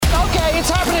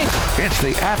It's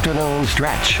the afternoon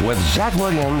stretch with Zach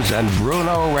Williams and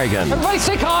Bruno Reagan. Everybody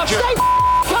stay calm. Stay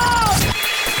calm.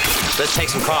 Let's take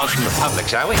some calls from the public,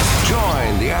 shall we?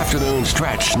 Join the afternoon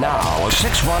stretch now at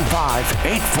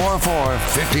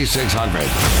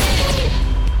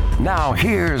 615-844-5600. Now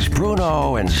here's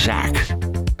Bruno and Zach.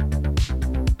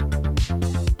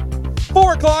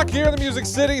 4 o'clock here in the Music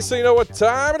City, so you know what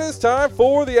time it is. Time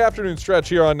for the afternoon stretch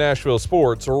here on Nashville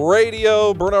Sports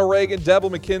Radio. Bruno Reagan, Devil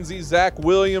McKenzie, Zach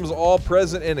Williams, all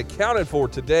present and accounted for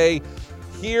today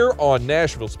here on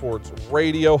Nashville Sports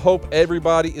Radio. Hope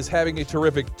everybody is having a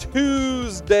terrific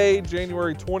Tuesday,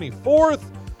 January 24th.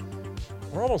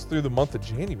 We're almost through the month of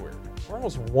January. We're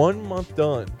almost 1 month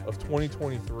done of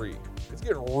 2023. It's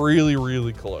getting really,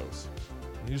 really close.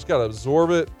 You just got to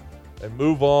absorb it and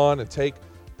move on and take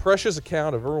precious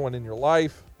account of everyone in your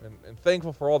life and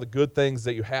thankful for all the good things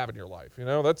that you have in your life. You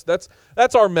know, that's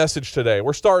our message today.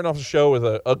 We're starting off the show with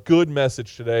a good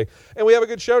message today, and we have a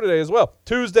good show today as well.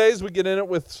 Tuesdays, we get in it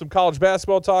with some college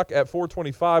basketball talk. At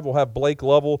 4:25, we'll have Blake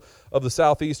Lovell of the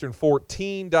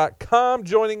Southeastern14.com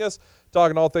joining us,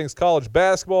 talking all things college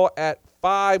basketball. At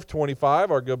 5:25,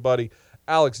 our good buddy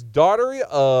Alex Daugherty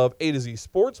of A to Z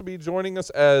Sports will be joining us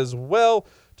as well,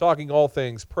 talking all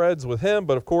things Preds with him.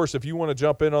 But, of course, if you want to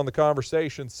jump in on the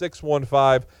conversation,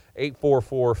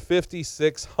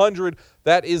 615-844-5600.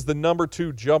 That is the number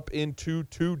to jump into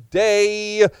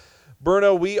today.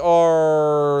 Bruno, we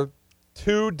are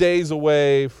 2 days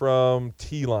away from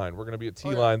T-Line. We're going to be at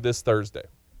T-Line this Thursday.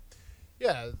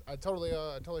 Yeah, I totally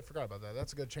forgot about that.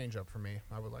 That's a good change up for me.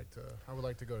 I would like to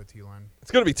go to T-Line.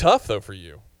 It's going to be tough, though, for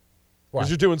you. Why? Because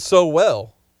you're doing so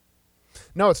well.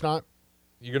 No, it's not.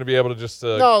 You're going to be able to just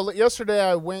no, yesterday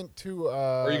I went to or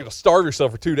are you going to starve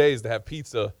yourself for 2 days to have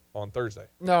pizza on Thursday?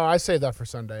 No, I save that for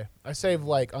Sunday. I save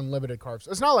like unlimited carbs.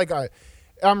 It's not like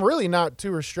I'm really not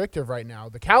too restrictive right now.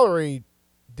 The calorie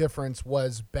difference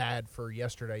was bad for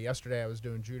yesterday. Yesterday I was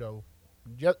doing judo.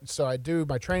 So I do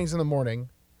my trainings in the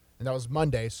morning, and that was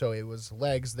Monday, so it was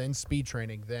legs, then speed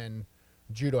training, then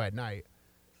judo at night.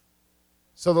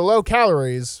 So the low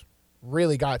calories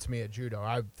really got to me at judo.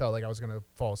 I felt like I was going to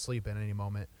fall asleep at any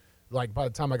moment. Like, by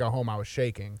the time I got home, I was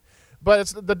shaking.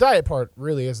 But the diet part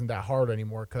really isn't that hard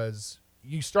anymore because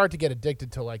you start to get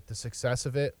addicted to, like, the success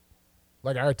of it.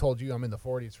 Like I told you, I'm in the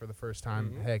 40s for the first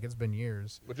time. Mm-hmm. Heck, it's been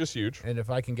years. Which is huge. And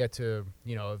if I can get to,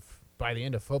 if by the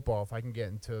end of football, if I can get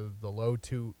into the low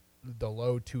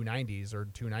 290s or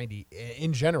 290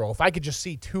 in general, if I could just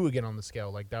see 2 again on the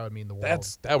scale, like that would mean the world.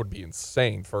 That would be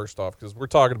insane. First off, because we're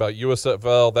talking about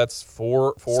USFL. That's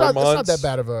four months. It's not that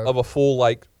bad of a full,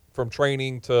 like, from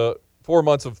training to 4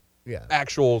 months of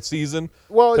actual season.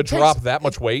 Well, to drop that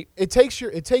much weight. It takes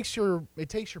your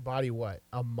body what,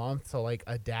 a month to like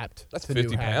adapt. That's to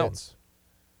 50 new pounds. Habits.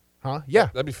 Huh? Yeah.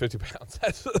 That'd be 50 pounds.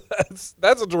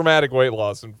 That's a dramatic weight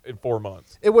loss in 4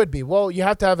 months. It would be. Well, you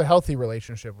have to have a healthy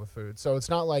relationship with food. So it's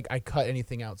not like I cut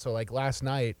anything out. So like last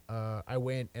night, I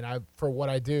went and for what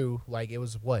I do, like it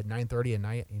was 9:30 at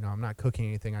night. I'm not cooking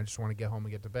anything. I just want to get home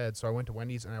and get to bed. So I went to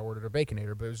Wendy's and I ordered a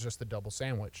Baconator, but it was just a double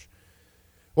sandwich.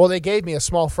 Well, they gave me a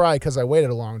small fry because I waited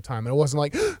a long time. And it wasn't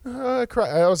like, I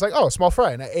was like, oh, small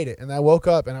fry. And I ate it. And I woke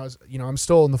up and I was, I'm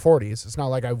still in the 40s. It's not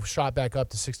like I shot back up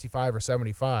to 65 or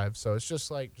 75. So it's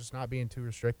just like, just not being too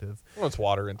restrictive. Well, it's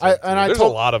water intake. There's a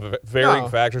lot of varying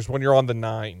factors when you're on the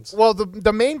 9s. Well,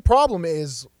 the main problem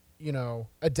is,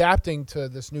 adapting to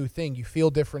this new thing. You feel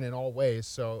different in all ways.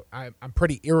 So I'm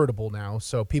pretty irritable now.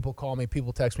 So people call me,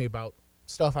 people text me about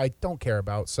stuff I don't care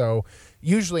about. So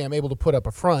usually I'm able to put up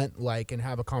a front, and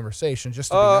have a conversation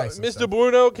just to be nice. Mr.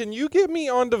 Bruno, can you get me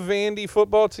on the Vandy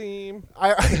football team?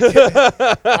 I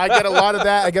get a lot of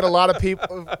that. I get a lot of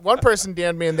people. One person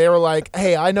DM'd me and they were like,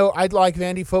 hey, I know I'd like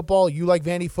Vandy football. You like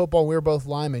Vandy football. We were both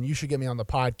linemen. You should get me on the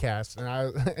podcast. And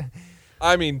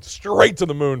I mean, straight to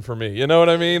the moon for me. You know what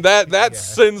I mean? That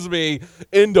sends me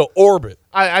into orbit.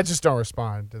 I just don't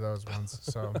respond to those ones.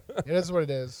 So it is what it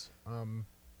is.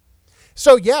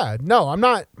 So, no, I'm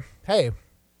not in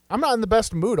the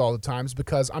best mood all the times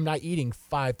because I'm not eating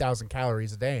 5,000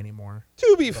 calories a day anymore.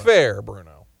 To be fair,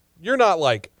 Bruno, you're not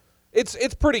like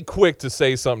it's pretty quick to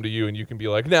say something to you and you can be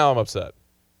like, now I'm upset.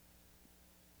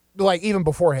 Like, even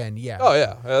beforehand, yeah. Oh,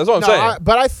 yeah. That's what I'm saying.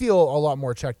 But I feel a lot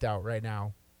more checked out right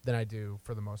now than I do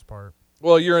for the most part.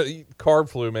 Well, you're carb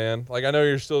flu, man. Like, I know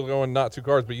you're still going not 2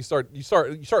 carbs, but you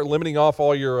start limiting off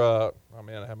all your oh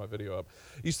man, I have my video up.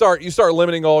 You start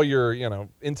limiting all your,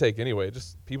 intake anyway.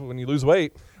 Just people when you lose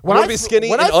weight. You want to be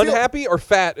skinny and unhappy or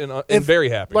fat and very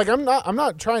happy? Like, I'm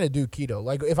not trying to do keto.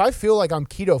 Like, if I feel like I'm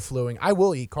keto fluing, I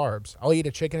will eat carbs. I'll eat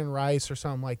a chicken and rice or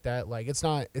something like that. Like, it's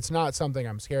not something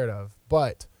I'm scared of.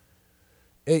 But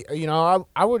I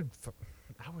would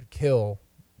would kill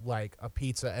like a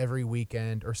pizza every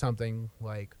weekend or something.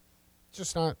 Like, it's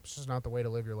just not the way to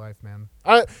live your life, man.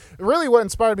 Really what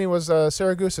inspired me was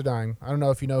Saragusa dying. I don't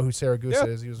know if you know who Saragusa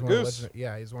is. He was one of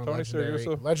he's one of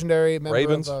the legendary member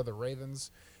Ravens. of the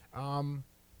Ravens.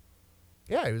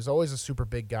 Yeah, he was always a super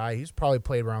big guy. He's probably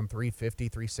played around 350,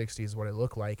 360 is what it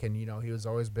looked like, and he was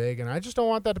always big. And I just don't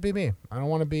want that to be me. I don't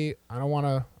want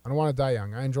to die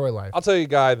young. I enjoy life. I'll tell you a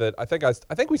guy that I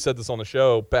think we said this on the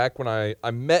show back when I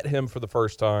met him for the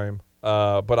first time.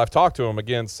 But I've talked to him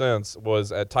again since,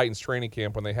 was at Titans training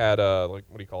camp when they had like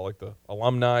the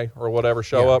alumni or whatever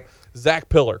show up. Zach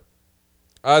Pillar.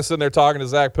 I was sitting there talking to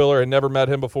Zach Pillar and never met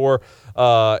him before.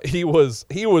 He was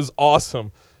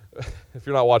awesome. If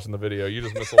you're not watching the video, you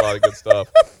just miss a lot of good stuff.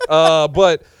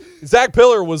 But Zach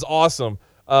Pillar was awesome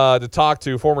to talk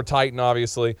to, former Titan,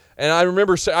 obviously. And I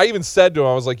remember I even said to him,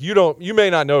 I was like, you may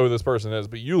not know who this person is,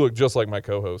 but you look just like my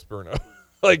co-host, Bruno.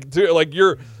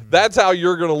 That's how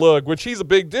you're gonna look. Which he's a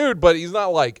big dude, but he's not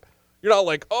like, you're not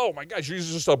like, oh my gosh,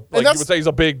 he's just you would say he's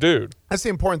a big dude. That's the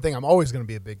important thing. I'm always gonna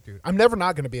be a big dude. I'm never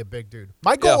not gonna be a big dude.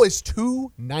 My goal is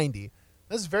 290.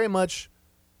 That's very much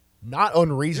not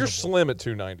unreasonable. You're slim at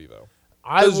 290 though.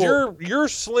 Because you're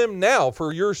slim now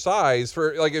for your size.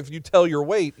 For like, if you tell your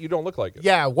weight, you don't look like it.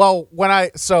 Yeah. Well,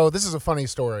 so this is a funny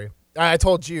story. I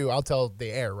told you. I'll tell the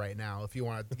air right now if you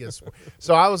want to get.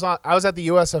 So I was at the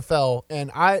USFL,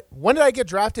 and when did I get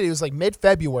drafted? It was like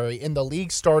mid-February, and the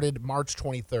league started March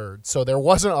 23rd. So there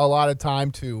wasn't a lot of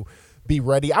time to be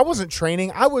ready. I wasn't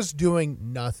training. I was doing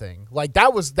nothing. Like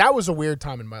that was a weird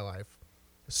time in my life.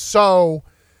 So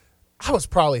I was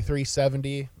probably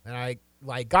 370, and I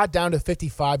got down to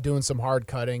 55 doing some hard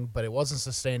cutting, but it wasn't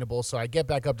sustainable. So I get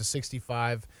back up to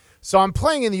 65. So I'm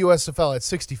playing in the USFL at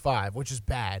 65, which is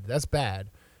bad. That's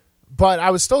bad. But I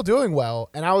was still doing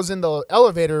well, and I was in the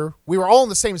elevator. We were all in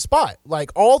the same spot. Like,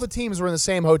 all the teams were in the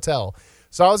same hotel.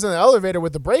 So I was in the elevator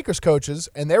with the Breakers coaches,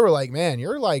 and they were like, man,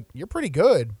 you're pretty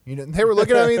good. They were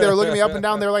looking at me. They were looking me up and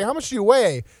down. They were like, how much do you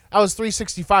weigh? I was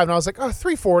 365, and I was like,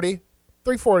 340.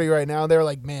 340 right now. They were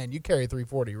like, man, you carry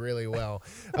 340 really well.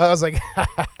 I was like,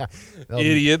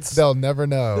 idiots. They'll never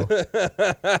know.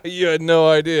 You had no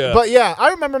idea. But yeah,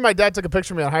 I remember my dad took a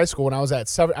picture of me in high school when I was at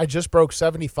I just broke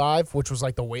 75, which was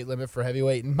like the weight limit for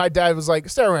heavyweight. And my dad was like,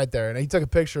 staring right there. And he took a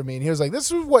picture of me and he was like,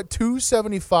 this is what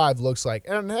 275 looks like.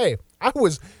 And hey, I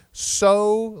was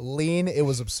so lean, it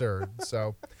was absurd.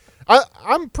 So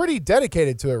I'm pretty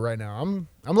dedicated to it right now.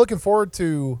 I'm looking forward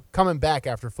to coming back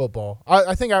after football.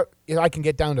 I think I can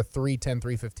get down to 310,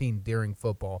 315 during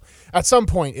football. At some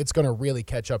point, it's going to really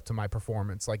catch up to my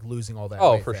performance, like losing all that weight.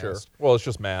 Oh, for sure. Well, it's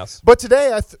just mass. But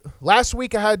today, last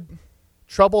week I had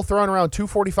trouble throwing around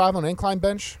 245 on an incline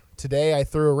bench. Today I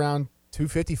threw around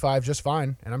 255 just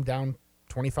fine, and I'm down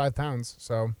 25 pounds.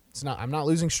 So I'm not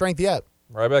losing strength yet.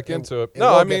 Right back into it.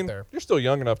 No, I mean, you're still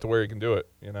young enough to where you can do it.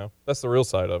 That's the real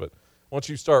side of it. Once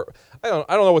you start, I don't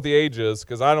know what the age is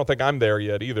because I don't think I'm there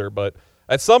yet either. But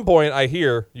at some point, I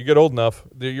hear you get old enough,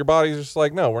 your body's just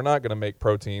like, no, we're not going to make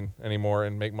protein anymore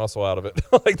and make muscle out of it.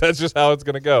 Like that's just how it's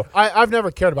going to go. I've never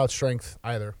cared about strength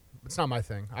either. It's not my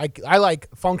thing. I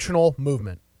like functional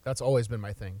movement. That's always been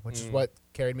my thing, which is what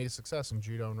carried me to success in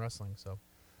judo and wrestling. So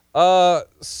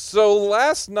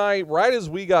last night, right as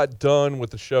we got done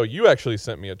with the show, you actually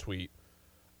sent me a tweet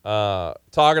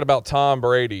talking about Tom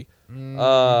Brady.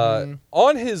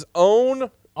 On his own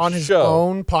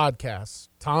podcast,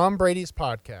 Tom Brady's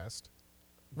podcast,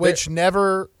 which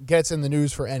never gets in the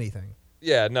news for anything.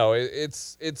 Yeah, no,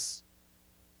 it's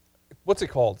what's it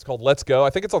called? It's called Let's Go. I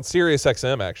think it's on Sirius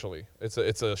XM actually. It's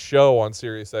a show on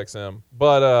Sirius XM.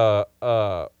 But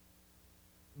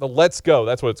the Let's Go,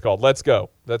 that's what it's called. Let's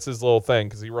Go. That's his little thing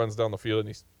because he runs down the field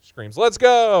and he screams, "Let's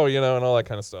go!" and all that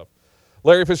kind of stuff.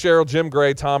 Larry Fitzgerald, Jim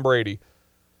Gray, Tom Brady.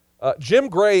 Jim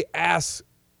Gray asks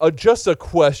just a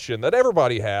question that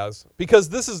everybody has because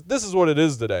this is what it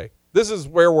is today. This is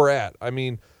where we're at. I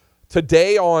mean,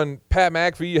 today on Pat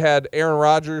McAfee, you had Aaron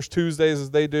Rodgers Tuesdays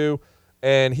as they do,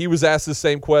 and he was asked the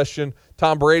same question.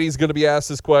 Tom Brady's going to be asked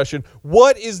this question.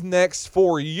 What is next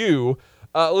for you?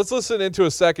 Let's listen into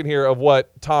a second here of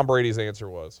what Tom Brady's answer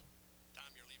was. Tom,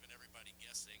 you're leaving everybody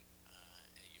guessing.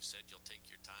 You said you'll take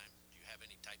your time. Do you have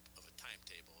any type of a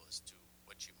timetable as to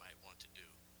what you might want to do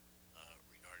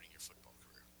regarding your football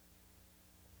career?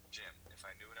 Jim, if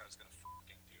I knew what I was going to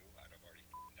do, I'd have already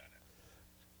done it.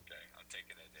 Okay, I'm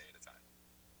taking it a day at a time.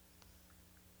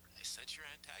 I sense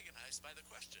you're antagonized by the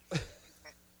question.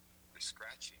 You're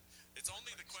scratchy. It's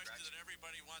only the question that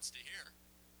everybody wants to hear.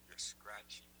 You're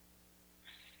scratchy.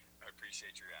 I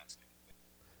appreciate your asking.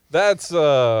 This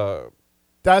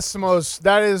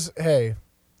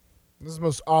is the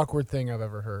most awkward thing I've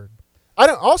ever heard. I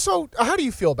don't. Also, how do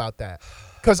you feel about that?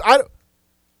 Because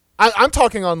I'm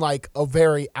talking on like a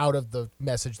very out of the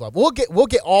message level. We'll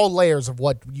get all layers of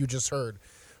what you just heard.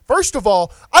 First of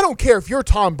all, I don't care if you're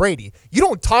Tom Brady. You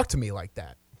don't talk to me like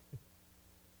that.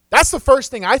 That's the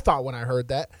first thing I thought when I heard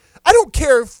that. I don't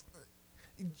care if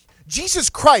Jesus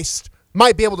Christ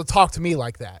might be able to talk to me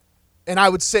like that, and I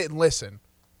would sit and listen.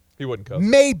 He wouldn't cuss.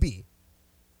 Maybe.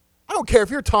 I don't care if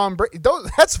you're Tom Brady.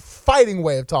 That's a fighting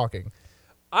way of talking.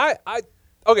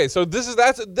 Okay, so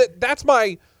that's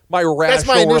my rational That's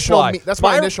my initial. reply. That's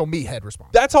my initial meathead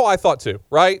response. That's how I thought too.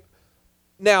 Right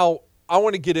now, I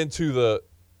want to get into the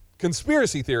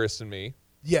conspiracy theorist in me.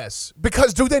 Yes,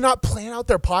 because do they not plan out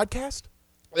their podcast?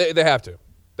 They have to.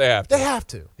 They have to. They have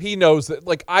to. He knows that.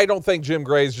 Like, I don't think Jim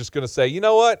Gray's just going to say, you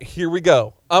know what? Here we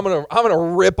go. I'm gonna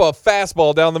rip a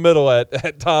fastball down the middle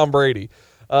at Tom Brady.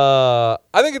 I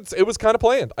think it was kind of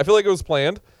planned. I feel like it was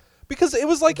planned because it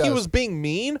was like he was being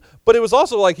mean, but it was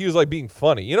also like he was like being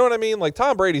funny. You know what I mean? Like,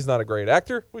 Tom Brady's not a great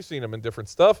actor. We've seen him in different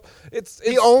stuff.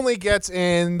 He only gets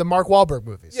in the Mark Wahlberg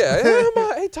movies. Yeah.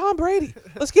 Hey, Tom Brady.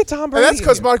 Let's get Tom Brady. And that's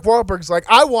because Mark Wahlberg's like,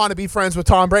 I want to be friends with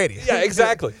Tom Brady. Yeah,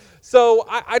 exactly. So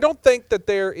I don't think that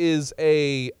there is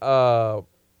a, I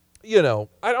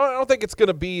don't think it's going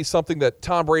to be something that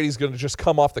Tom Brady's going to just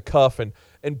come off the cuff and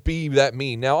be that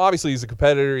mean. Now, obviously, he's a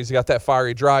competitor. He's got that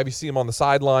fiery drive. You see him on the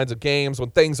sidelines of games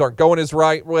when things aren't going his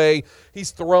right way.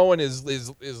 He's throwing his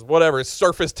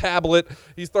Surface tablet.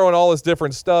 He's throwing all his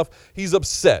different stuff. He's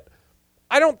upset.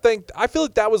 I feel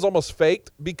like that was almost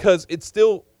faked because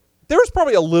there was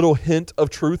probably a little hint of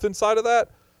truth inside of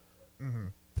that. Mm-hmm.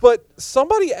 But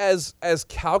somebody as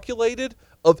calculated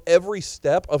of every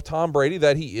step of Tom Brady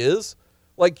that he is,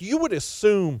 like, you would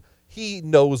assume he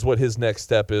knows what his next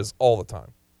step is all the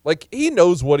time. Like, he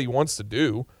knows what he wants to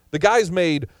do. The guy's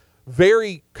made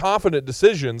very confident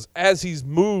decisions as he's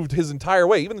moved his entire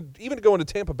way. Even going to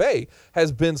Tampa Bay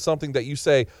has been something that you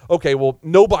say, okay, well,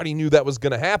 nobody knew that was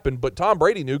going to happen, but Tom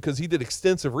Brady knew because he did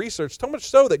extensive research, so much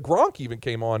so that Gronk even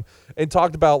came on and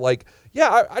talked about, like,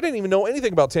 yeah, I didn't even know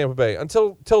anything about Tampa Bay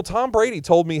until Tom Brady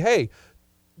told me, hey,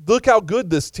 look how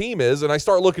good this team is, and I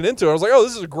start looking into it. I was like, oh,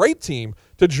 this is a great team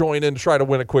to join in to try to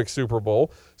win a quick Super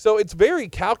Bowl. So it's very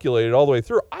calculated all the way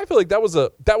through. I feel like that was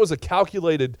a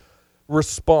calculated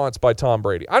response by Tom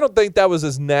Brady. I don't think that was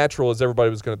as natural as everybody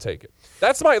was going to take it.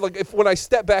 That's my, like, when I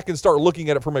step back and start looking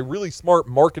at it from a really smart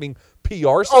marketing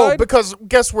PR side. Oh, because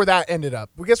guess where that ended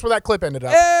up? Guess where that clip ended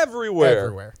up?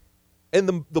 Everywhere.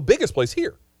 And the biggest place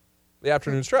here, the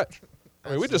afternoon stretch.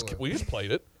 I mean, we just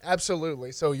played it.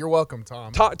 Absolutely. So you're welcome,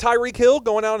 Tom. Tyreek Hill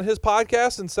going out on his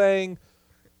podcast and saying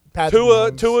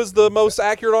Tua's the most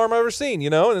accurate arm I've ever seen,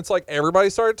 and it's like everybody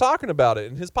started talking about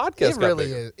it, and his podcast got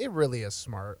bigger. It really is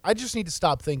smart. I just need to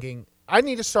stop thinking. I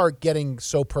need to start getting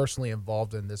so personally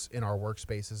involved in this in our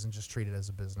workspaces and just treat it as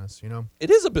a business, It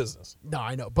is a business. No,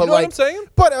 I know. But you know what I'm saying?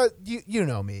 But you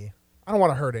know me. I don't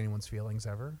want to hurt anyone's feelings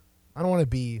ever. I don't want to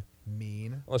be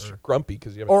mean. Unless you're grumpy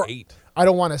because you have an 8. I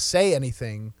don't want to say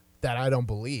anything that I don't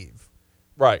believe.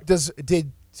 Right.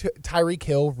 Did Tyreek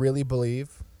Hill really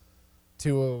believe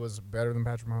Tua was better than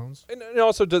Patrick Mahomes? And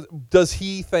also, does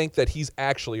he think that he's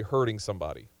actually hurting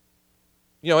somebody?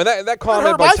 And that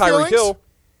comment by Tyreek Hill,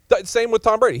 same with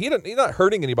Tom Brady. He's not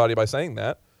hurting anybody by saying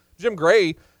that. Jim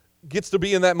Gray gets to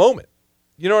be in that moment.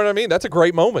 You know what I mean? That's a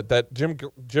great moment that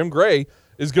Jim Gray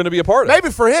is going to be a part of. Maybe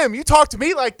for him, you talk to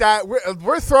me like that,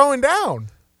 we're throwing down.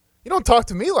 You don't talk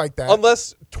to me like that.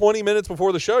 Unless 20 minutes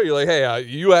before the show, you're like, hey,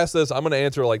 you asked this, I'm going to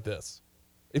answer like this.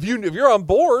 If you're on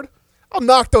board, I'll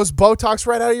knock those Botox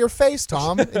right out of your face,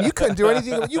 Tom. And you couldn't do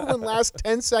anything. You wouldn't last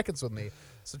 10 seconds with me.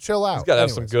 So chill out. He's got to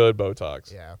have some good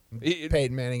Botox. Yeah.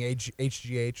 Peyton Manning,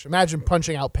 HGH. Imagine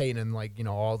punching out Peyton and,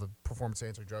 all the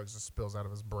performance-enhancing drugs just spills out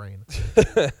of his brain.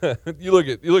 You look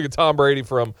at Tom Brady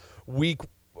from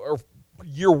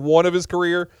year 1 of his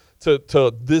career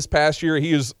to this past year.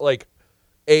 He is like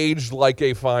aged like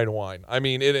a fine wine. I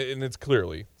mean, and it's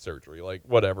clearly surgery, like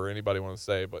whatever anybody wants to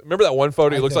say. But remember that one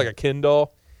photo? He looks like a Ken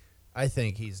doll. I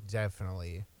think he's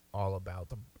definitely all about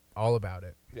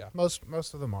it. Yeah,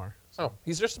 most of them are. So. Oh,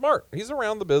 he's just smart. He's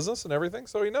around the business and everything,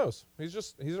 so he knows.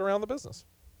 He's around the business.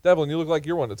 Devlin, you look like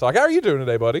you're one to talk. How are you doing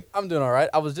today, buddy? I'm doing all right.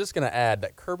 I was just gonna add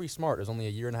that Kirby Smart is only a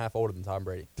year and a half older than Tom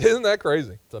Brady. Isn't that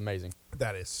crazy? It's amazing.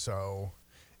 That is so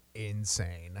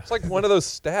insane. It's like one of those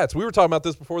stats. We were talking about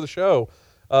this before the show.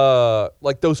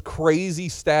 Like those crazy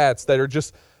stats that are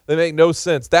just, they make no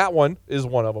sense. That one is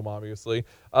one of them, obviously.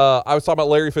 I was talking about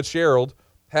Larry Fitzgerald,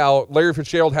 how Larry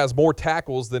Fitzgerald has more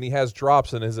tackles than he has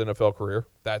drops in his NFL career.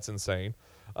 That's insane.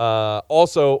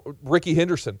 Also, Ricky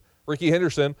Henderson. Ricky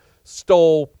Henderson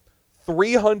stole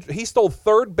 300. He stole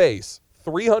third base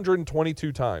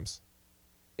 322 times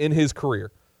in his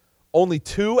career. Only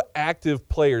 2 active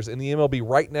players in the MLB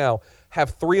right now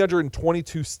have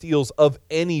 322 steals of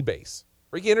any base.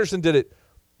 Ricky Henderson did it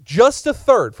just a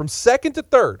third, from second to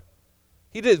third.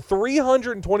 He did it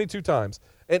 322 times.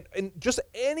 And just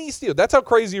any steal. That's how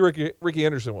crazy Ricky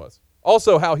Henderson was.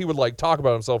 Also, how he would like talk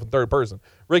about himself in third person.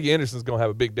 Ricky Henderson's going to have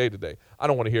a big day today. I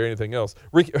don't want to hear anything else.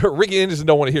 Ricky Henderson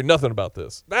don't want to hear nothing about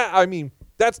this.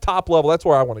 That's top level. That's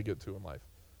where I want to get to in life.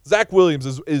 Zach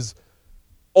Williams is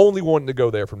only wanting to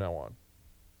go there from now on.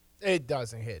 It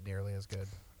doesn't hit nearly as good.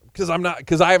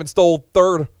 Because I haven't stole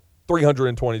third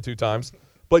 322 times.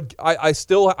 But I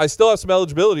still have some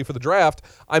eligibility for the draft.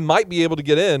 I might be able to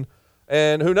get in.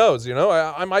 And who knows,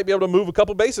 I might be able to move a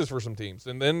couple bases for some teams.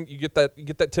 And then you get that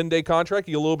 10-day contract,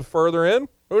 you get a little bit further in.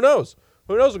 Who knows?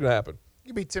 Who knows what's going to happen?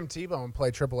 You could be Tim Tebow and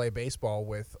play AAA baseball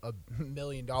with $1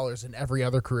 million in every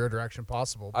other career direction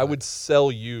possible. I would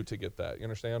sell you to get that. You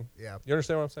understand? Yeah. You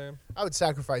understand what I'm saying? I would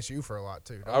sacrifice you for a lot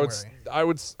too. I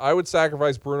would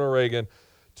sacrifice Bruno Reagan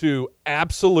to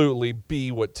absolutely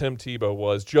be what Tim Tebow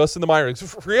was just in the minor leagues.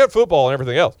 Forget football and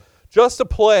everything else. Just to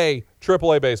play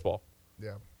AAA baseball.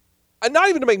 Yeah. And not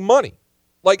even to make money.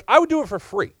 Like, I would do it for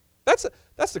free. That's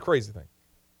the crazy thing.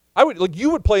 You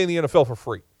would play in the NFL for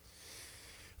free.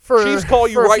 Chiefs call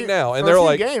you right now, and they're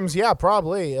like games, yeah,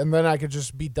 probably, and then I could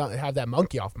just be done, have that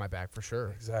monkey off my back for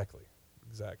sure. Exactly.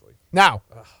 Now,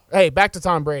 hey, back to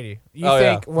Tom Brady.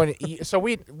 So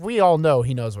we all know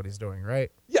he knows what he's doing,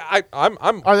 right? Yeah, I'm.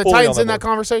 Are the fully Titans on in that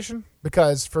board. conversation?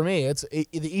 Because for me, it's the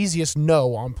easiest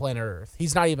no on planet Earth.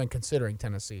 He's not even considering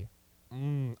Tennessee.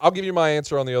 I'll give you my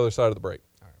answer on the other side of the break.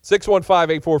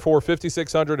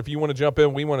 615-844-5600. If you want to jump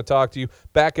in, we want to talk to you.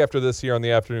 Back after this here on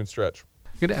the afternoon stretch.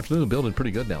 Good afternoon. Building pretty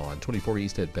good now on 24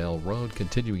 East at Bell Road,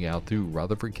 continuing out through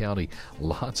Rutherford County.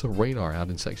 Lots of radar out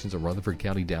in sections of Rutherford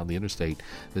County down the interstate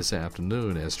this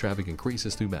afternoon as traffic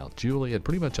increases through Mount Juliet,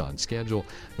 pretty much on schedule.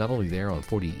 Not only there on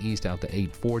 40 East out to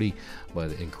 840,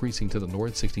 but increasing to the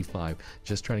north 65,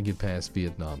 just trying to get past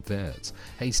Vietnam Vets.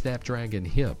 Hey, Snapdragon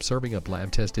Hemp, serving up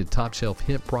lab-tested top-shelf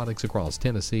hemp products across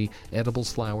Tennessee,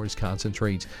 edibles, flowers,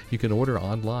 concentrates. You can order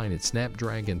online at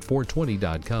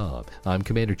snapdragon420.com. I'm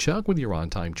Commander Chuck with your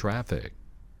on-time traffic.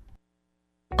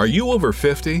 Are you over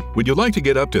 50? Would you like to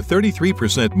get up to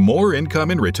 33% more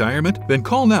income in retirement? Then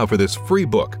call now for this free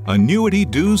book, Annuity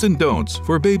Do's and Don'ts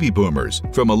for Baby Boomers,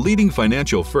 from a leading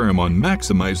financial firm on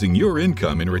maximizing your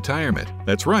income in retirement.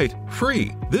 That's right,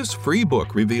 free. This free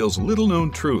book reveals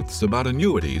little-known truths about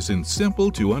annuities in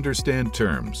simple-to-understand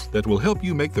terms that will help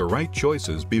you make the right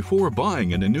choices before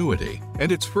buying an annuity.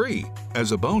 And it's free.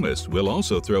 As a bonus, we'll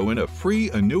also throw in a free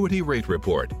annuity rate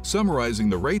report summarizing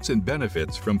the rates and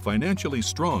benefits from financially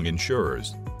strong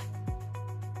insurers.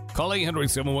 Call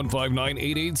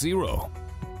 800-715-9880.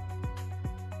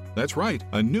 That's right,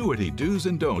 Annuity Do's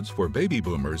and Don'ts for Baby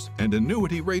Boomers and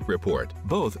Annuity Rate Report,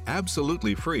 both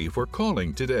absolutely free for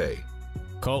calling today.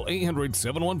 Call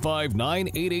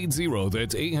 800-715-9880.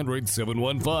 That's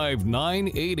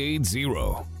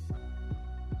 800-715-9880.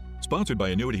 Sponsored by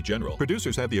Annuity General.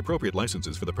 Producers have the appropriate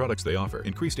licenses for the products they offer.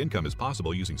 Increased income is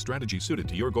possible using strategies suited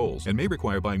to your goals and may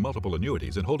require buying multiple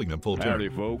annuities and holding them full term. Howdy,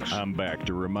 folks. I'm back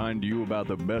to remind you about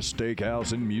the best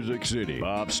steakhouse in Music City,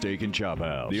 Bob's Steak and Chop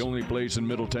House. The only place in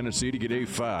Middle Tennessee to get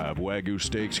A5 Wagyu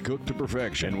steaks cooked to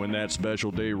perfection. And when that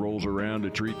special day rolls around to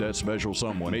treat that special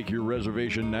someone, make your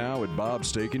reservation now at Bob's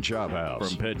Steak and Chop House.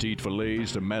 From petite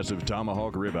fillets to massive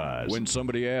tomahawk ribeyes. When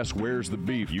somebody asks where's the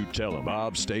beef, you tell them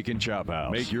Bob's Steak and Chop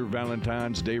House. Make your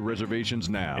Valentine's Day reservations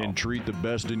now and treat the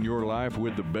best in your life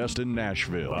with the best in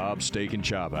Nashville. Bob's Steak and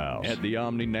Chop House at the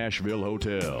Omni Nashville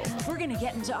Hotel. We're gonna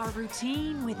get into our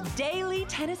routine with Daily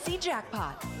Tennessee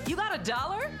Jackpot. You got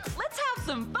 $1? Let's have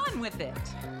some fun with it.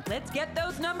 Let's get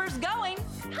those numbers going.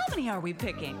 How many are we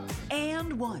picking?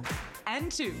 And 1,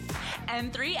 and 2,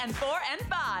 and 3, and 4, and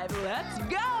 5. Let's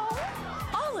go!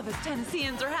 All of us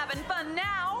Tennesseans are having fun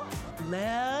now.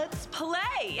 Let's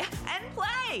play and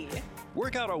play.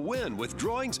 Work out a win with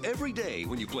drawings every day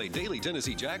when you play Daily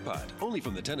Tennessee Jackpot. Only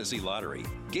from the Tennessee Lottery.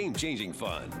 Game-changing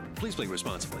fun. Please play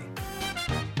responsibly.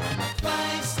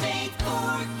 Five-state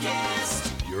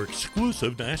forecast. Your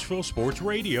exclusive Nashville Sports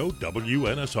Radio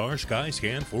WNSR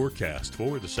Skyscan forecast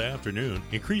for this afternoon.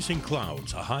 Increasing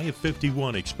clouds, a high of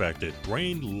 51 expected.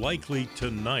 Rain likely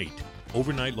tonight.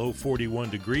 Overnight low 41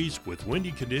 degrees with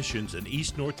windy conditions and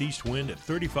east-northeast wind at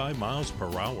 35 miles per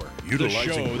hour. The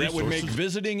show that would make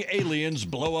visiting aliens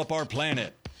blow up our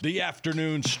planet. The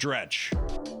Afternoon Stretch.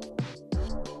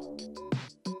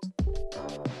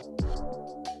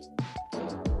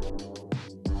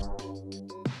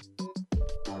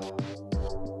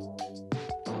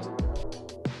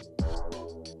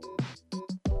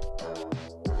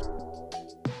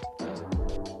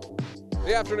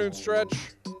 The afternoon stretch.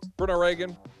 Bruno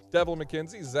Reagan, Devlin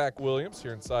McKenzie, Zach Williams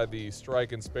here inside the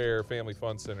Strike and Spare Family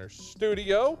Fun Center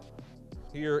studio.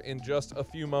 Here in just a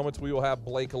few moments, we will have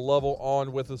Blake Lovell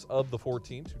on with us of the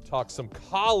 14 to talk some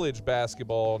college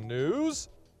basketball news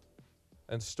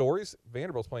and stories.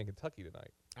 Vanderbilt's playing Kentucky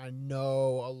tonight. I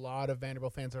know a lot of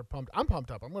Vanderbilt fans are pumped. I'm pumped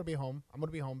up. I'm going to be home.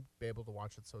 Be able to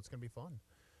watch it, so it's going to be fun.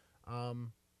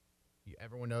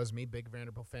 Everyone knows me, big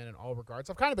Vanderbilt fan in all regards.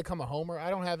 I've kind of become a homer. I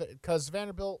don't have it because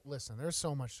Vanderbilt, listen, there's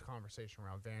so much conversation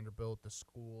around Vanderbilt, the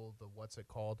school, the what's it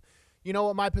called. You know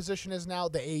what my position is now?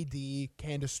 The AD,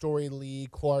 Candace Story Lee,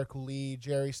 Clark Lee,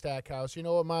 Jerry Stackhouse. You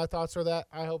know what my thoughts are that?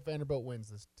 I hope Vanderbilt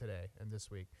wins this today and this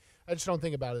week. I just don't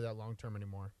think about it that long term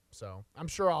anymore. So I'm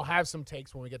sure I'll have some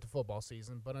takes when we get to football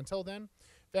season. But until then,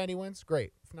 Vandy wins,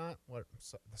 great. If not, what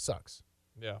sucks.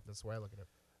 Yeah. That's the way I look at it.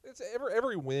 It's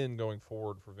every win going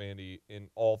forward for Vandy in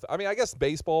all. I mean, I guess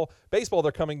baseball,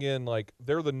 they're coming in like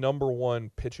they're the number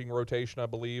one pitching rotation, I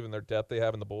believe, and their depth they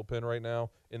have in the bullpen right now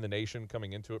in the nation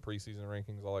coming into it, preseason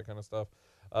rankings, all that kind of stuff.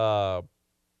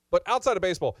 But outside of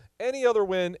baseball, any other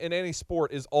win in any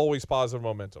sport is always positive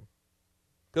momentum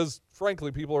because,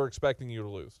 frankly, people are expecting you to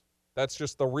lose. That's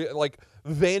just the real. Like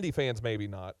Vandy fans, maybe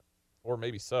not, or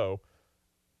maybe so,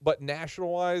 but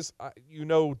national-wise,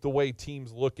 the way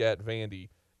teams look at Vandy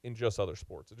in just other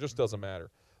sports. It just doesn't matter.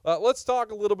 Let's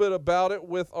talk a little bit about it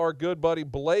with our good buddy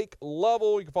Blake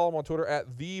Lovell. You can follow him on Twitter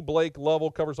at the Blake Lovell.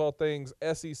 Covers all things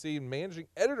SEC, managing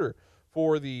editor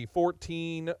for the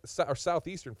 14 or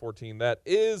Southeastern 14. That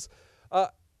is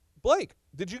Blake.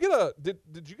 Did you get a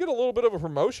little bit of a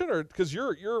promotion, or because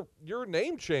your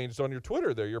name changed on your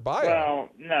Twitter there, your bio? Well,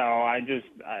 no, I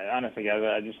honestly, guys,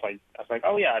 I was like,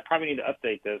 oh yeah, I probably need to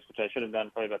update this, which I should have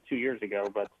done probably about 2 years ago,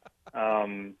 but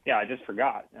yeah, I just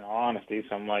forgot, in all honesty.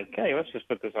 So I'm like, hey, let's just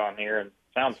put this on here, and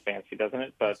sounds fancy, doesn't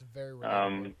it? But hey,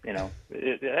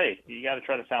 you got to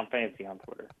try to sound fancy on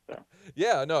Twitter. So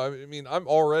yeah, no, I mean,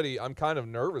 I'm kind of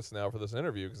nervous now for this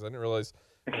interview because I didn't realize.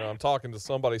 I'm talking to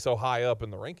somebody so high up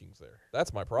in the rankings there.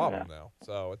 That's my problem now.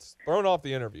 So it's thrown off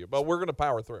the interview, but we're going to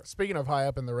power through. Speaking of high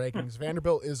up in the rankings,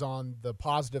 Vanderbilt is on the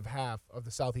positive half of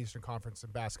the Southeastern Conference in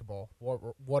basketball.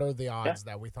 What are the odds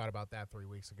that we thought about that 3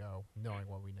 weeks ago, knowing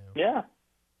what we knew? Yeah.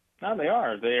 No, they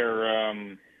are. They are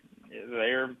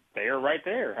right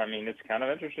there. I mean, it's kind of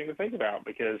interesting to think about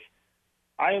because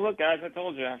look, guys, I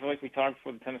told you, I feel like we talked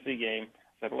before the Tennessee game.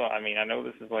 I said, look, I mean, I know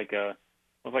this is like a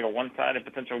one-sided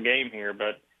potential game here,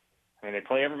 but I mean, they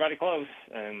play everybody close,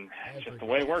 and it's just the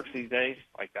way it works these days.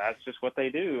 Like, that's just what they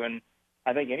do. And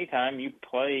I think anytime you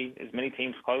play as many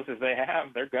teams close as they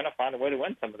have, they're going to find a way to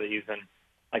win some of these. And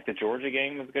like the Georgia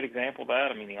game was a good example of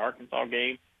that. I mean, the Arkansas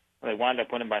game, they wind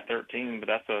up winning by 13, but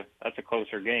that's a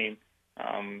closer game.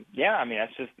 Yeah, I mean,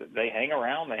 that's just they hang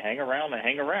around.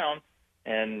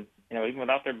 And, even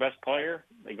without their best player,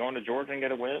 they go into Georgia and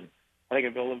get a win. I think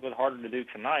it'd be a little bit harder to do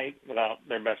tonight without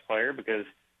their best player because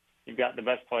you've got the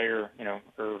best player,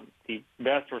 or the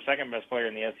best or second best player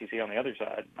in the SEC on the other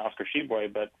side, Oscar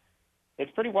Tshiebwe. But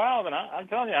it's pretty wild, and I'm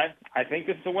telling you, I think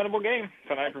this is a winnable game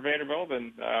tonight for Vanderbilt.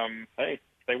 And, hey, if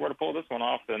they were to pull this one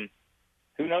off, then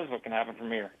who knows what can happen from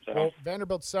here. So. Well,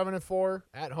 Vanderbilt's 7-4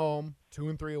 at home,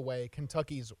 2-3 away.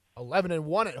 Kentucky's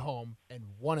 11-1 at home and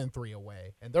 1-3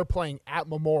 away, and they're playing at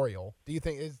Memorial. Do you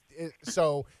think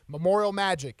so? Memorial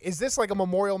Magic, is this like a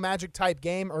Memorial Magic type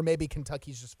game, or maybe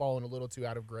Kentucky's just fallen a little too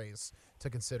out of grace to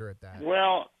consider it that?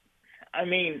 Well, I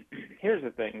mean, here's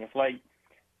the thing: if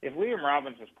Liam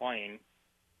Robbins was playing,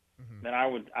 then I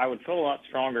would feel a lot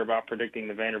stronger about predicting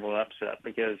the Vanderbilt upset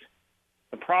because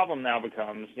the problem now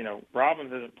becomes,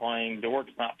 Robbins isn't playing,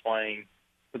 Dort's not playing.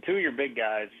 The two of your big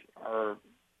guys are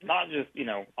not just,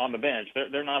 on the bench.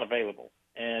 They're not available.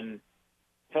 And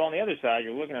so on the other side,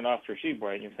 you're looking at Oscar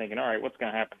Tshiebwe and you're thinking, all right, what's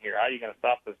going to happen here? How are you going to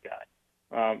stop this guy?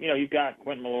 You've got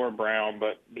Quentin Malloy-Brown,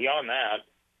 but beyond that,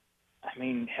 I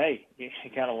mean, hey, you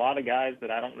got a lot of guys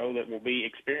that I don't know that will be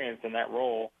experienced in that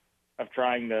role of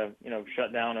trying to,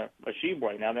 shut down a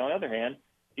Tshiebwe. Now, on the other hand,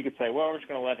 you could say, well, we're just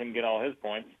going to let him get all his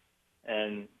points,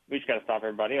 and we just got to stop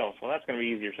everybody else. Well, that's going to be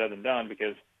easier said than done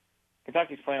because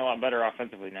Kentucky's playing a lot better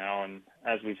offensively now, and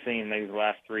as we've seen these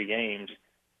last three games,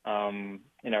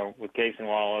 with Cason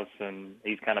Wallace, and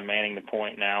he's kind of manning the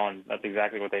point now, and that's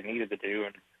exactly what they needed to do.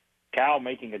 And Cal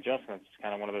making adjustments is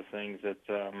kind of one of those things that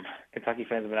Kentucky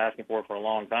fans have been asking for a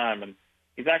long time, and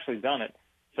he's actually done it.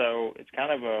 So it's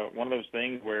kind of one of those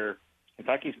things where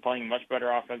Kentucky's playing much better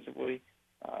offensively.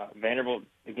 Vanderbilt,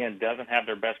 again, doesn't have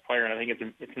their best player, and I think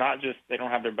it's not just they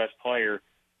don't have their best player,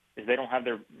 is they don't have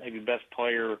their maybe best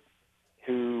player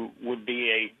who would be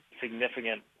a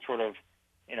significant sort of,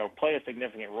 play a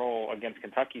significant role against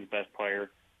Kentucky's best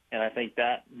player. And and I think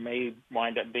that may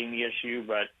wind up being the issue.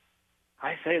 But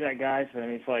I say that, guys. I mean,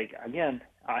 it's like, again,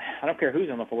 I don't care who's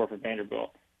on the floor for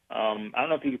Vanderbilt. I don't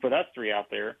know if you could put us three out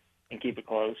there and keep it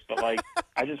close, but like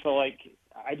I just feel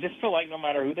like no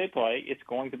matter who they play, it's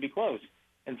going to be close.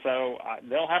 And so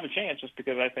they'll have a chance just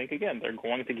because I think, again, they're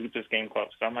going to keep this game close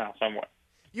somehow, some way.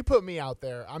 You put me out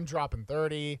there, I'm dropping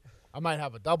 30. I might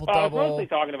have a double-double. I was mostly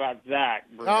talking about Zach,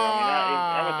 Bruno.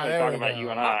 I wasn't talking about you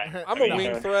and I. I'm a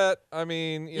wing threat. I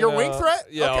mean, you're a wing threat?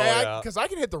 Yeah, okay, because I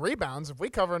can hit the rebounds if we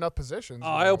cover enough positions.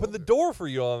 I opened the door for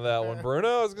you on that one,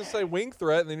 Bruno. I was going to say wing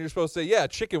threat, and then you're supposed to say, yeah,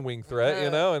 chicken wing threat,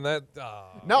 and that.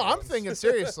 No, I'm thinking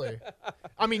seriously.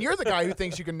 I mean, you're the guy who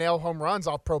thinks you can nail home runs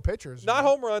off pro pitchers. Not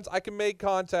home runs. I can make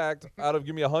contact out of,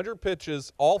 give me 100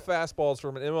 pitches, all fastballs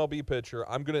from an MLB pitcher.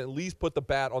 I'm going to at least put the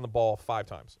bat on the ball 5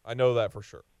 times. I know that for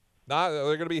sure. Not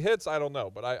they're going to be hits. I don't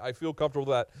know, but I feel comfortable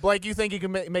with that. Blake, you think you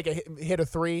can make a hit a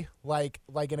 3, like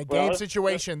in a game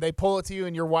situation? They pull it to you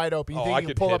and you're wide open. You think you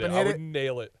can pull up and hit it? I would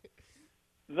nail it.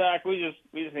 Zach, we just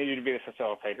need you to be the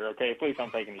facilitator, okay? Please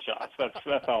don't take any shots.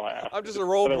 That's all I ask. I'm just a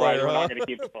role player. We're not going to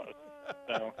keep it close.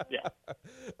 So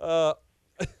yeah.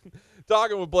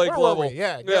 Talking with Blake Lovell.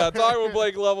 Yeah, talking with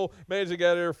Blake Lovell, managing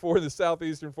editor for the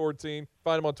Southeastern 14.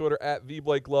 Find him on Twitter at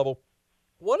 @VBlakeLovell.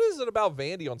 What is it about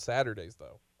Vandy on Saturdays,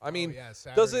 though? I mean,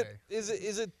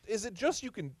 is it just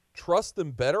you can trust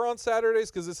them better on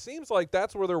Saturdays? Because it seems like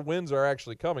that's where their wins are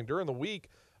actually coming. During the week,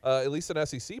 at least in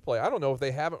SEC play, I don't know if they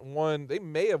haven't won. They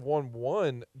may have won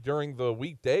one during the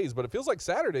weekdays, but it feels like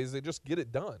Saturdays they just get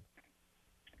it done.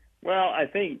 Well, I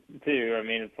think, too, I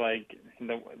mean, it's like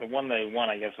the one they won,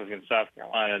 I guess, was against South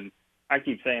Carolina. And I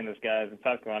keep saying this, guys, and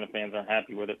South Carolina fans aren't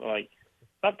happy with it. But, like,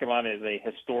 South Carolina is a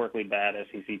historically bad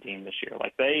SEC team this year.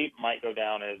 Like, they might go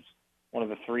down as one of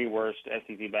the 3 worst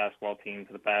SEC basketball teams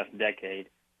of the past decade.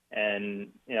 And,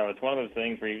 you know, it's one of those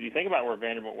things where you think about where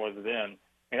Vanderbilt was then.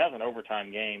 I mean, that was an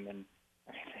overtime game. And,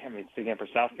 I mean, again, for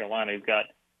South Carolina, you've got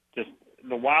just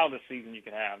the wildest season you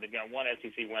can have. They've got one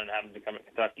SEC win and happens to come at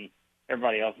Kentucky.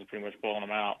 Everybody else is pretty much blowing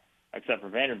them out except for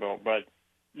Vanderbilt. But,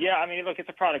 yeah, I mean, look, it's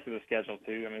a product of the schedule,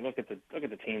 too. I mean, look at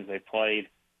the teams they played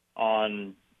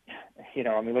on, you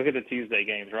know, I mean, look at the Tuesday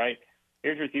games, right?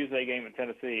 Here's your Tuesday game at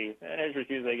Tennessee, and here's your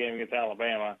Tuesday game against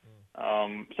Alabama.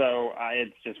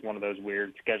 It's just one of those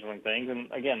weird scheduling things.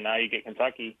 And, again, now you get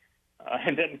Kentucky,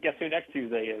 and then guess who next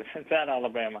Tuesday is? It's at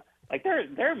Alabama. Like,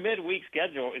 their midweek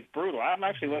schedule is brutal. I'm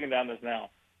actually looking down this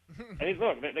now. And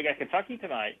look, they got Kentucky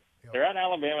tonight. They're at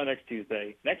Alabama next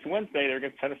Tuesday. Next Wednesday, they're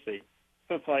against Tennessee.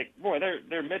 So it's like, boy,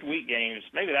 they're midweek games.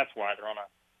 Maybe that's why they're on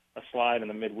a slide in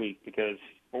the midweek because,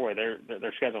 boy, their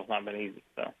schedule's not been easy.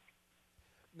 So.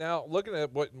 Now, looking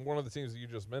at what one of the teams that you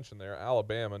just mentioned there,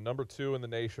 Alabama, number 2 in the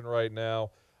nation right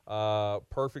now,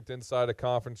 perfect inside of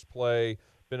conference play,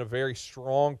 been a very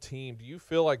strong team. Do you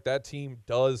feel like that team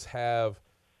does have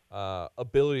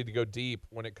ability to go deep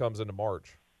when it comes into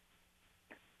March?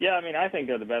 Yeah, I mean, I think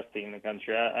they're the best team in the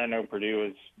country. I know Purdue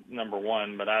is number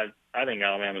 1, but I think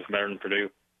Alabama's better than Purdue.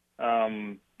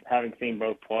 Having seen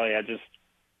both play,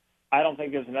 I don't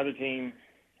think there's another team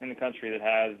in the country that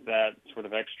has that sort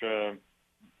of extra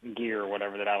gear or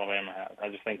whatever that Alabama has. I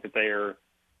just think that they are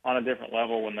on a different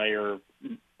level when they are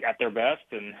at their best,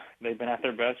 and they've been at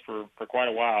their best for quite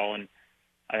a while. And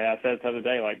I said it the other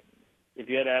day, like, if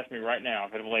you had asked me right now,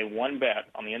 if I had to lay one bet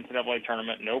on the NCAA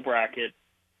tournament, no bracket,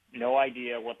 no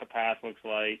idea what the path looks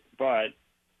like, but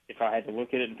if I had to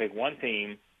look at it and pick one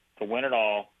team to win it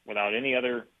all without any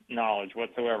other knowledge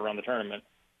whatsoever on the tournament,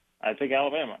 I'd pick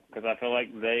Alabama because I feel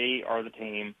like they are the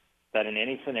team that in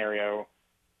any scenario,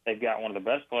 they've got one of the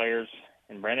best players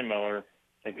in Brandon Miller.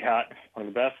 They've got one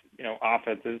of the best,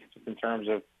 offenses just in terms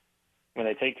of when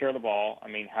they take care of the ball. I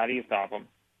mean, how do you stop them?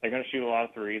 They're going to shoot a lot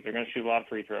of threes. They're going to shoot a lot of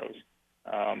free throws.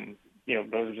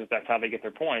 That's how they get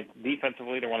their points.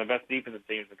 Defensively, they're one of the best defensive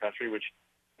teams in the country, which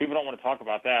people don't want to talk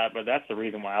about that, but that's the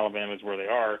reason why Alabama is where they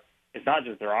are. It's not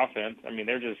just their offense. I mean,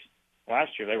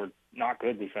 last year they were not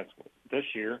good defensively. This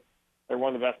year, they're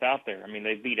one of the best out there. I mean,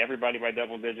 they beat everybody by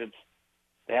double digits.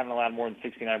 They haven't allowed more than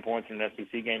 69 points in an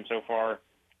SEC game so far.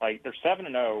 Like, they're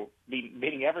 7-0,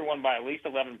 beating everyone by at least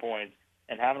 11 points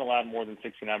and haven't allowed more than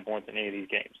 69 points in any of these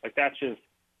games. Like,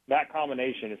 that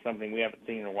combination is something we haven't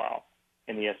seen in a while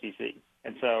in the SEC.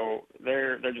 And so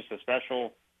they're just a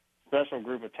special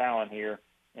group of talent here.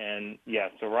 And, yeah,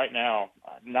 so right now,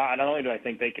 not only do I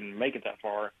think they can make it that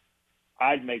far,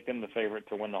 I'd make them the favorite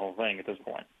to win the whole thing at this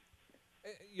point.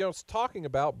 Talking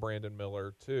about Brandon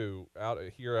Miller, too, out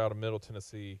of Middle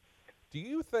Tennessee, do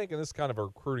you think, and this is kind of a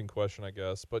recruiting question, I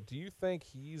guess, but do you think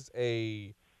he's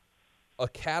a a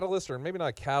catalyst, or maybe not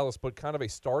a catalyst, but kind of a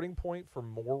starting point for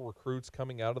more recruits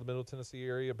coming out of the Middle Tennessee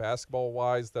area,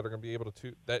 basketball-wise, that are going to be able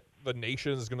to that the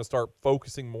nation is going to start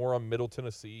focusing more on Middle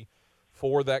Tennessee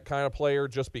for that kind of player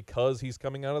just because he's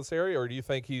coming out of this area? Or do you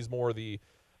think he's more the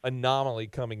anomaly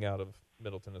coming out of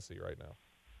Middle Tennessee right now?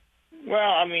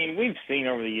 Well, I mean, we've seen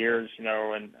over the years, and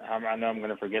I know I'm going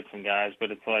to forget some guys,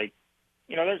 but it's like,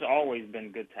 there's always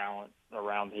been good talent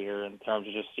around here in terms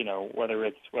of just, whether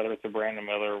it's a Brandon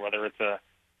Miller, whether it's a,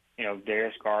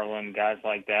 Darius Garland, guys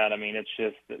like that. I mean, it's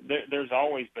just there's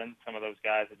always been some of those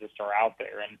guys that just are out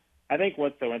there. And I think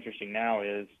what's so interesting now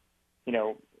is,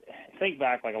 think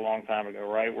back like a long time ago,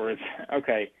 right, where it's,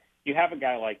 okay, you have a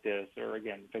guy like this, or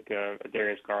again, pick a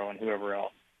Darius Garland, whoever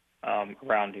else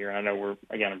around here. And I know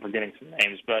I'm forgetting some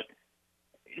names, but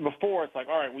before it's like,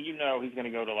 all right, well, he's going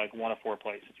to go to like one of four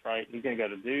places, right? He's going to go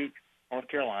to Duke, North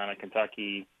Carolina,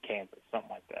 Kentucky, Kansas, something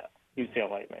like that.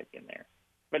 UCLA maybe in there.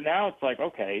 But now it's like,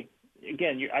 okay,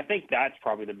 again, I think that's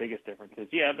probably the biggest difference is,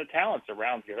 the talent's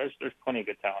around here. There's plenty of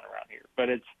good talent around here. But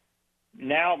it's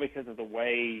now because of the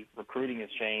way recruiting has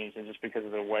changed and just because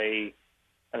of the way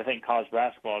I think college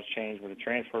basketball has changed with the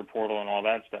transfer portal and all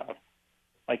that stuff,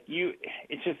 like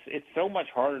it's so much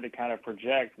harder to kind of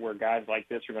project where guys like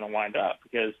this are going to wind up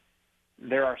because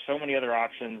there are so many other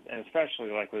options, and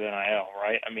especially like with NIL,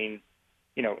 right? I mean,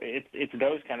 it's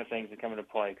those kind of things that come into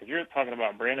play because you're talking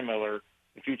about Brandon Miller,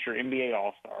 the future NBA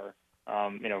All-Star.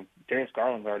 Darius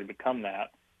Garland's already become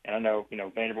that, and I know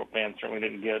Vanderbilt fans certainly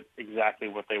didn't get exactly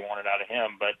what they wanted out of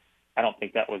him, but I don't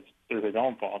think that was through his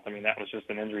own fault. I mean, that was just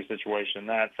an injury situation.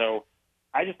 So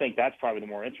I just think that's probably the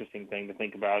more interesting thing to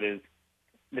think about is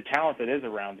the talent that is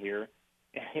around here.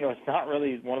 It's not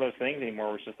really one of those things anymore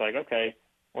where it's just like, okay,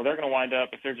 well, they're going to wind up,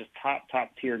 if they're just top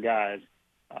tier guys,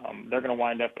 they're going to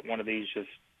wind up at one of these just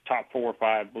top 4 or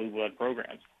 5 blue blood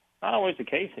programs. Not always the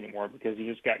case anymore because you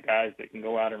just got guys that can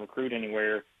go out and recruit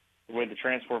anywhere. The way the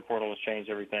transfer portal has changed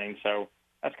everything. So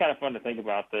that's kind of fun to think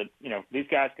about that, these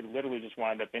guys could literally just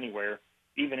wind up anywhere,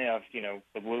 even if,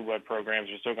 the blue blood programs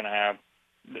are still going to have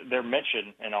their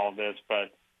mission in all of this.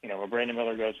 But, a Brandon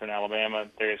Miller goes to an Alabama,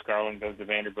 Darius Garland goes to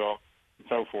Vanderbilt, and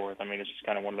so forth. I mean, it's just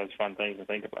kind of one of those fun things to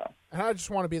think about. And I just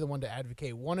want to be the one to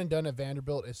advocate. One and done at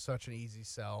Vanderbilt is such an easy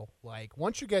sell. Like,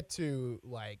 once you get to,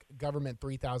 like, government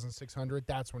 3,600,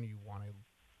 that's when you want to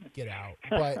get out.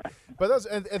 But those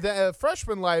the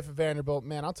freshman life at Vanderbilt,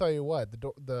 man, I'll tell you what,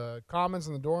 the commons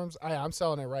and the dorms, I'm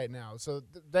selling it right now. So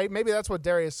maybe that's what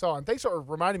Darius saw. And thanks for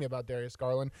reminding me about Darius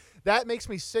Garland. That makes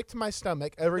me sick to my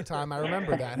stomach every time I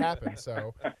remember that happened.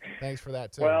 So thanks for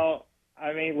that too. Well,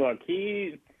 I mean, look,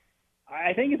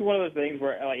 I think it's one of those things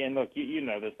where, like, and look, you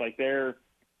know this, like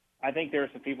I think there are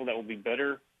some people that will be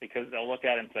bitter because they'll look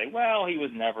at it and say, well, he was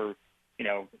never.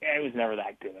 It was never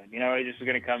that good. He just was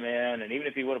going to come in, and even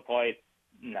if he would have played,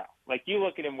 no. Like, you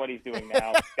look at him, what he's doing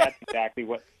now, that's exactly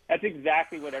what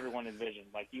everyone envisioned.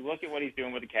 Like, you look at what he's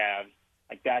doing with the Cavs,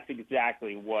 like, that's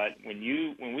exactly what, when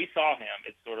we saw him,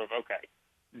 it's sort of, okay,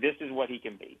 this is what he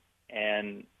can be.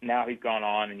 And now he's gone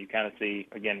on, and you kind of see,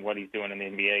 again, what he's doing in the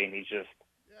NBA, and he's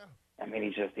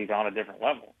just, he's on a different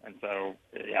level. And so,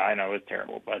 yeah, I know it's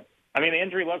terrible. But, I mean, the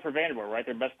injury luck for Vanderbilt, right?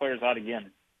 Their best player's out again.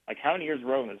 Like, how many years in a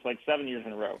row? It's like 7 years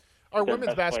in a row. Our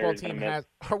women's basketball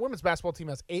team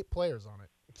has 8 players on it.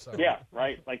 So. Yeah,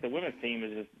 right. Like, the women's team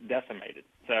is just decimated.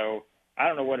 So I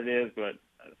don't know what it is, but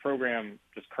the program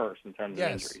just cursed in terms of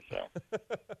injuries. So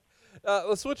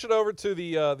let's switch it over to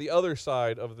the other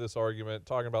side of this argument,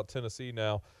 talking about Tennessee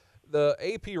now. The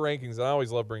AP rankings, and I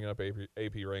always love bringing up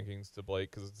AP rankings to Blake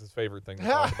because it's his favorite thing to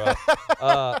talk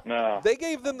about. No. They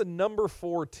gave them the number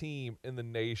 4 team in the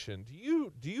nation.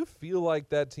 Do you feel like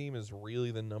that team is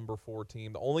really the number 4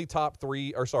 team, the only top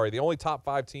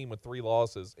 5 team with 3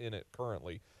 losses in it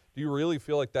currently? Do you really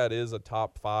feel like that is a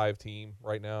top 5 team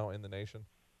right now in the nation?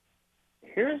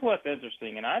 Here's what's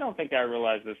interesting, and I don't think I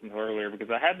realized this until earlier because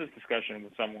I had this discussion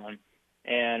with someone,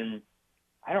 and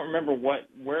I don't remember what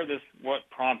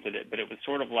prompted it, but it was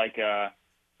sort of like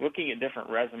looking at different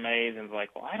resumes and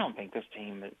like, well, I don't think this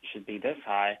team should be this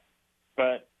high.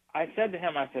 But I said to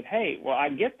him, I said, hey, well, I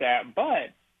get that,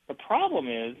 but the problem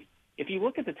is if you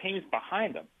look at the teams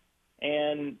behind them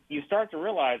and you start to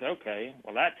realize, okay,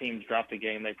 well, that team's dropped a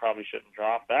game they probably shouldn't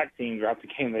drop. That team dropped a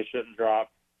game they shouldn't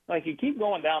drop. Like, you keep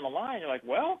going down the line, you're like,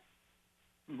 well,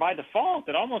 by default,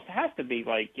 it almost has to be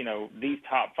like, these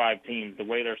top 5 teams, the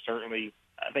way they're certainly –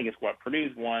 I think it's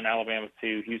Purdue's 1, Alabama's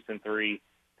 2, Houston 3,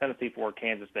 Tennessee 4,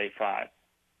 Kansas State 5.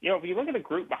 If you look at the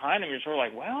group behind them, you're sort of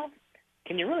like, well,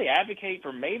 can you really advocate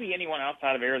for maybe anyone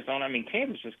outside of Arizona? I mean,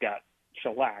 Kansas just got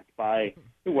shellacked by,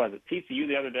 who was it, TCU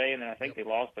the other day, and then I think they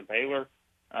lost to Baylor.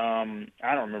 I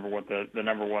don't remember what the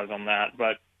number was on that.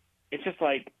 But it's just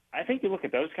like, I think you look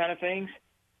at those kind of things,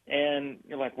 and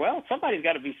you're like, well, somebody's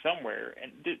got to be somewhere.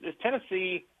 And does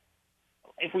Tennessee,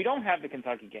 if we don't have the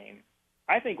Kentucky game,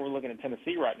 I think we're looking at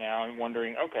Tennessee right now and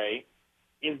wondering, okay,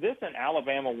 is this an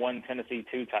Alabama 1, Tennessee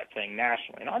 2 type thing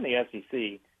nationally? Not in the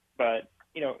SEC, but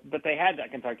they had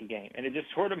that Kentucky game, and it just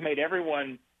sort of made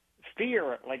everyone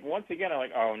fear, like, once again,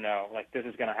 like, oh no, like, this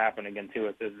is going to happen again to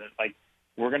us, isn't it? Like,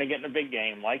 we're going to get in a big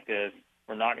game like this,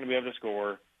 we're not going to be able to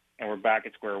score, and we're back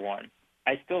at square one.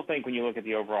 I still think when you look at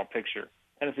the overall picture,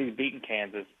 Tennessee's beaten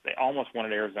Kansas, they almost won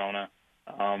at Arizona.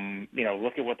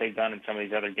 Look at what they've done in some of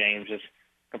these other games, just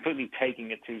completely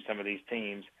taking it to some of these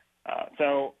teams.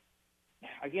 So,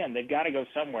 again, they've got to go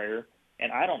somewhere,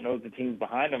 and I don't know if the teams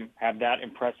behind them have that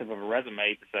impressive of a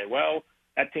resume to say, well,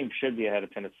 that team should be ahead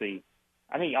of Tennessee.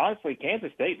 I mean, honestly,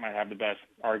 Kansas State might have the best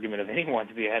argument of anyone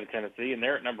to be ahead of Tennessee, and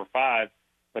they're at number 5.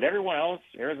 But everyone else,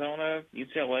 Arizona,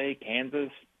 UCLA, Kansas,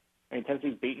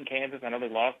 Tennessee's beaten Kansas. I know they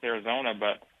lost to Arizona,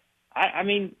 but I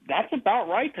mean, that's about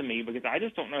right to me, because I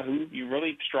just don't know who you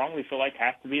really strongly feel like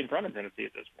has to be in front of Tennessee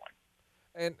at this point.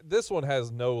 And this one has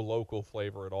no local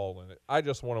flavor at all in it. I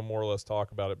just want to more or less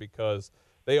talk about it because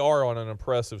they are on an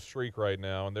impressive streak right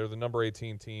now, and they're the number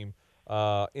 18 team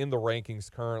in the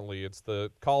rankings currently. It's the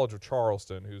College of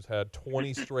Charleston, who's had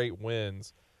 20 straight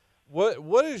wins.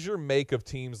 What is your make of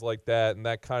teams like that and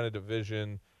that kind of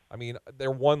division? I mean,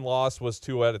 their one loss was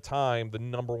 2 at a time, the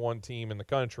number 1 team in the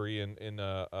country in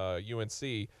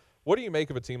UNC. What do you make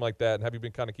of a team like that, and have you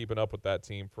been kind of keeping up with that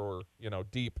team for,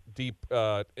 deep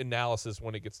analysis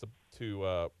when it gets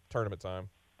to tournament time?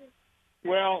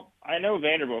 Well, I know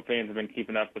Vanderbilt fans have been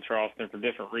keeping up with Charleston for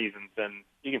different reasons, and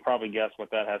you can probably guess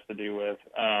what that has to do with.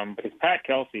 Because Pat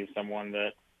Kelsey is someone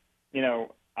that,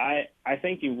 I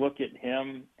think you look at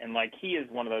him, and, like, he is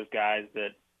one of those guys that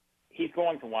he's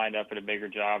going to wind up at a bigger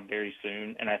job very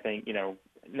soon. And I think,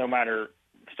 no matter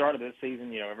start of this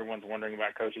season, everyone's wondering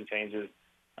about coaching changes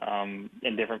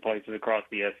in different places across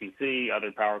the SEC,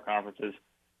 other power conferences.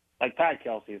 Like, Pat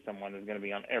Kelsey is someone that's going to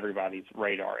be on everybody's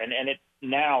radar. And it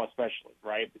now especially,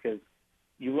 right? Because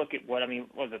you look at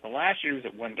was it the last year was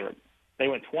at Winthrop? They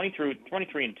went 23-2.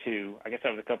 I guess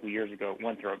that was a couple of years ago at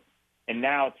Winthrop. And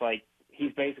now it's like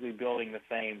he's basically building the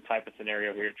same type of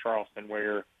scenario here at Charleston,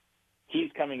 where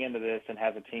he's coming into this and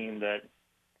has a team that,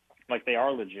 like, they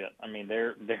are legit. I mean,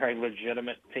 they're a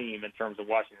legitimate team in terms of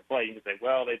watching them play. You can say,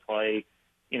 well, they play,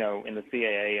 in the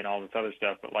CAA and all this other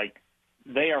stuff, but, like,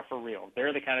 they are for real.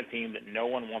 They're the kind of team that no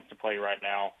one wants to play right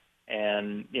now.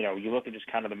 And, you look at just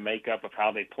kind of the makeup of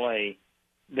how they play.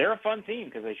 They're a fun team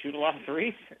because they shoot a lot of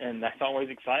threes, and that's always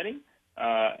exciting.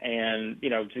 And,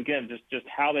 again, just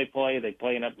how they play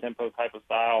an up-tempo type of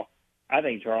style. I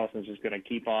think Charleston's just going to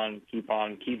keep on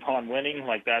winning.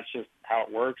 Like, that's just how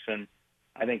it works. And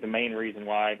I think the main reason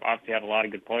why, obviously, have a lot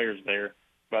of good players there.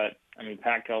 But,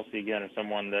 Pat Kelsey, again, is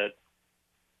someone that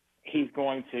he's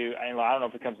going to, I don't know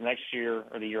if it comes next year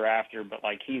or the year after, but,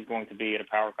 like, he's going to be at a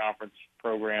power conference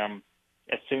program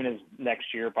as soon as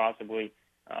next year possibly,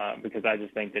 because I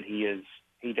just think that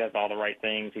he does all the right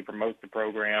things. He promotes the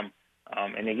program.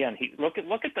 And again, look at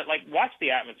the, like, watch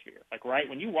the atmosphere. Like, right,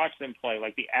 when you watch them play,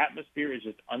 like, the atmosphere is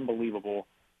just unbelievable.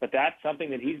 But that's something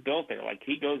that he's built there. Like,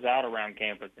 he goes out around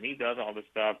campus and he does all this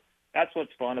stuff. That's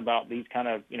what's fun about these kind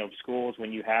of, schools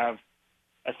when you have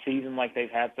a season like they've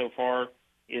had so far,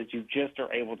 is you just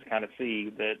are able to kind of see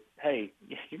that, hey,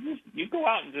 you go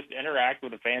out and just interact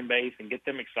with the fan base and get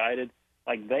them excited.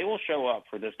 Like, they will show up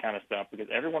for this kind of stuff because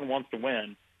everyone wants to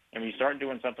win. And when you start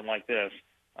doing something like this,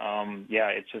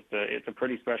 it's a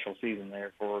pretty special season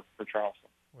there for Charleston.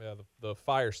 Yeah, the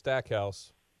Fire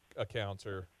Stackhouse accounts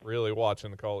are really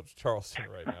watching the College of Charleston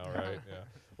right now, right? Yeah.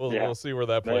 We'll see where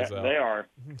that plays out. They are.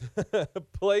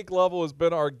 Blake Lovell has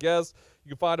been our guest. You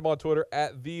can find him on Twitter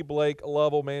at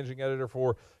 @TheBlakeLovell, managing editor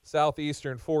for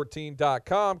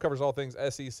Southeastern14.com. Covers all things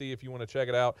SEC if you want to check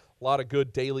it out. A lot of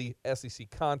good daily SEC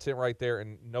content right there,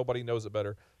 and nobody knows it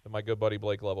better than my good buddy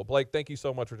Blake Lovell. Blake, thank you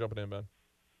so much for jumping in, man.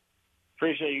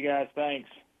 Appreciate you guys. Thanks.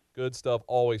 Good stuff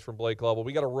always from Blake Lovell.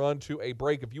 We got to run to a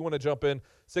break. If you want to jump in,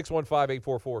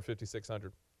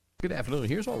 615-844-5600. Good afternoon.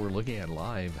 Here's what we're looking at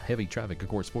live. Heavy traffic, of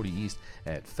course, 40 East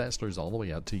at Fessler's all the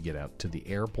way out till you get out to the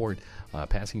airport,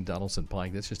 passing Donaldson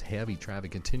Pike. That's just heavy traffic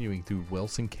continuing through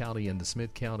Wilson County and the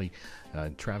Smith County.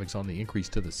 Traffic's on the increase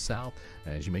to the south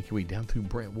as you make your way down through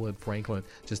Brentwood, Franklin.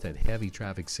 Just that heavy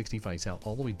traffic, 65 south,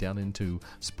 all the way down into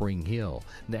Spring Hill.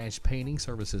 Nash Painting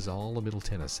Services all of Middle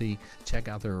Tennessee. Check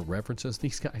out their references.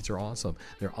 These guys are awesome.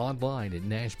 They're online at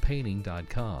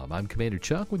nashpainting.com. I'm Commander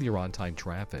Chuck with your on-time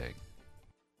traffic.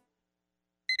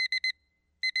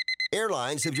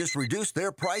 Airlines have just reduced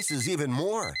their prices even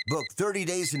more. Book 30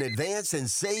 days in advance and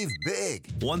save big.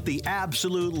 Want the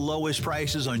absolute lowest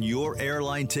prices on your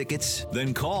airline tickets?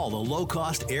 Then call the Low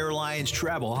Cost Airlines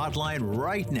Travel Hotline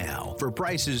right now for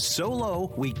prices so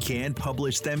low we can't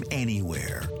publish them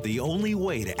anywhere. The only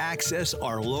way to access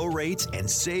our low rates and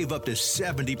save up to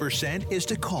 70% is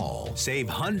to call. Save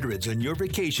hundreds on your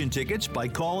vacation tickets by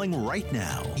calling right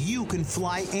now. You can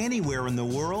fly anywhere in the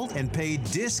world and pay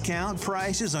discount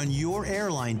prices on your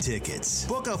airline tickets.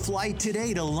 Book a flight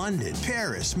today to London,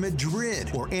 Paris, Madrid,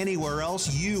 or anywhere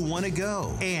else you want to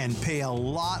go and pay a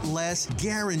lot less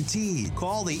guaranteed.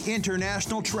 Call the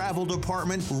International Travel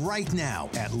Department right now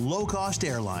at Low Cost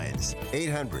Airlines.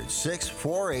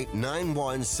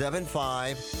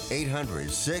 800-648-9175.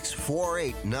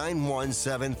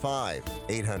 800-648-9175.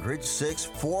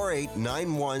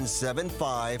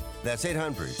 800-648-9175. That's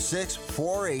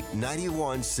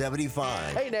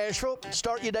 800-648-9175. Hey Nashville,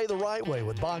 start your day the right way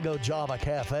with Bongo Java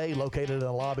Cafe, located in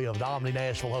the lobby of the Omni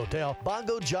Nashville Hotel.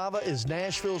 Bongo Java is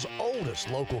Nashville's oldest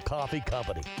local coffee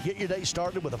company. Get your day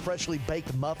started with a freshly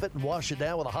baked muffin and wash it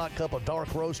down with a hot cup of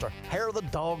dark roast or hair of the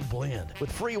dog blend.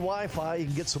 With free Wi-Fi, you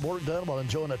can get some work done while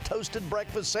enjoying a toasted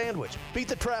breakfast sandwich. Beat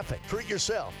the traffic. Treat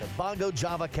yourself at Bongo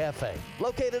Java Cafe,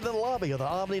 located in the lobby of the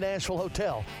Omni Nashville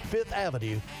Hotel, 5th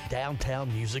Avenue,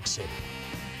 downtown Music City.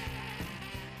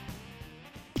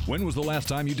 When was the last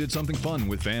time you did something fun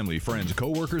with family, friends,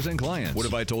 coworkers, and clients? What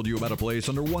if I told you about a place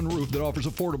under one roof that offers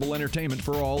affordable entertainment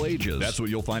for all ages? That's what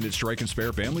you'll find at Strike and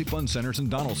Spare Family Fun Centers in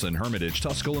Donaldson, Hermitage,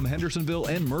 Tusculum, Hendersonville,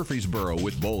 and Murfreesboro,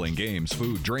 with bowling, games,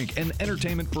 food, drink, and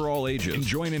entertainment for all ages.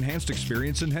 Enjoy an enhanced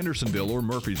experience in Hendersonville or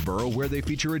Murfreesboro, where they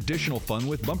feature additional fun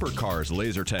with bumper cars,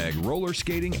 laser tag, roller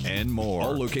skating, and more.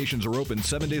 All locations are open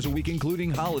 7 days a week,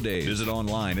 including holidays. Visit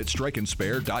online at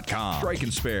strikeandspare.com. Strike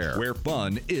and Spare, where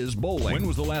fun is bowling. When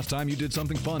was the last time you did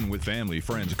something fun with family,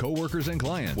 friends, coworkers, and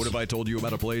clients? What if I told you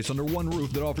about a place under one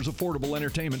roof that offers affordable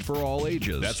entertainment for all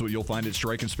ages? That's what you'll find at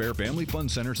Strike and Spare Family Fun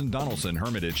Centers in Donaldson,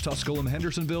 Hermitage, Tusculum,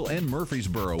 Hendersonville, and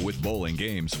Murfreesboro, with bowling,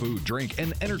 games, food, drink,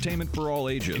 and entertainment for all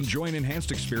ages. Enjoy an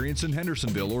enhanced experience in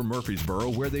Hendersonville or Murfreesboro,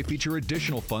 where they feature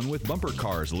additional fun with bumper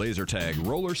cars, laser tag,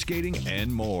 roller skating, and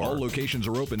more. All locations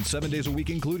are open 7 days a week,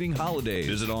 including holidays.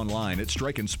 Visit online at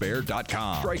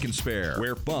strikeandspare.com. Strike and Spare,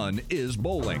 where fun is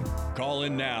bowling. Call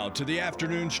in now to the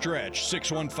afternoon stretch,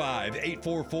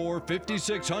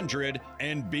 615-844-5600,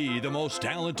 and be the most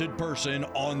talented person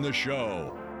on the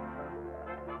show.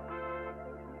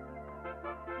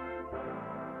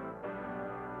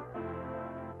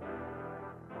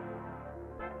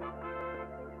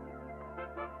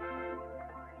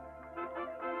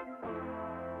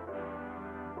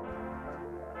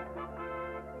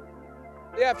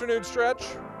 The afternoon stretch.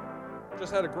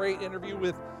 Just had a great interview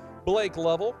with Blake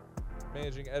Lovell,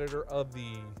 managing editor of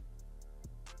the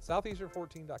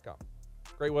Southeastern14.com.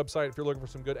 Great website if you're looking for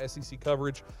some good SEC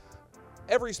coverage.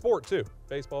 Every sport, too.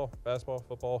 Baseball, basketball,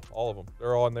 football, all of them.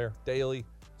 They're all on there daily.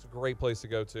 It's a great place to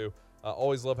go to.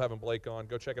 Always love having Blake on.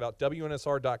 Go check it out,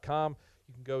 WNSR.com.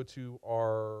 You can go to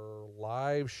our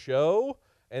live show,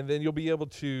 and then you'll be able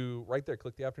to, right there,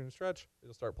 click the afternoon stretch.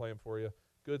 It'll start playing for you.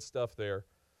 Good stuff there.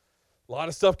 A lot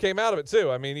of stuff came out of it,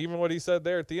 too. I mean, even what he said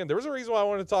there at the end. There was a reason why I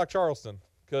wanted to talk Charleston,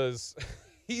 because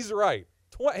he's right.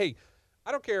 Hey,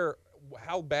 I don't care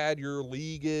how bad your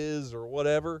league is or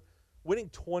whatever. Winning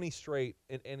 20 straight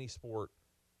in any sport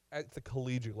at the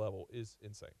collegiate level is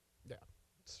insane. Yeah.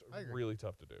 It's really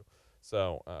tough to do.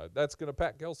 So that's going to,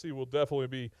 Pat Kelsey will definitely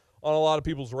be on a lot of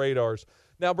people's radars.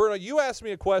 Now, Bruno, you asked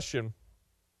me a question,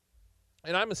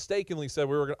 and I mistakenly said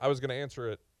I was going to answer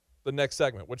it the next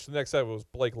segment, which the next segment was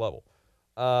Blake Lovell.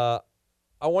 I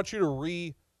want you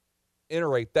to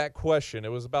reiterate that question.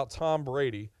 It was about Tom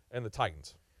Brady and the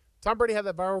Titans. Tom Brady had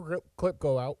that viral clip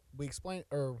go out. We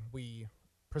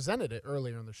presented it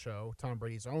earlier in the show, Tom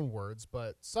Brady's own words,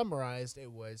 but summarized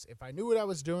it was, if I knew what I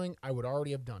was doing, I would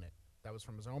already have done it. That was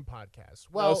from his own podcast.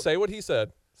 Well, say what he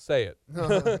said. Say it.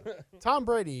 Tom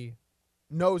Brady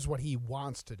knows what he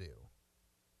wants to do.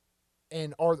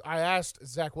 And I asked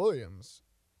Zach Williams,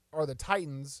 are the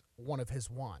Titans one of his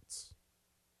wants?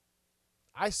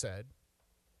 I said,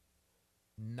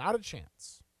 not a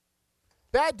chance.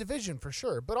 Bad division for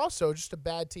sure, but also just a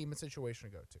bad team and situation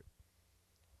to go to.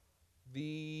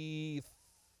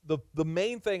 The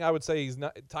main thing I would say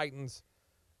Titans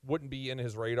wouldn't be in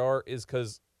his radar is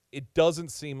because it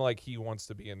doesn't seem like he wants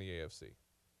to be in the AFC.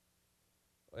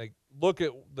 Like, look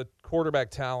at the quarterback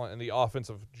talent and the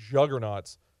offensive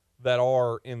juggernauts that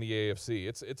are in the AFC.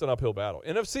 It's an uphill battle.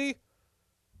 NFC,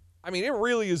 I mean, it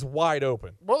really is wide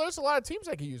open. Well, there's a lot of teams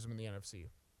that could use him in the NFC.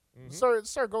 Mm-hmm.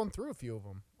 Start going through a few of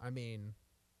them. I mean,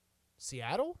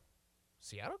 Seattle,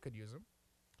 Seattle could use him.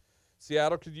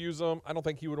 Seattle could use him. I don't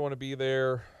think he would want to be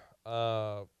there.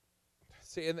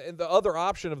 See, and the other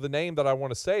option of the name that I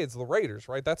want to say is the Raiders,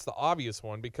 right? That's the obvious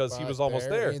one because he was almost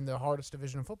there. In the hardest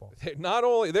division of football. Not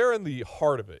only they're in the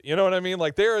heart of it, you know what I mean?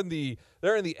 Like they're in the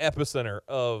epicenter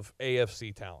of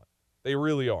AFC talent. They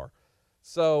really are.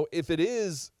 So if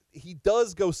he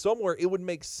does go somewhere, it would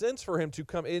make sense for him to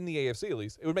come in the AFC at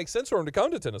least. It would make sense for him to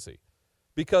come to Tennessee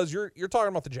because you're talking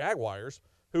about the Jaguars,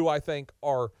 who I think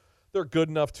they're good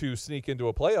enough to sneak into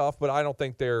a playoff, but I don't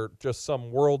think they're just some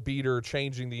world beater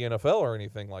changing the NFL or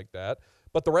anything like that.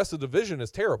 But the rest of the division is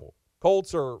terrible.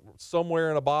 Colts are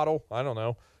somewhere in a bottle. I don't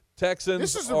know. Texans.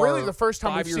 This is really the first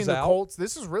time we've seen the out. Colts.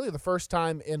 This is really the first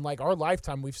time in like our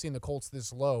lifetime we've seen the Colts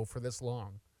this low for this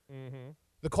long. Mm-hmm.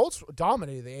 The Colts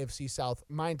dominated the AFC South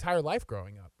my entire life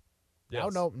growing up.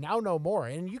 Yes. Now no more.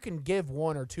 And you can give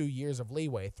 1 or 2 years of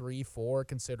leeway, 3, 4,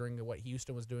 considering what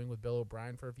Houston was doing with Bill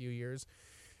O'Brien for a few years.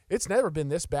 It's never been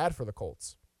this bad for the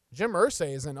Colts. Jim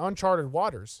Irsay is in uncharted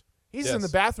waters. He's in the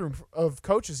bathroom of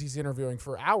coaches he's interviewing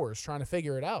for hours trying to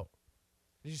figure it out.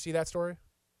 Did you see that story?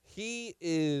 He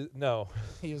is no.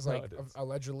 He was No, like I didn't.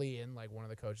 allegedly in like one of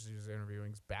the coaches he was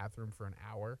interviewing's bathroom for an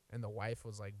hour, and the wife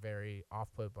was like very off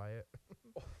put by it.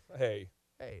 Hey,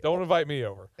 Hey, don't invite me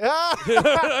over. You know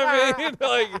what I mean?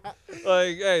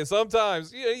 Like, hey,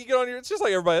 sometimes you get on your. It's just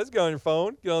like everybody else. Get on your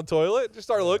phone, get on the toilet, just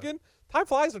start looking. Time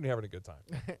flies when you're having a good time.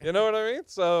 You know what I mean?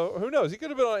 So who knows? He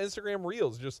could have been on Instagram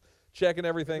Reels, just checking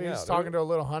everything out. He's talking to a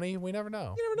little honey. We never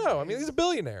know. You never know. I mean, he's a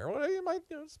billionaire. Well, he might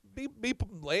just be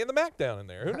laying the Mac down in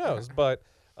there. Who knows? But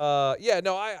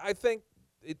I think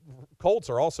Colts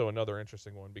are also another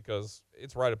interesting one because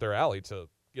it's right up their alley to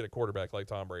get a quarterback like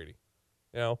Tom Brady.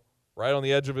 You know, right on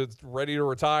the edge of it, ready to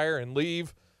retire and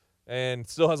leave, and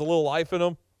still has a little life in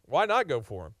him. Why not go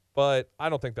for him? But I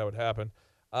don't think that would happen.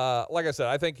 Like I said,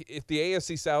 I think if the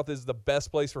AFC South is the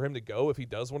best place for him to go, if he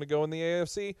does want to go in the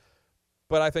AFC,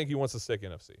 but I think he wants to stick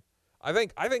NFC. I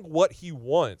think what he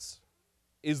wants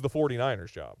is the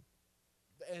 49ers job.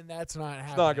 And that's not happening.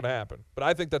 It's not going to happen. But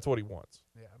I think that's what he wants.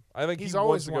 Yeah. I think he's he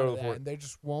always wants to go to the 49ers. And they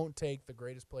just won't take the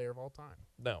greatest player of all time.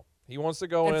 No. He wants to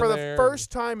go in there. And for there the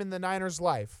first time in the Niners'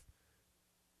 life,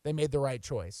 they made the right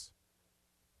choice.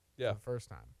 Yeah. For the first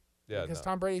time. Yeah. Because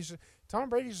Tom Brady's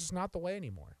just not the way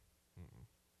anymore.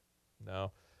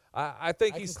 No. I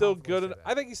think he's still good.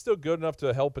 I think he's still good enough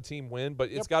to help a team win,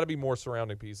 but it's got to be more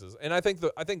surrounding pieces. And I think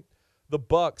the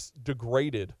Bucs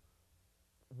degraded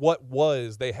what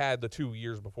they had the 2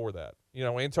 years before that. You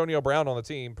know, Antonio Brown on the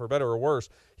team, for better or worse,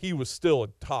 he was still a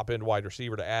top-end wide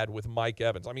receiver to add with Mike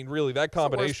Evans. I mean, really, that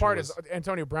combination. The worst part is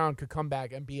Antonio Brown could come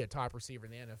back and be a top receiver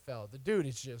in the NFL. The dude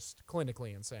is just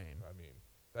clinically insane. I mean,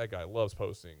 that guy loves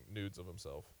posting nudes of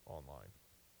himself online.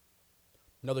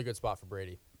 Another good spot for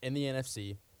Brady. In the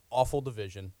NFC, awful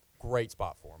division, great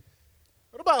spot for him.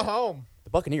 What about home?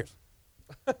 The Buccaneers.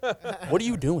 What are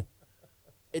you doing?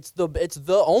 It's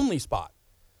the only spot.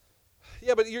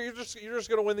 Yeah, but you're just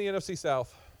going to win the NFC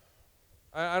South.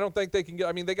 I don't think they can get.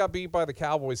 I mean, they got beat by the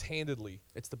Cowboys handedly.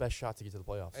 It's the best shot to get to the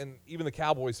playoffs. And even the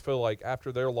Cowboys feel like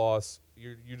after their loss,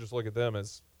 you just look at them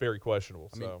as very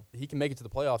questionable. I mean, he can make it to the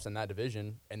playoffs in that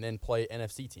division and then play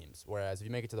NFC teams. Whereas if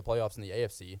you make it to the playoffs in the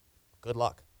AFC, good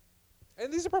luck.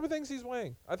 And these are probably things he's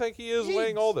weighing. I think he is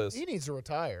weighing all this. He needs to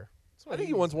retire. I think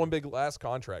he wants one big last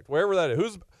contract, wherever that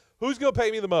is. Who's going to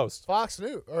pay me the most? Fox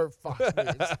News.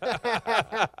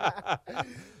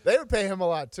 They would pay him a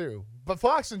lot too, but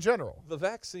Fox in general. The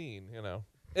vaccine,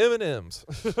 M&Ms.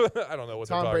 I don't know what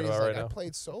Tom they're talking Brady's about right now. I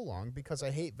played so long because I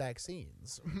hate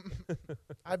vaccines.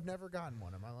 I've never gotten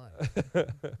one in my life.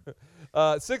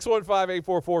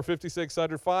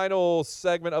 615-844-5600. Final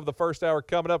segment of the first hour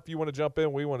coming up. If you want to jump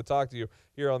in, we want to talk to you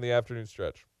here on the afternoon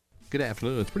stretch. Good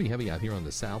afternoon. It's pretty heavy out here on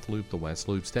the South Loop, the West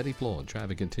Loop. Steady flow and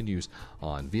traffic continues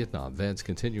on Vietnam Vents,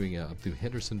 continuing up through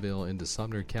Hendersonville into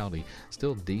Sumner County.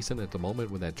 Still decent at the moment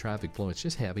with that traffic flow. It's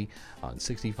just heavy on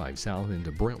 65 South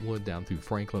into Brentwood, down through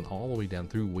Franklin, all the way down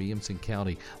through Williamson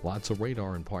County. Lots of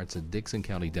radar in parts of Dixon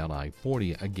County down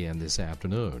I-40 again this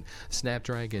afternoon.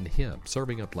 Snapdragon Hemp,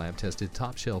 serving up lab-tested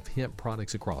top-shelf hemp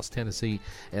products across Tennessee.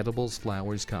 Edibles,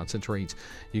 flowers, concentrates.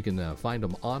 You can find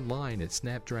them online at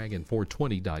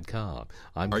snapdragon420.com.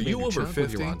 Are you over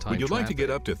 50? Would you like to get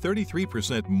up to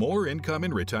 33% more income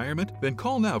in retirement? Then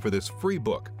call now for this free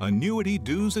book, Annuity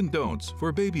Do's and Don'ts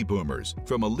for Baby Boomers,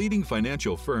 from a leading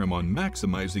financial firm on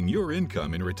maximizing your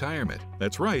income in retirement.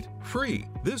 That's right, free.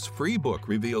 This free book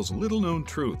reveals little-known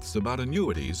truths about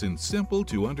annuities in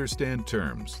simple-to-understand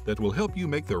terms that will help you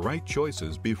make the right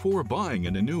choices before buying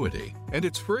an annuity. And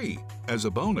it's free. As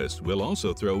a bonus, we'll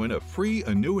also throw in a free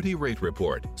annuity rate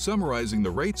report summarizing the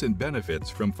rates and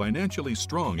benefits from financial financially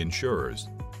strong insurers.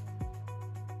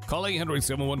 Call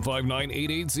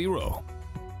 800-715-9880.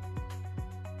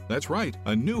 That's right,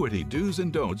 annuity do's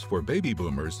and don'ts for baby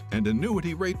boomers and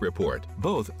annuity rate report,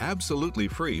 both absolutely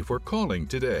free for calling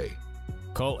today.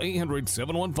 Call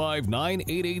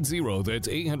 800-715-9880. That's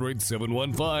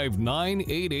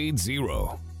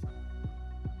 800-715-9880.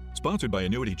 Sponsored by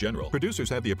Annuity General. Producers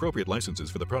have the appropriate licenses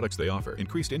for the products they offer.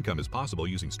 Increased income is possible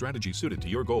using strategies suited to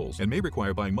your goals and may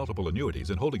require buying multiple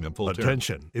annuities and holding them full term.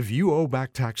 Attention. If you owe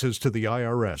back taxes to the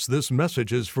IRS, this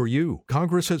message is for you.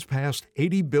 Congress has passed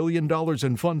 $80 billion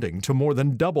in funding to more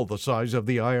than double the size of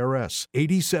the IRS.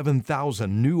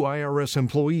 87,000 new IRS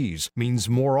employees means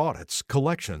more audits,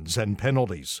 collections, and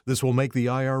penalties. This will make the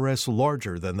IRS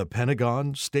larger than the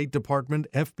Pentagon, State Department,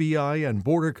 FBI, and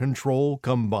Border Control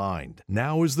combined.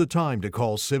 Now is the time to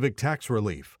call Civic Tax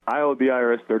Relief. I owed the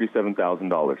IRS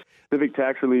 $37,000. Civic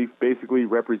Tax Relief basically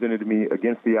represented me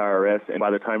against the IRS, and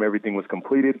by the time everything was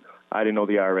completed, I didn't owe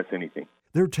the IRS anything.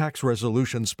 Their tax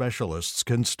resolution specialists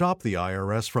can stop the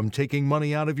IRS from taking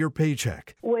money out of your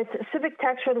paycheck. With Civic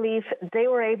Tax Relief, they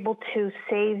were able to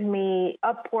save me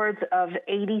upwards of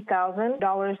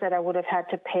 $80,000 that I would have had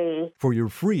to pay. For your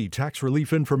free tax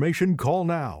relief information, call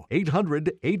now.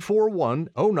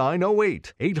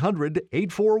 800-841-0908.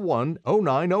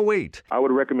 800-841-0908. I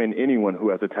would recommend anyone who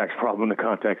has a tax problem to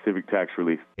contact Civic Tax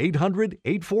Relief.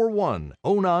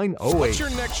 800-841-0908. What's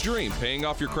your next dream? Paying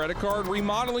off your credit card,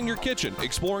 remodeling your kitchen,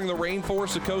 exploring the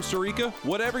rainforests of Costa Rica?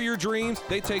 Whatever your dreams,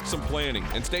 they take some planning.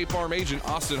 And State Farm agent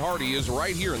Austin Hardy is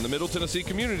right here in the Middle Tennessee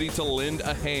community to lend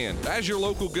a hand. As your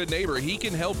local good neighbor, he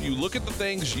can help you look at the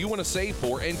things you want to save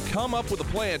for and come up with a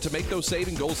plan to make those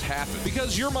saving goals happen.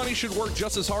 Because your money should work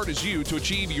just as hard as you to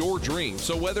achieve your dream.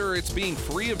 So whether it's being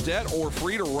free of debt or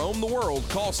free to roam the world,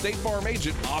 call State Farm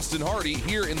agent Austin Hardy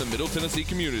here in the Middle Tennessee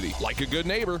community. Like a good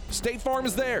neighbor, State Farm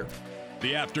is there.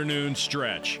 The Afternoon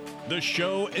Stretch, the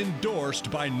show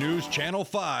endorsed by News Channel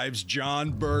 5's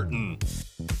John Burton.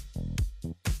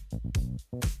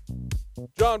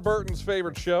 John Burton's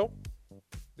favorite show,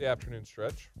 The Afternoon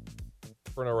Stretch.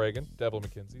 Bruno Reagan, Devil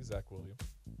McKenzie, Zach Williams.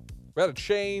 We had a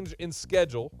change in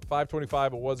schedule.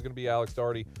 5:25, it was going to be Alex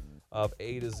Daugherty of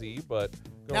A to Z, but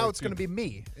now it's going to be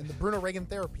me in the Bruno Reagan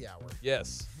Therapy Hour.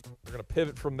 Yes, we're going to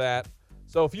pivot from that.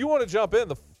 So if you want to jump in,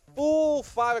 the full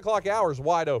 5 o'clock hour is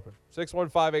wide open.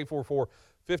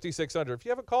 615-844-5600. If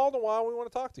you haven't called in a while, we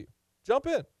want to talk to you. Jump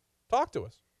in. Talk to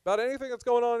us about anything that's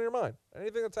going on in your mind,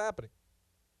 anything that's happening.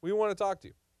 We want to talk to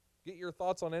you. Get your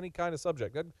thoughts on any kind of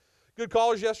subject. Had good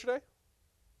callers yesterday.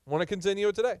 Want to continue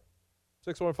it today.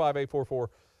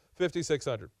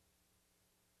 615-844-5600.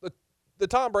 The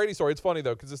Tom Brady story, it's funny,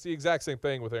 though, because it's the exact same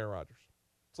thing with Aaron Rodgers.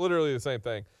 It's literally the same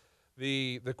thing.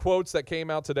 The quotes that came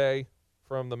out today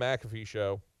from the McAfee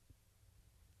show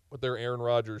with their Aaron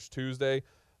Rodgers Tuesday,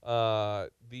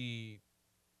 he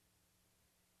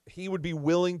would be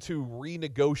willing to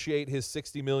renegotiate his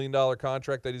 $60 million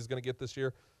contract that he's going to get this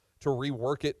year, to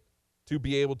rework it, to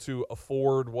be able to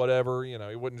afford whatever. You know,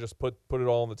 he wouldn't just put it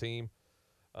all on the team.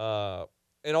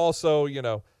 And also, you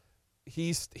know,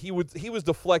 he was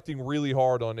deflecting really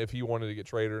hard on if he wanted to get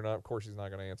traded or not. Of course, he's not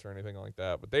going to answer anything like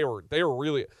that. But they were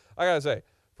really, I got to say,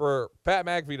 for Pat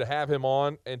McAfee to have him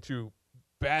on and to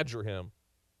badger him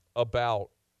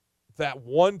about that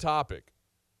one topic,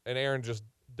 and Aaron just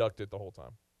ducked it the whole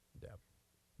time. Yeah.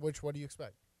 Which, what do you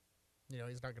expect? You know,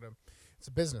 he's not going to – it's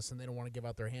a business, and they don't want to give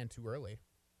out their hand too early.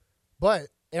 But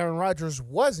Aaron Rodgers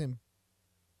wasn't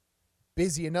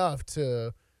busy enough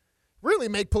to really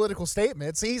make political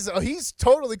statements. He's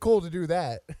totally cool to do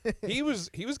that. he was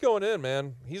going in,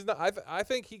 man. He's not. I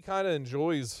think he kind of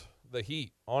enjoys the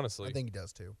heat. Honestly, I think he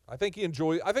does too. I think he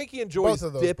enjoys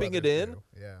dipping it in,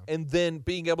 yeah, and then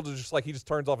being able to just he just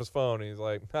turns off his phone and he's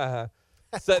like,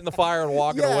 setting the fire and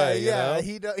walking away. Yeah,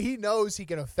 you know? He knows he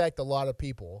can affect a lot of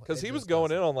people because he was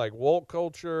going in on woke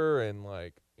culture and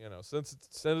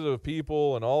sensitive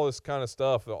people and all this kind of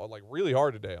stuff, really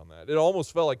hard today on that. It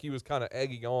almost felt like he was kind of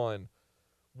egging on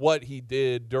what he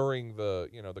did during the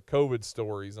COVID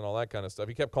stories and all that kind of stuff.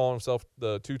 He kept calling himself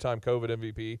the 2-time COVID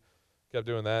MVP. Kept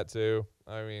doing that too.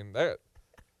 I mean, that's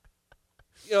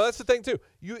the thing too.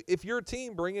 If you're a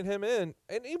team bringing him in,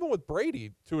 and even with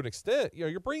Brady to an extent,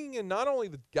 you're bringing in not only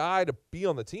the guy to be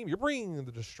on the team, you're bringing in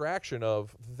the distraction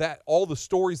of that, all the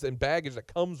stories and baggage that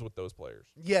comes with those players.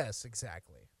 Yes,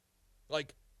 exactly.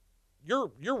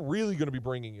 You're really going to be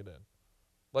bringing it in.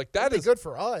 That is good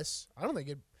for us. I don't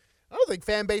think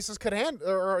fan bases could handle,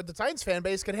 or the Titans fan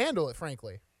base could handle it,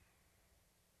 frankly.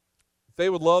 They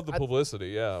would love the publicity,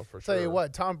 yeah, for sure. Tell you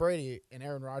what, Tom Brady and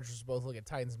Aaron Rodgers both look at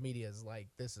Titans media as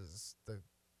this is the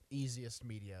easiest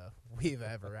media we've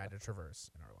ever had to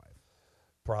traverse in our life.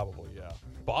 Probably, yeah.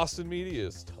 Boston media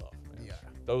is tough, man. Yeah.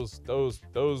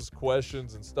 Those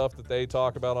questions and stuff that they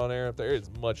talk about on air up there is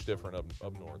much different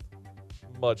up north.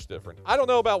 Much different. I don't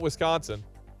know about Wisconsin.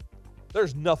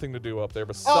 There's nothing to do up there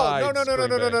besides. No.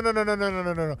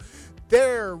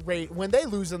 Green Bay. When they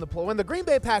lose in when the Green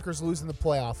Bay Packers lose in the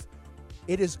playoff,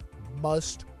 it is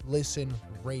must-listen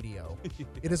radio.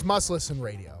 It is must-listen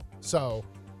radio. So,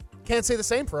 can't say the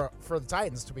same for the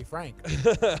Titans, to be frank.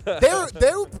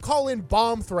 They'll call in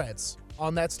bomb threats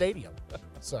on that stadium.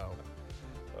 So.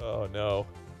 Oh, no.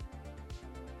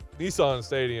 Nissan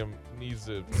Stadium needs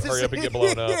to hurry up and get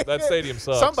blown up. That stadium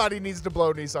sucks. Somebody needs to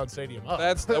blow Nissan Stadium up.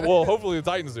 Well, hopefully the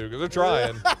Titans do, because they're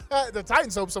trying. The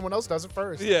Titans hope someone else does it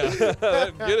first. Yeah.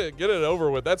 Get it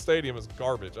over with. That stadium is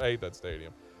garbage. I hate that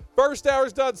stadium. First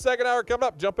hour's done. Second hour coming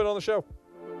up. Jump in on the show.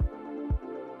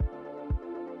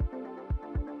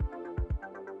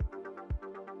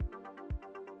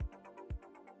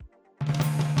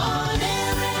 On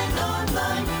air and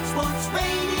online, Sports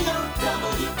Radio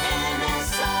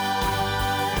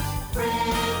WNSR,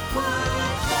 Brentwood,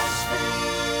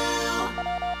 Nashville.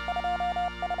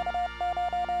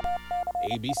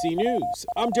 ABC News.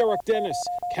 I'm Derek Dennis.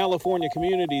 California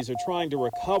communities are trying to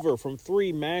recover from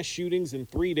 3 mass shootings in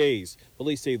 3 days.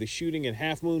 Police say the shooting in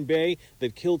Half Moon Bay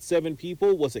that killed 7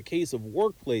 people was a case of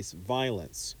workplace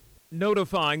violence.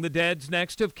 Notifying the dead's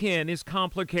next of kin is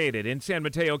complicated in San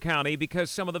Mateo County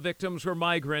because some of the victims were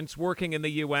migrants working in the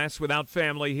U.S. without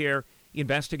family here.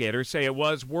 Investigators say it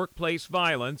was workplace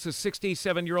violence. A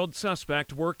 67-year-old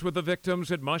suspect worked with the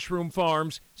victims at Mushroom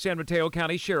Farms. San Mateo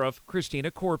County Sheriff Christina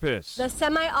Corpus. The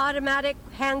semi-automatic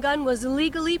handgun was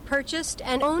legally purchased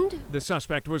and owned. The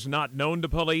suspect was not known to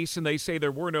police, and they say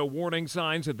there were no warning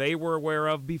signs that they were aware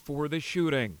of before the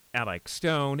shooting. Alex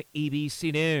Stone,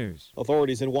 ABC News.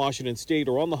 Authorities in Washington State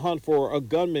are on the hunt for a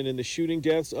gunman in the shooting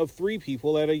deaths of 3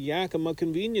 people at a Yakima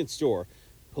convenience store.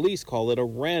 Police call it a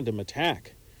random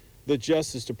attack. The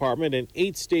Justice Department and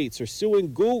 8 states are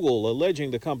suing Google,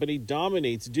 alleging the company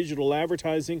dominates digital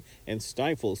advertising and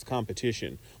stifles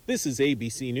competition. This is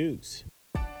ABC News.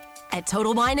 At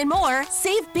Total Wine & More,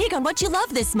 save big on what you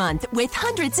love this month with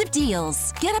hundreds of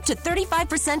deals. Get up to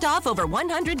 35% off over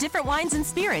 100 different wines and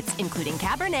spirits, including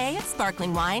Cabernet,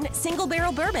 sparkling wine, single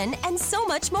barrel bourbon, and so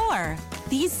much more.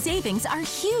 These savings are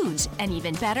huge, and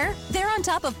even better, they're on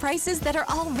top of prices that are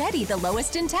already the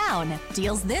lowest in town.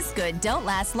 Deals this good don't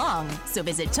last long, so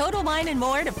visit Total Wine &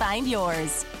 More to find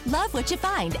yours. Love what you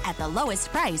find at the lowest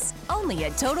price, only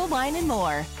at Total Wine &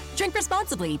 More. Drink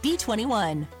responsibly,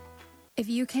 B21. If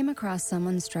you came across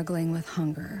someone struggling with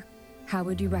hunger, how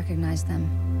would you recognize them?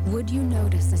 Would you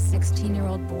notice a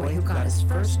 16-year-old boy who got his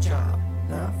first job,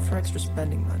 not for extra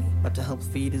spending money, but to help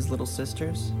feed his little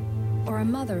sisters? Or a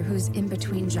mother who's in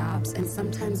between jobs and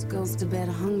sometimes goes to bed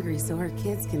hungry so her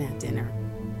kids can have dinner?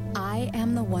 I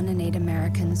am the 1 in 8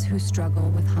 Americans who struggle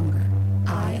with hunger.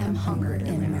 I am hunger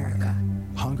in America.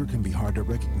 Hunger can be hard to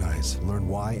recognize. Learn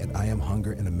why at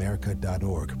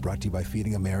IamHungerInAmerica.org. Brought to you by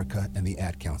Feeding America and the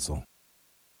Ad Council.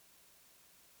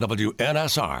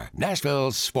 WNSR,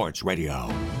 Nashville Sports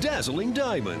Radio. Dazzling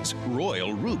diamonds,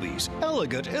 royal rubies,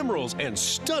 elegant emeralds, and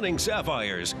stunning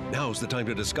sapphires. Now's the time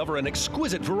to discover an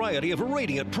exquisite variety of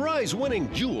radiant,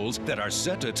 prize-winning jewels that are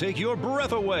set to take your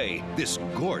breath away. This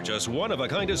gorgeous,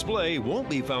 one-of-a-kind display won't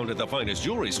be found at the finest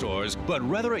jewelry stores, but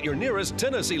rather at your nearest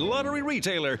Tennessee Lottery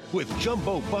retailer with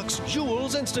Jumbo Bucks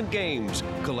Jewels Instant Games.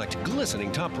 Collect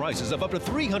glistening top prizes of up to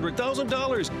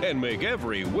 $300,000 and make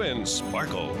every win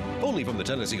sparkle. Only from the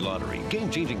Tennessee Lottery.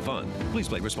 Game-changing fun. Please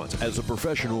play responsibly. As a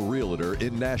professional realtor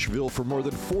in Nashville for more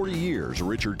than 40 years,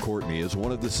 Richard Courtney is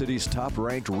one of the city's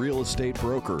top-ranked real estate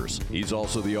brokers. He's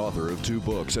also the author of 2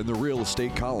 books and the real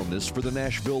estate columnist for the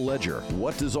Nashville Ledger.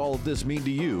 What does all of this mean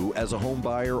to you as a home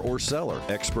buyer or seller?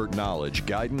 Expert knowledge,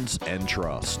 guidance, and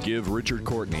trust. Give Richard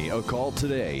Courtney a call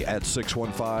today at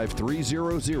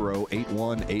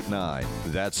 615-300-8189.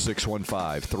 That's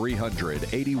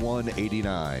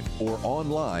 615-300-8189. Or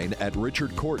online at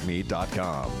richardcourtney.com.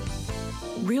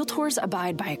 Realtors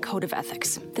abide by a code of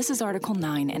ethics. This is Article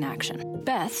 9 in action.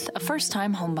 Beth, a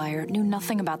first-time homebuyer, knew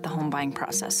nothing about the home buying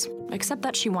process, except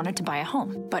that she wanted to buy a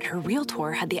home. But her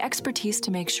realtor had the expertise to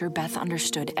make sure Beth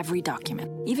understood every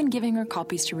document, even giving her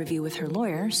copies to review with her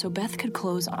lawyer so Beth could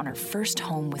close on her first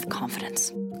home with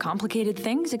confidence. Complicated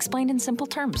things explained in simple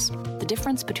terms. The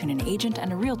difference between an agent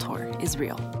and a realtor is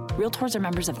real. Realtors are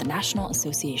members of the National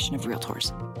Association of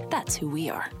Realtors. That's who we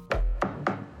are.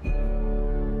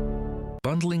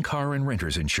 Bundling car and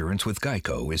renter's insurance with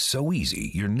Geico is so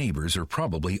easy, your neighbors are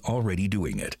probably already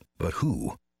doing it. But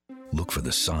who? Look for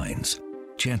the signs.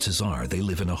 Chances are they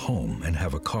live in a home and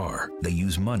have a car. They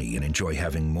use money and enjoy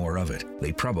having more of it.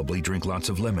 They probably drink lots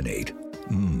of lemonade.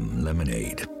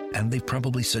 Lemonade. And they've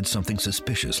probably said something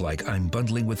suspicious like, I'm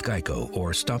bundling with Geico,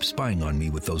 or stop spying on me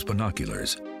with those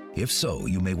binoculars. If so,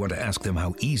 you may want to ask them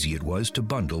how easy it was to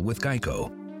bundle with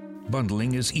Geico.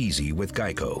 Bundling is easy with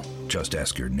Geico. Just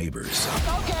ask your neighbors.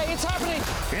 Okay, it's happening.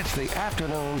 It's the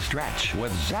afternoon stretch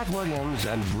with Zach Williams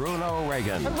and Bruno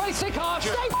Reagan. Everybody stay calm.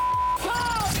 Stay calm.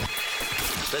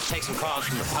 Let's take some calls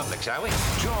from the public, shall we?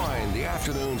 Join the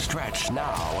afternoon stretch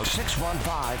now at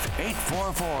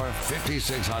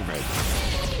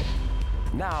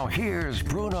 615-844-5600. Now here's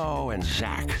Bruno and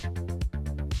Zach.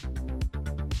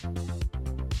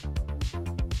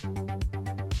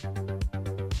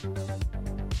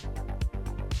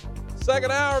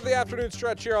 Second hour of the afternoon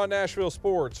stretch here on Nashville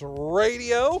Sports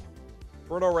Radio.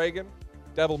 Bruno Reagan,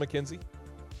 Devil McKenzie,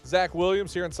 Zach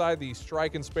Williams here inside the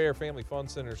Strike and Spare Family Fun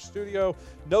Center studio.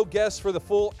 No guests for the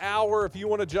full hour. If you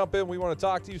want to jump in, we want to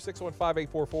talk to you.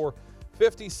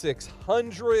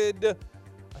 615-844-5600.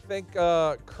 I think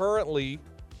currently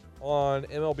on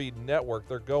MLB Network,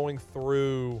 they're going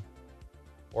through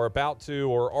or about to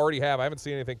or already have. I haven't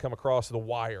seen anything come across the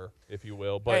wire, if you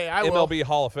will, but MLB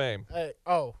Hall of Fame.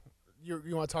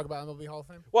 You want to talk about MLB Hall of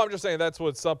Fame? Well, I'm just saying that's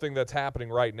something that's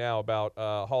happening right now about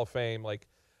Hall of Fame. Like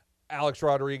Alex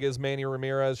Rodriguez, Manny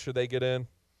Ramirez, should they get in?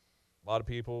 A lot of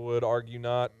people would argue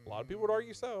not. A lot of people would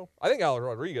argue so. I think Alex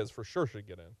Rodriguez for sure should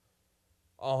get in.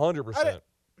 100%. I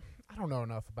don't know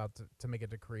enough about to make a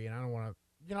decree, and I don't want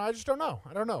to. I just don't know.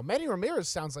 I don't know. Manny Ramirez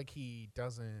sounds like he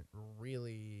doesn't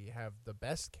really have the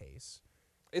best case.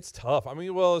 It's tough. I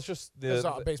mean, well, it's just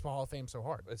the Baseball Hall of Fame so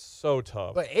hard. It's so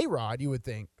tough. But A-Rod, you would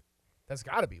think that's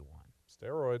got to be one.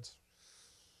 Steroids.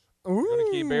 You're going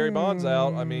to keep Barry Bonds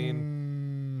out. I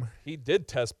mean, he did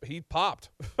test. He popped.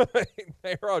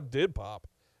 A-Rod did pop.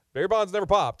 Barry Bonds never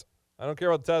popped. I don't care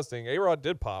about the testing. A-Rod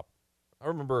did pop. I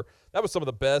remember that was some of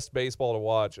the best baseball to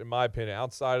watch, in my opinion,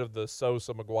 outside of the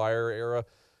Sosa McGuire era,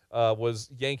 was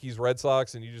Yankees Red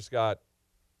Sox, and you just got,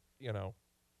 not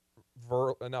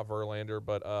Verlander,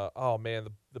 but oh man,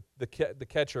 the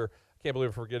catcher. I can't believe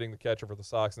I'm forgetting the catcher for the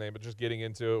Sox name, but just getting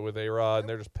into it with A-Rod, and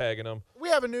they're just pegging him. We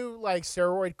have a new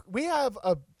steroid. We have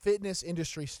a fitness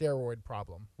industry steroid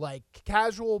problem. Like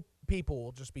casual people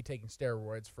will just be taking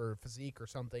steroids for physique or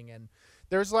something, and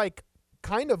there's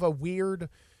kind of a weird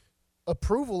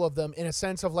approval of them in a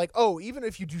sense of even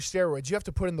if you do steroids, you have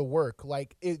to put in the work.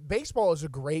 Baseball is a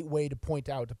great way to point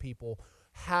out to people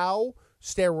how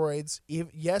steroids,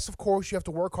 yes, of course, you have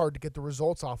to work hard to get the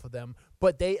results off of them,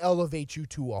 but they elevate you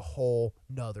to a whole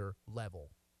nother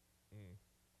level.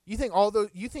 You think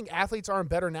athletes aren't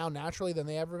better now naturally than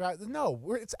they ever have?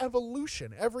 No, it's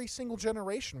evolution. Every single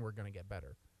generation we're going to get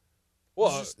better.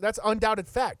 Well, that's undoubted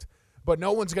fact. But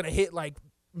no one's going to hit like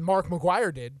Mark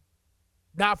McGwire did.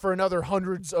 Not for another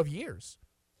hundreds of years.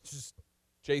 Just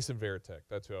Jason Varitek.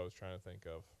 That's who I was trying to think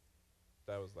of.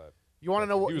 That was that. You want to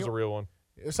know what? He was a real one.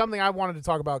 Something I wanted to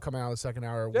talk about coming out of the second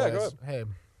hour go was, ahead. hey,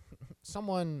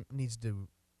 someone needs to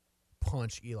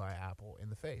punch Eli Apple in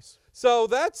the face. So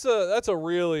that's a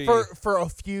really for a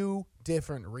few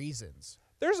different reasons.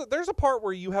 There's a part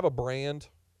where you have a brand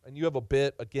and you have a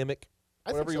bit, a gimmick,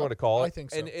 whatever you want to call it. I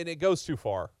think so. And it goes too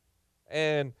far.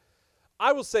 And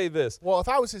I will say this. Well, if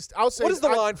I was I'll say. What is the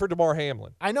line for DeMar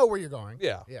Hamlin? I know where you're going.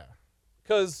 Yeah. Yeah.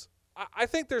 Because I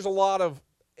think there's a lot of.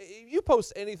 You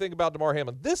post anything about DeMar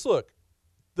Hamlin.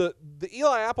 The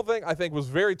Eli Apple thing, I think, was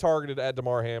very targeted at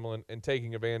DeMar Hamlin and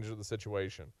taking advantage of the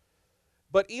situation.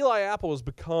 But Eli Apple has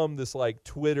become this,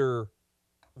 Twitter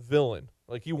villain.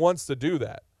 He wants to do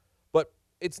that. But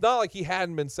it's not like he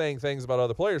hadn't been saying things about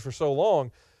other players for so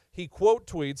long. He quote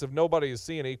tweets, if nobody has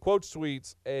seen it, he quote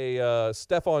tweets a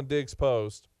Stephon Diggs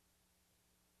post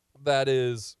that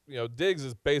is, Diggs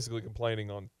is basically complaining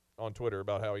on Twitter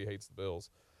about how he hates the Bills.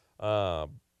 But,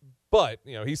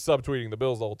 he's subtweeting the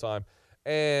Bills the whole time.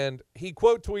 And he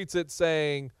quote tweets it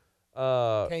saying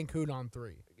Cancun on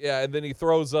 3. Yeah, and then he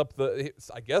throws up I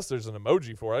guess there's an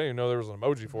emoji for it. I didn't even know there was an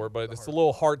emoji for it, but it's the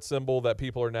little heart symbol that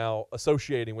people are now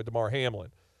associating with DeMar Hamlin.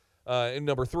 And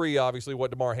number 3, obviously, what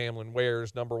DeMar Hamlin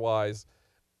wears number-wise.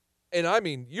 And, I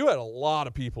mean, you had a lot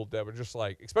of people that were just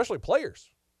especially players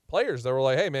that were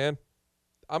like, hey, man,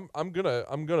 I'm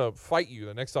gonna fight you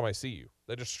the next time I see you.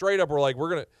 They just straight up were like,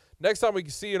 next time we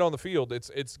see it on the field,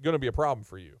 it's gonna be a problem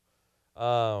for you.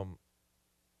 And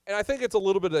I think it's a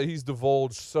little bit that he's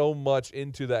divulged so much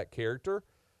into that character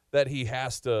that he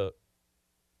has to.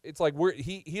 It's like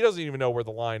he doesn't even know where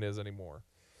the line is anymore.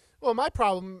 Well, my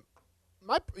problem,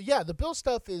 the Bill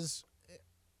stuff it's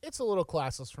a little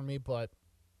classless for me, but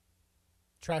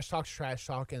trash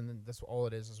talk, and that's all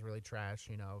it is really trash,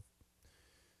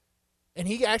 And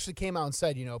he actually came out and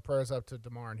said, prayers up to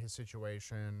DeMar and his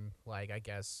situation, like, I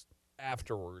guess.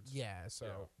 Afterwards. Yeah, so.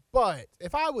 Yeah. But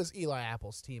if I was Eli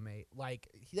Apple's teammate, like,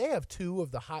 they have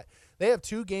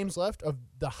two games left of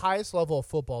the highest level of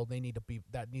football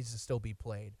that needs to still be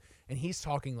played. And he's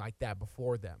talking like that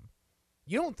before them.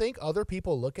 You don't think other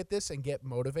people look at this and get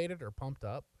motivated or pumped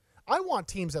up? I want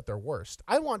teams at their worst.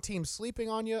 I want teams sleeping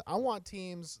on you. I want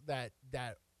teams that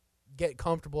get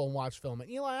comfortable and watch film. And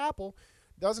Eli Apple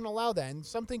doesn't allow that. And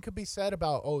something could be said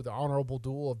about, the honorable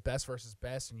duel of best versus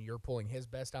best, and you're pulling his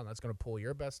best out, and that's going to pull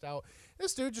your best out.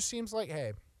 This dude just seems like,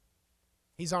 hey,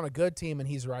 he's on a good team, and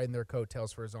he's riding their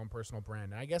coattails for his own personal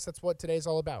brand. And I guess that's what today's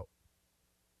all about.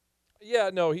 Yeah,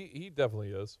 no, he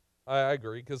definitely is. I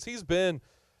agree, because he's been,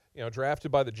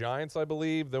 drafted by the Giants, I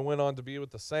believe, then went on to be with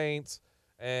the Saints,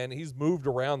 and he's moved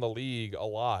around the league a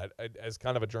lot as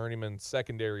kind of a journeyman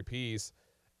secondary piece.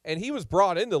 And he was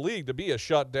brought in the league to be a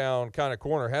shutdown kind of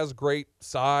corner, has great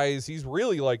size. He's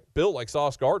really built like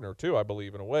Sauce Gardner too, I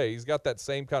believe, in a way. He's got that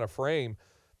same kind of frame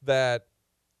that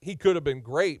he could have been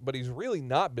great, but he's really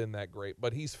not been that great.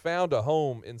 But he's found a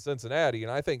home in Cincinnati,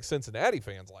 and I think Cincinnati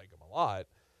fans like him a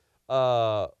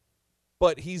lot.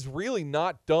 But he's really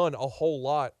not done a whole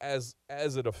lot as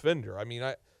a defender. I mean,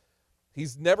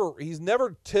 he's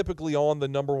never typically on the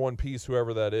number one piece,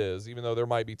 whoever that is, even though there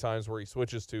might be times where he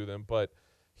switches to them. But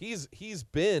he's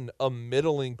been a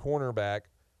middling cornerback,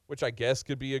 which I guess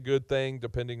could be a good thing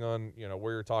depending on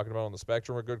where you're talking about on the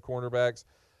spectrum of good cornerbacks.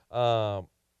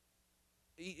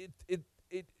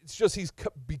 It's just he's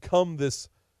become this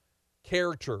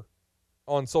character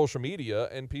on social media,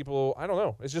 and people, I don't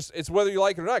know. It's whether you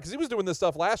like it or not, because he was doing this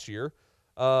stuff last year.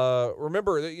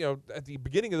 Remember, at the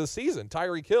beginning of the season,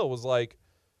 Tyreek Hill was like,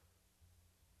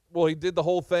 well, he did the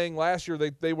whole thing last year.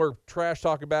 They were trash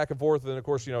talking back and forth, and of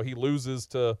course, he loses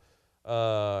to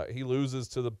the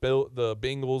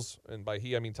Bengals, and by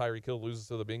he I mean Tyreek Hill loses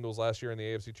to the Bengals last year in the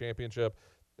AFC Championship,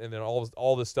 and then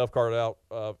all this stuff carted out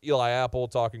of Eli Apple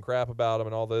talking crap about him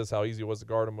and all this, how easy it was to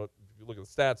guard him. If you look at the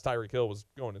stats, Tyreek Hill was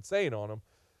going insane on him.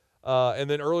 And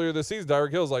then earlier this season,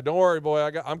 Tyreek Hill was like, "Don't worry, boy,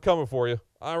 I'm coming for you.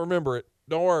 I remember it.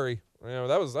 Don't worry."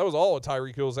 That was all what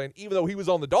Tyreek Hill was saying, even though he was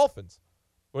on the Dolphins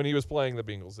when he was playing the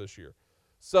Bengals this year.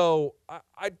 So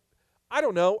I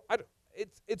don't know.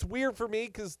 It's weird for me,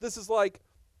 because this is like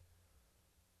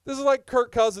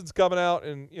Kirk Cousins coming out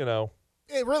and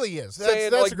it really is.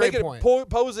 Saying, that's a great point.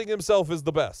 Posing himself as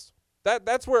the best.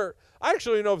 That's where I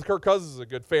actually know if Kirk Cousins is a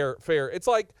good fair. It's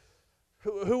like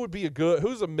who would be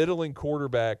who's a middling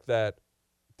quarterback that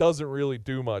doesn't really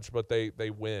do much but they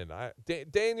win.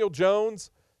 Daniel Jones.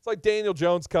 It's like Daniel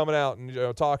Jones coming out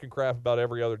and talking crap about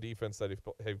every other defense that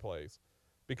he plays,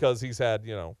 because he's had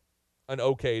an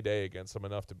okay day against them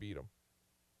enough to beat them.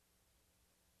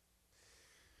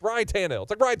 Ryan Tannehill. It's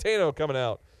like Ryan Tannehill coming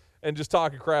out and just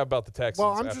talking crap about the Texans.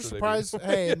 Well, I'm just surprised.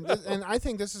 Hey, and I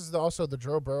think this is also the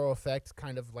Joe Burrow effect,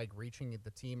 kind of like reaching the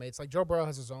teammates. Like, Joe Burrow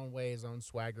has his own way, his own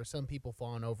swagger. Some people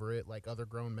fawn over it, like other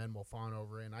grown men will fawn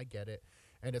over it, and I get it.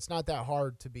 And it's not that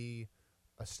hard to be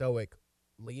a stoic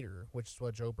leader, which is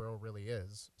what Joe Burrow really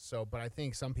is. So, but I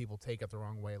think some people take it the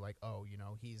wrong way, like,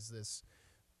 he's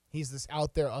this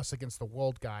out there us against the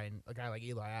world guy, and a guy like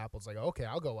Eli Apple's like, okay,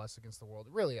 I'll go us against the world.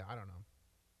 Really, I don't know.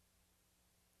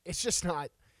 It's just not.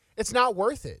 It's not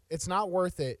worth it. It's not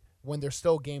worth it when there's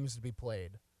still games to be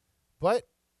played. But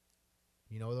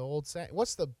the old saying.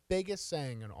 What's the biggest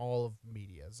saying in all of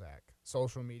media, Zach?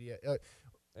 Social media.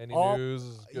 Any news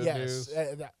is good news.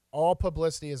 Yes, all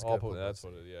publicity is good publicity. That's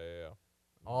what it. Yeah.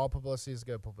 All publicity is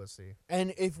good publicity.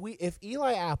 And if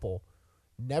Eli Apple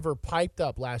never piped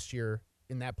up last year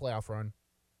in that playoff run,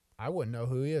 I wouldn't know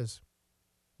who he is.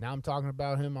 Now I'm talking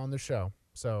about him on the show.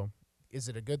 So is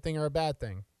it a good thing or a bad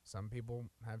thing? Some people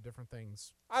have different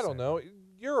things. I don't know.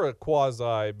 You're a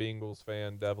quasi-Bengals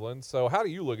fan, Devlin. So how do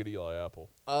you look at Eli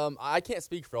Apple? I can't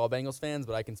speak for all Bengals fans,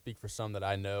 but I can speak for some that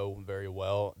I know very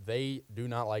well. They do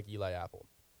not like Eli Apple.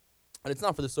 And it's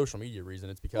not for the social media reason.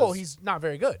 It's because he's not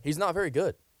very good. He's not very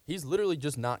good. He's literally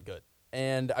just not good.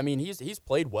 And I mean, he's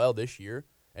played well this year,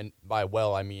 and by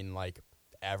well I mean like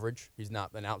average. He's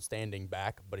not an outstanding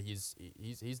back, but he's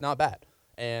not bad.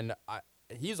 And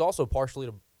he's also partially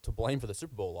to blame for the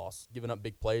Super Bowl loss, giving up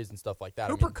big plays and stuff like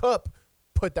that. Cooper Kupp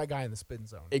put that guy in the spin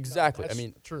zone. Exactly. That's I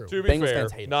mean, true. To be Bengals fair,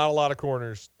 fans hate not a lot of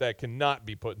corners that cannot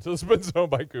be put into the spin zone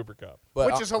by Cooper Kupp.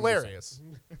 Which is hilarious.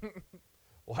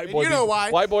 White boy why.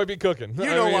 White boy be cooking. You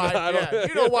know why.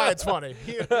 You know why it's funny.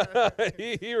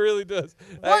 He really does.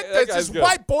 What is this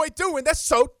white boy doing that's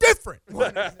so different?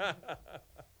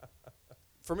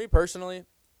 For me personally,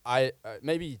 I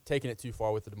maybe taking it too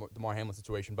far with the DeMar Hamlin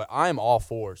situation, but I am all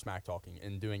for smack talking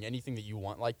and doing anything that you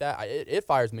want like that. It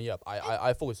fires me up.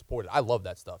 I fully support it. I love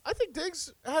that stuff. I think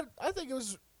I think it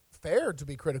was fair to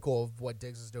be critical of what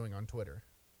Diggs is doing on Twitter.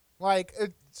 Like,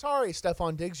 sorry,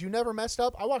 Stephon Diggs, you never messed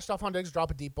up. I watched Stephon Diggs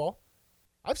drop a deep ball.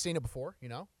 I've seen it before, you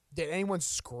know. Did anyone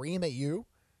scream at you?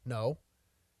 No.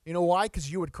 You know why?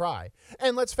 Because you would cry.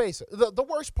 And let's face it, the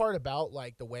worst part about,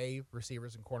 like, the way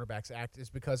receivers and cornerbacks act is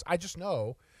because I just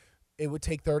know it would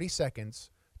take 30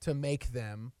 seconds to make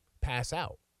them pass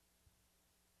out.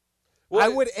 Well, I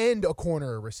would end a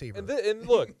corner receiver. And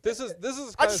look, this is.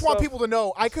 I just want people to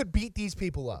know I could beat these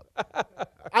people up.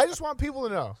 I just want people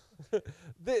to know.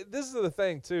 This is the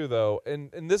thing too, though,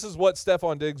 and this is what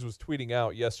Stephon Diggs was tweeting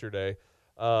out yesterday.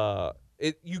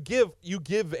 You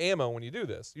give ammo when you do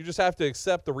this. You just have to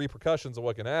accept the repercussions of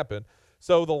what can happen.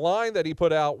 So the line that he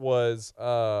put out was,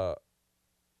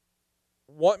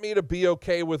 "Want me to be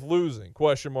okay with losing?" ?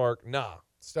 Nah.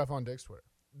 Stephon Diggs Twitter.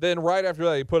 Then right after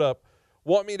that, he put up,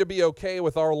 "Want me to be okay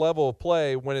with our level of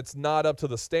play when it's not up to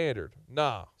the standard?"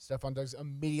 Nah. Stephon Diggs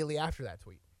immediately after that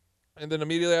tweet. And then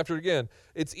immediately after again,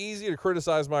 "It's easy to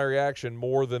criticize my reaction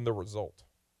more than the result."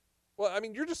 Well, I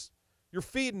mean, you're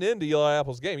feeding into Eli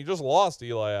Apple's game. You just lost to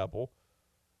Eli Apple.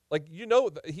 Like, you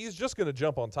know, he's just going to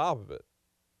jump on top of it.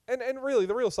 And really,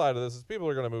 the real side of this is people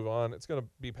are going to move on. It's going to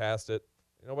be past it.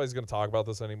 Nobody's going to talk about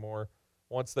this anymore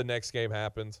once the next game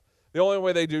happens. The only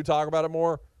way they do talk about it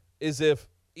more is if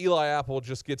Eli Apple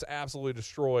just gets absolutely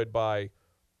destroyed by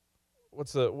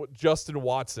Justin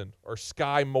Watson or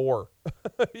Sky Moore,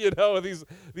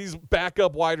 these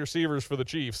backup wide receivers for the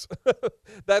Chiefs.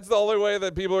 That's the only way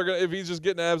that people are going to, if he's just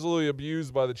getting absolutely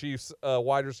abused by the Chiefs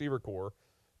wide receiver core,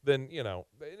 then,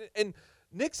 and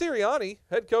Nick Sirianni,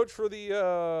 head coach for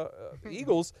the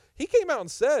Eagles, he came out and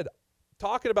said,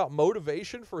 talking about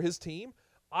motivation for his team,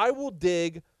 "I will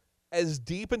dig as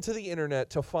deep into the internet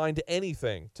to find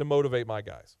anything to motivate my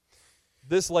guys."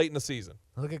 This late in the season.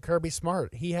 Look at Kirby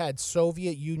Smart. He had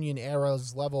Soviet Union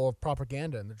era's level of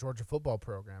propaganda in the Georgia football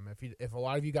program. If a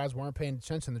lot of you guys weren't paying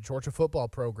attention, the Georgia football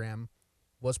program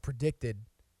was predicted,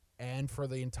 and for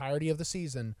the entirety of the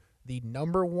season, the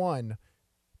number one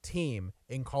team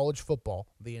in college football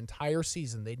the entire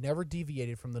season. They never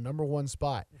deviated from the number one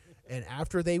spot. And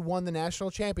after they won the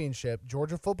national championship,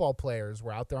 Georgia football players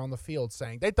were out there on the field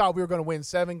saying they thought we were going to win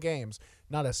 7 games.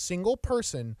 Not a single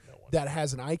person that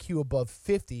has an IQ above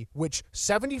 50, which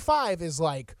 75 is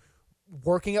like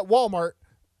working at Walmart.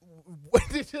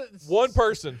 One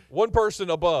person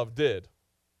above did.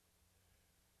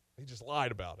 He just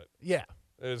lied about it. Yeah.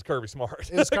 It was Kirby Smart.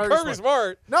 It was Kirby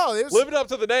Smart. No, it was living up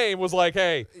to the name was like,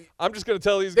 hey, I'm just going to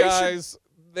tell these guys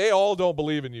they all don't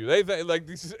believe in you. They like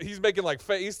he's making like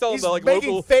he's telling them like making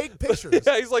local fake pictures.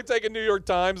 Yeah, he's like taking New York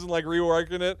Times and like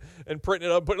reworking it and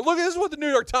printing it up. But look, this is what the New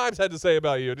York Times had to say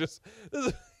about you.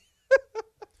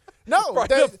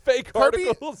 Fake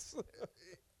articles.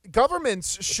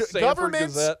 Governments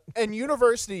and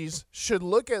universities should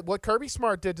look at what Kirby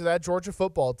Smart did to that Georgia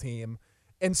football team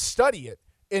and study it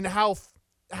in how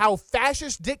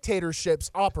fascist dictatorships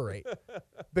operate,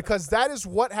 because that is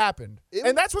what happened.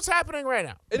 And that's what's happening right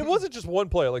now. And it wasn't just one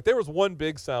player. Like, there was one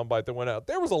big soundbite that went out.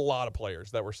 There was a lot of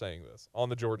players that were saying this on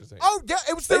the Georgia team. Oh, yeah,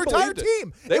 it was their entire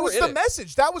team. It was the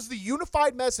message. That was the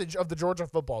unified message of the Georgia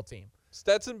football team.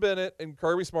 Stetson Bennett and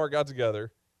Kirby Smart got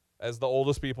together as the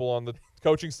oldest people on the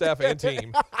coaching staff and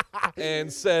team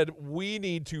and said, we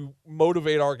need to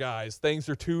motivate our guys. Things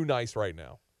are too nice right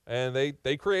now. And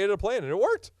they created a plan, and it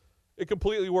worked. It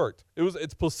completely worked.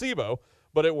 It's placebo,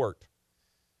 but it worked.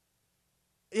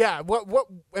 Yeah,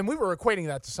 and we were equating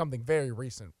that to something very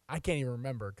recent. I can't even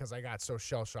remember because I got so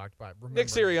shell-shocked by remembering. Nick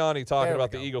Sirianni talking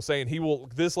about the Eagles, saying he will,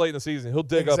 this late in the season, he'll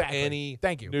dig up any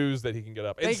news that he can get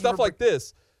up. And stuff like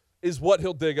this is what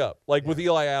he'll dig up, like with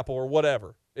Eli Apple or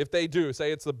whatever. If they do,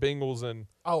 say it's the Bengals and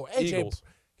Eagles.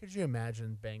 Could you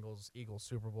imagine Bengals-Eagles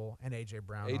Super Bowl and A.J.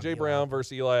 Brown? A.J. Brown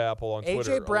versus Eli Apple on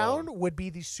Twitter. A.J. Brown would be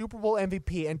the Super Bowl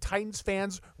MVP, and Titans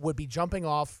fans would be jumping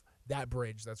off that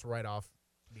bridge that's right off.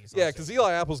 Yeah, because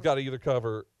Eli Apple's got to either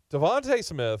cover Devontae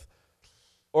Smith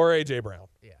or A.J. Brown.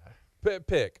 Yeah,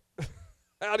 pick.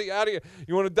 How do you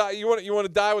want to die? You want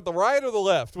to die with the right or the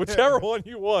left? Whichever one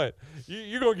you want,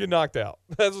 you're gonna get knocked out.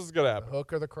 That's what's gonna happen. The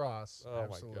hook or the cross. Oh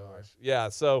Absolutely. My gosh. Yeah.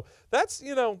 So that's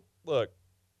look.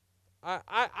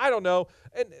 I don't know.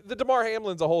 And the DeMar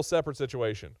Hamlin's a whole separate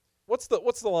situation. What's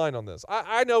the line on this?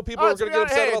 I know people are going to get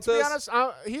upset about this. To be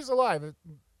honest, he's alive.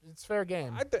 It's fair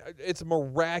game. It's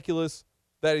miraculous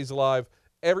that he's alive.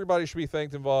 Everybody should be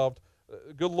thanked involved.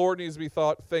 Good Lord needs to be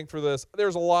thanked for this.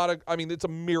 There's a lot of, it's a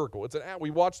miracle.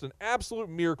 We watched an absolute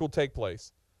miracle take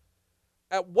place.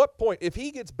 at what point, if he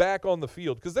gets back on the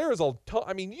field, because there is a ton,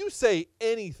 I mean, you say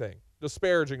anything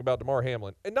disparaging about DeMar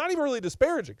Hamlin, and not even really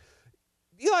disparaging.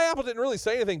 Eli Apple didn't really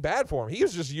say anything bad for him. He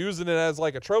was just using it as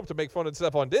like a trope to make fun of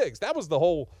Stephon Diggs. That was the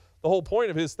whole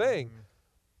point of his thing. Mm-hmm.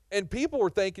 And people were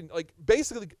thinking, like,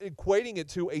 basically equating it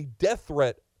to a death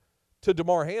threat to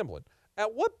DeMar Hamlin.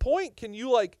 At what point can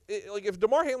you, like if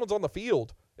DeMar Hamlin's on the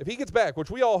field, if he gets back,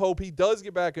 which we all hope he does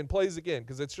get back and plays again,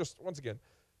 because it's just, once again,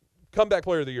 comeback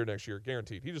player of the year next year,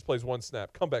 guaranteed. He just plays one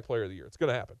snap, comeback player of the year. It's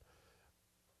going to happen.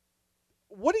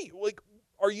 What do you, like,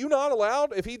 are you not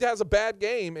allowed, if he has a bad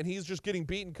game and he's just getting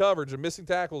beaten coverage and missing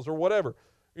tackles or whatever,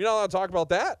 you're not allowed to talk about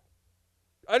that?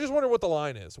 I just wonder what the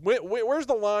line is. Where's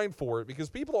the line for it? Because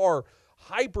people are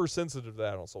hypersensitive to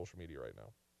that on social media right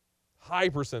now.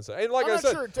 Hypersensitive. And like I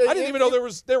said, I didn't even know there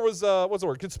was what's the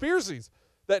word? Conspiracies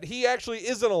that he actually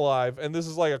isn't alive and this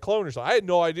is like a clone or something. I had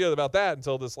no idea about that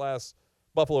until this last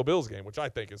Buffalo Bills game, which I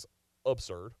think is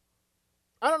absurd.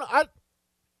 I don't know.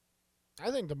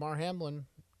 I think DeMar Hamlin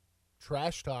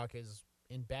trash talk is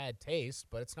in bad taste,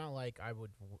 but it's not like I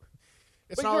would.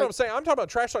 It's but not you know like, what I'm saying? I'm talking about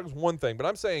trash talk is one thing, but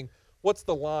I'm saying what's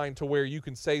the line to where you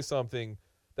can say something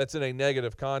that's in a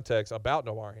negative context about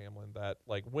DeMar Hamlin that,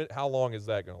 like, how long is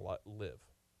that going to live?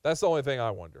 That's the only thing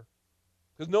I wonder.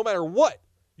 Because no matter what,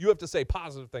 you have to say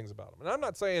positive things about him. And I'm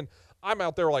not saying I'm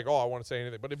out there like, oh, I want to say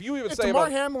anything. But if you even say DeMar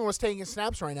Hamlin was taking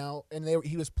snaps right now and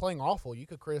he was playing awful, you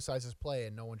could criticize his play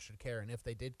and no one should care. And if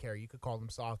they did care, you could call them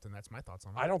soft, and that's my thoughts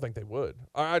on that. I don't think they would.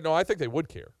 I think they would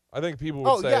care. I think people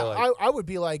would say, I would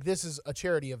be like, this is a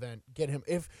charity event. Get him.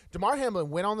 If DeMar Hamlin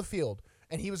went on the field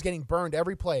and he was getting burned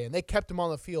every play, and they kept him on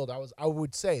the field, I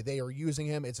would say they are using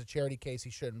him. It's a charity case.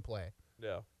 He shouldn't play.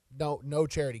 Yeah. No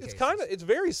charity case. It's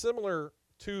very similar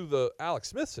to the Alex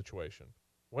Smith situation.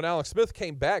 When Alex Smith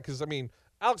came back, because, I mean,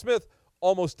 Alex Smith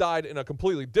almost died in a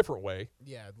completely different way.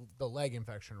 Yeah, the leg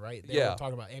infection, right? They were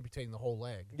talking about amputating the whole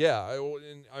leg. Yeah.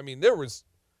 I mean, there was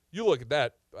 – you look at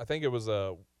that. I think it was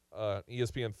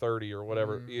ESPN 30 or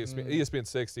whatever, ESPN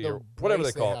 60 or whatever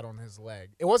they call it. Had on his leg.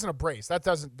 It wasn't a brace. That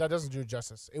doesn't do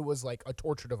justice. It was like a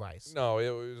torture device. No,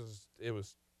 it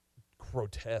was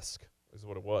grotesque is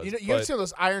what it was. You ever seen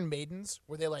those Iron Maidens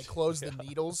where they like close the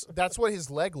needles? That's what his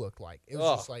leg looked like. It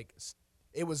was just like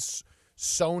it was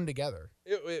sewn together.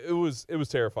 It was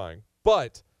terrifying.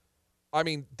 But I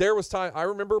mean, there was time I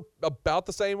remember about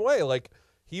the same way. Like,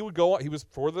 he would go on. He was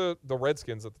for the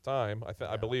Redskins at the time,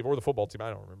 I believe, or the football team. I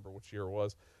don't remember which year it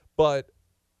was. But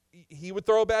he would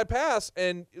throw a bad pass,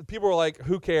 and people were like,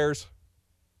 who cares?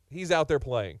 He's out there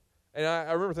playing. And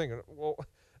I remember thinking, well,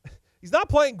 he's not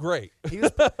playing great. What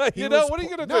are you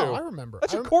going to do? No, I remember.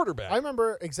 That's your quarterback. I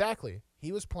remember exactly.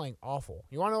 He was playing awful.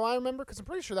 You want to know why I remember? Because I'm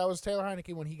pretty sure that was Taylor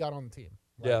Heineke when he got on the team.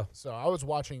 Yeah. So I was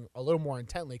watching a little more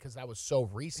intently because that was so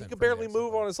recent. He could barely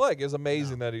move on his leg. It was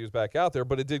amazing that he was back out there,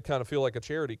 but it did kind of feel like a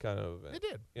charity kind of event. It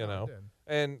did. You know? It did.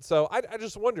 And so I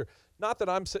just wonder, not that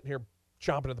I'm sitting here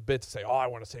chomping at the bit to say, oh, I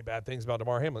want to say bad things about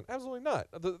DeMar Hamlin. Absolutely not.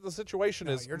 The situation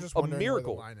is you're just a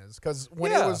miracle. Where the line is. Because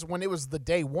when it was the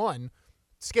day one,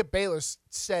 Skip Bayless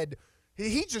said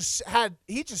he just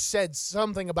said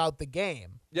something about the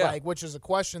game. Yeah. Which is a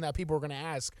question that people were going to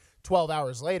ask 12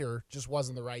 hours later. Just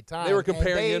wasn't the right time. They were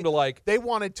comparing him to they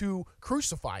wanted to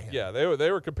crucify him. Yeah,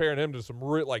 they were comparing him to some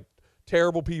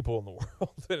terrible people in the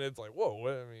world, and it's like, whoa.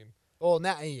 I mean, well,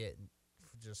 now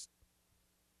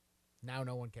now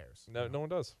no one cares. No one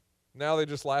does. Now they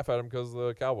just laugh at him because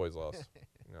the Cowboys lost.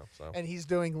 And he's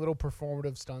doing little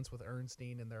performative stunts with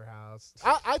Ernstine in their house.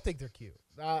 I think they're cute.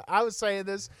 I was saying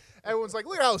this. Everyone's like,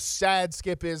 look at how sad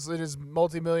Skip is in his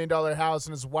multi-million-dollar house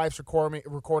and his wife's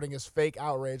recording his fake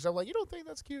outrage. I'm like, you don't think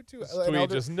that's cute, too?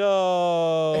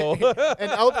 No.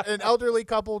 An elderly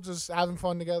couple just having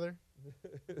fun together.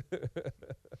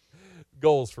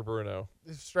 Goals for Bruno.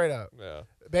 Straight up. Yeah.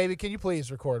 Baby, can you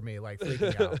please record me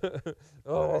freaking out?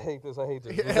 Oh, I hate this. Was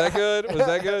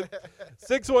that good?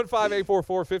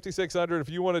 615-844-5600. If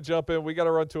you want to jump in, we got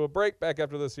to run to a break. Back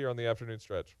after this here on the Afternoon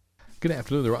Stretch. Good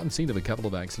afternoon. They're on the scene of a couple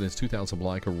of accidents. 2000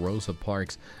 block of Rosa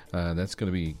Parks. That's going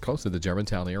to be close to the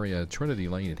Germantown area. Trinity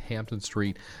Lane at Hampton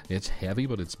Street. It's heavy,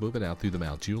 but it's moving out through the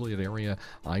Mount Juliet area.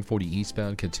 I-40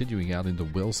 eastbound continuing out into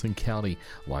Wilson County.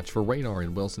 Watch for radar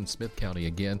in Wilson-Smith County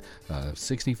again.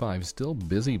 65 still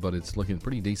busy, but it's looking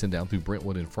pretty decent down through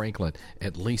Brentwood and Franklin,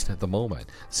 at least at the moment.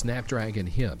 Snapdragon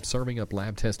Hemp, serving up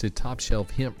lab-tested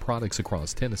top-shelf hemp products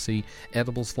across Tennessee.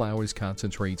 Edibles, flowers,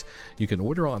 concentrates. You can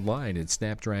order online at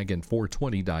Snapdragon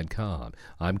 420.com.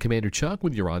 I'm Commander Chuck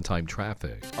with your on-time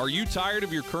traffic. Are you tired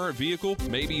of your current vehicle?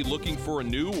 Maybe looking for a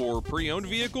new or pre-owned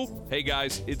vehicle? Hey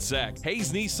guys, it's Zach.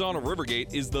 Hayes Nissan of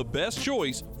Rivergate is the best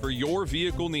choice for your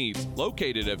vehicle needs.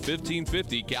 Located at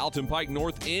 1550 Gallatin Pike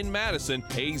North in Madison,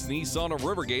 Hayes Nissan of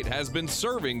Rivergate has been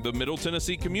serving the Middle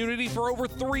Tennessee community for over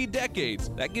 3 decades.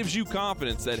 That gives you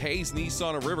confidence that Hayes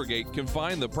Nissan of Rivergate can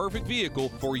find the perfect vehicle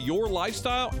for your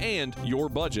lifestyle and your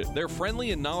budget. Their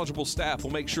friendly and knowledgeable staff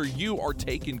will make sure you are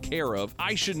taken care of.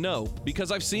 I should know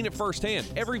because I've seen it firsthand.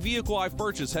 Every vehicle I've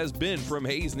purchased has been from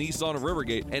Hayes Nissan of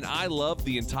Rivergate, and I love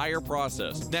the entire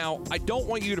process. Now, I don't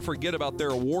want you to forget about their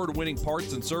award-winning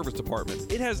parts and service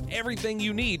department. It has everything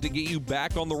you need to get you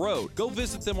back on the road. Go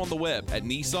visit them on the web at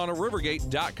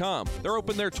nissanofrivergate.com. They're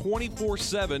open there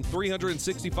 24/7,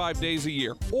 365 days a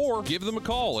year. Or give them a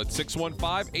call at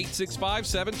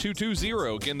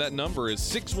 615-865-7220. Again, that number is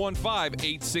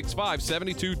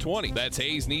 615-865-7220. That's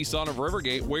Hayes Nissan of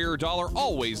Rivergate, where your dollar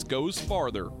always goes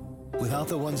farther. Without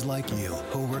the ones like you,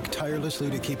 who work tirelessly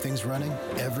to keep things running,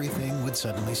 everything would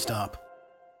suddenly stop.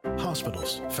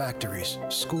 Hospitals, factories,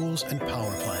 schools, and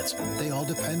power plants, they all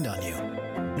depend on you.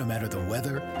 No matter the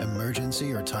weather,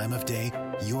 emergency, or time of day,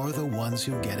 you're the ones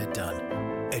who get it done.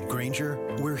 At Grainger,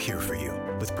 we're here for you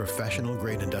with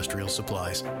professional-grade industrial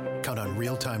supplies. Count on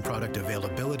real-time product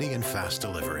availability and fast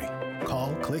delivery.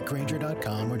 Call, click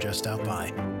Grainger.com, or just stop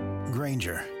by.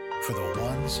 Grainger, for the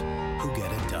ones who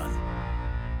get it done.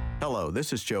 Hello,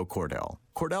 this is Joe Cordell.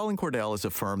 Cordell & Cordell is a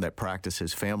firm that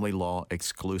practices family law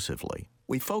exclusively.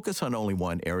 We focus on only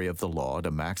one area of the law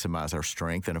to maximize our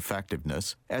strength and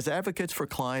effectiveness as advocates for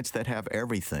clients that have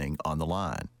everything on the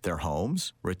line: their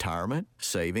homes, retirement,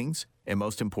 savings, and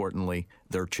most importantly,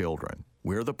 their children.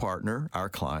 We're the partner our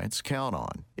clients count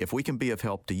on. If we can be of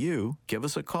help to you, give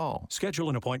us a call.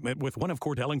 Schedule an appointment with one of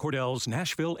Cordell & Cordell's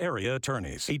Nashville area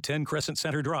attorneys. 810 Crescent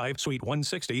Center Drive, Suite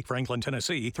 160, Franklin,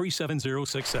 Tennessee,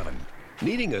 37067.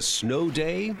 Needing a snow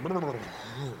day?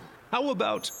 How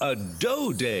about a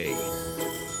dough day?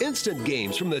 Instant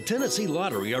games from the Tennessee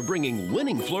Lottery are bringing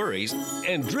winning flurries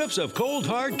and drifts of cold,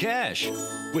 hard cash.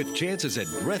 With chances at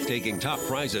breathtaking top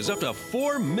prizes up to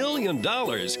 $4 million.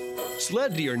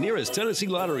 Sled to your nearest Tennessee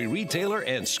Lottery retailer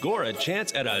and score a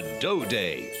chance at a dough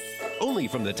day. Only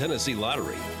from the Tennessee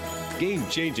Lottery.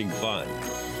 Game-changing fun.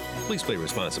 Please play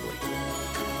responsibly.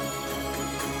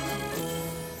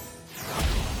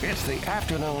 It's the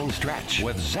afternoon stretch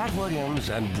with Zach Williams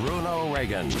and Bruno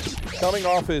Reagan. Coming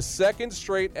off his second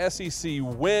straight SEC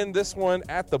win, this one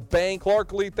at the bank.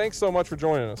 Clark Lee, thanks so much for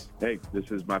joining us. Hey,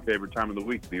 this is my favorite time of the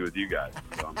week to be with you guys,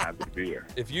 so I'm happy to be here.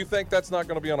 If you think that's not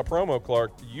going to be on a promo,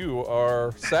 Clark, you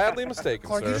are sadly mistaken,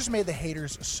 Clark, sir. you just made the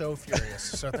haters so furious,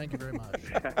 so thank you very much.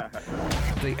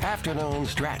 The afternoon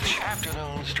stretch.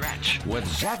 Afternoon stretch with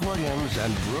Zach Williams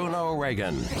and Bruno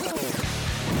Reagan.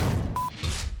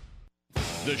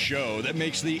 The show that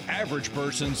makes the average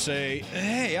person say,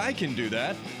 hey, I can do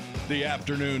that. The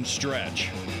afternoon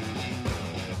stretch.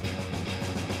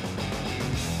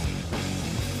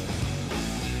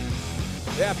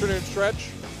 The afternoon stretch.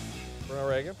 Bruno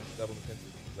Reagan, Devin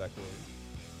McKenzie, Zach Williams.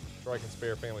 Strike and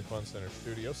Spare Family Fun Center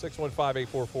Studio.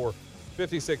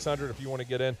 615-844-5600 if you want to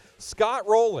get in. Scott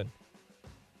Rowland,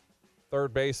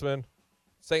 third baseman,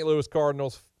 St. Louis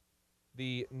Cardinals,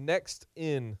 the next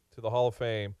in to the Hall of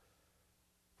Fame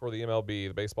for the MLB,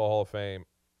 the Baseball Hall of Fame.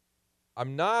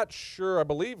 I'm not sure. I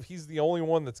believe he's the only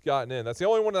one that's gotten in. That's the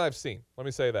only one that I've seen. Let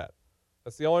me say that.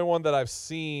 That's the only one that I've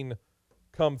seen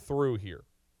come through here.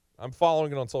 I'm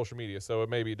following it on social media, so it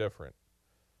may be different.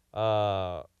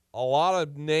 A lot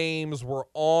of names were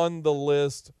on the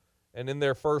list and in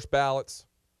their first ballots,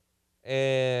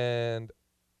 and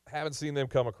haven't seen them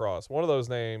come across. One of those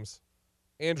names,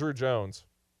 Andruw Jones,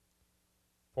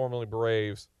 formerly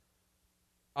Braves.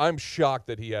 I'm shocked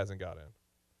that he hasn't got in.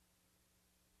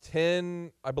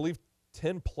 10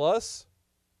 plus,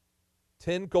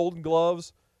 10 Golden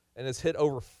Gloves, and has hit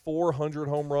over 400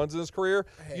 home runs in his career.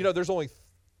 Hey. You know, there's only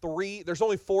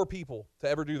 4 people to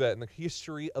ever do that in the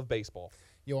history of baseball.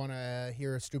 You want to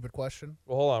hear a stupid question?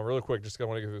 Well, hold on really quick. Just I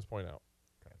want to get this point out.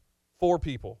 Okay. 4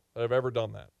 people that have ever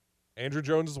done that. Andruw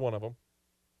Jones is one of them.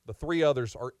 The 3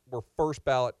 others were first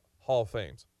ballot Hall of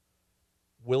Fames.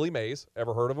 Willie Mays,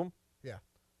 ever heard of him? Yeah.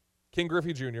 King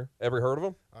Griffey Jr., ever heard of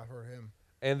him? I've heard him.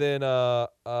 And then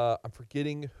I'm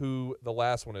forgetting who the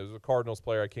last one is. A Cardinals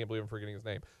player. I can't believe I'm forgetting his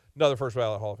name. Another first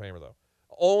ballot Hall of Famer, though.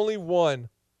 Only one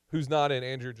who's not in,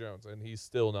 Andruw Jones, and he's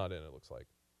still not in, it looks like.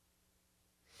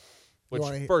 Which,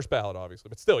 first ballot, obviously.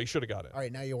 But still, he should have got in. All right,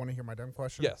 now you want to hear my dumb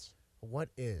question? Yes. What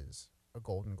is a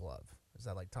Golden Glove? Is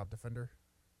that like top defender?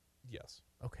 Yes.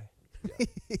 Okay.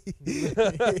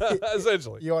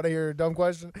 Essentially. You want to hear a dumb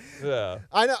question? Yeah.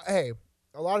 I know. Hey,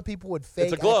 a lot of people would fake.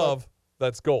 It's a glove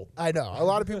that's gold. I know. A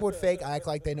lot of people would fake act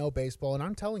like they know baseball, and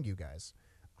I'm telling you guys,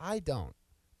 I don't.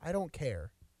 I don't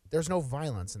care. There's no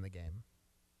violence in the game.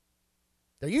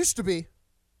 There used to be.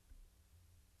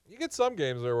 You get some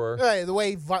games there were. Hey, the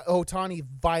way Ohtani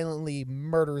violently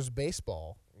murders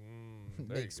baseball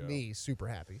makes me super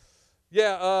happy.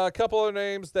 Yeah, a couple other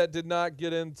names that did not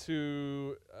get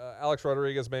into Alex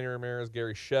Rodriguez, Manny Ramirez,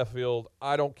 Gary Sheffield.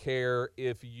 I don't care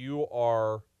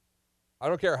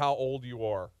how old you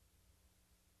are.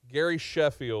 Gary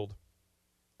Sheffield,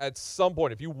 at some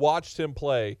point, if you watched him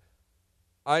play,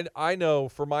 I know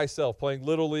for myself, playing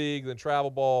Little League, then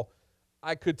travel ball,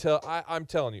 I could tell. I'm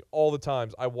telling you, all the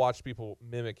times I watched people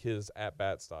mimic his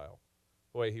at-bat style,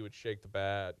 the way he would shake the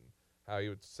bat and how he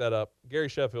would set up. Gary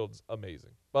Sheffield's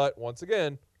amazing. But once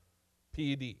again,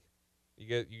 PED.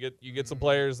 You get some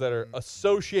players that are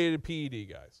associated PED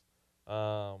guys.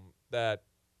 That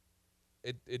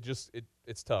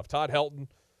it's tough. Todd Helton,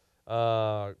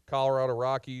 Colorado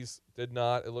Rockies did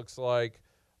not. It looks like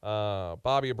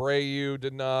Bobby Abreu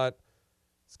did not.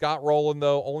 Scott Rowland,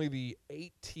 though, only the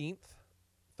 18th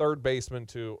third baseman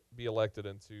to be elected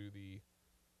into the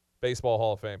Baseball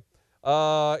Hall of Fame.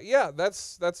 Yeah,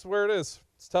 that's where it is.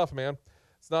 It's tough, man.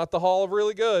 It's not the Hall of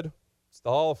Really Good. It's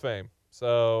the Hall of Fame.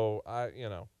 So I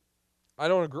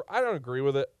don't agree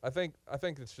with it. I think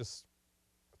it's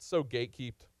so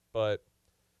gatekeeped, but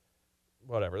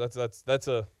whatever. That's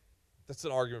an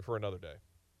argument for another day.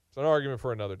 It's an argument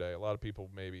for another day. A lot of people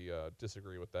maybe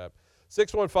disagree with that.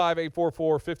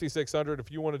 615-844-5600.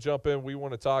 If you want to jump in, we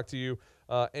want to talk to you.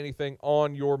 Anything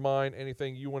on your mind,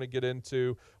 anything you want to get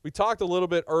into. We talked a little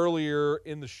bit earlier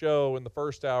in the show in the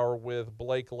first hour with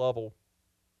Blake Lovell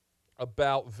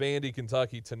about Vandy,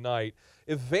 Kentucky tonight.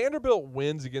 If Vanderbilt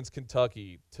wins against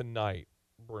Kentucky tonight,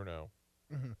 Bruno,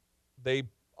 they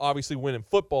obviously win in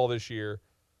football this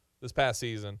past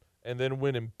season, and then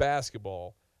win in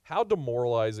basketball. How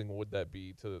demoralizing would that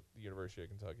be to the University of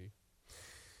Kentucky?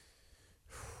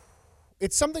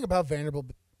 It's something about Vanderbilt.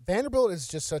 Vanderbilt is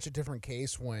just such a different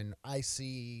case when I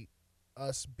see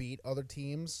us beat other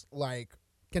teams. Like,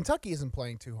 Kentucky isn't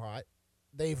playing too hot.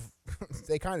 They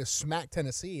kind of smacked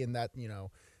Tennessee in that,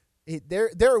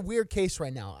 they're a weird case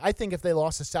right now. I think if they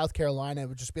lost to South Carolina, it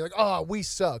would just be like, oh, we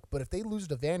suck. But if they lose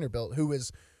to Vanderbilt, who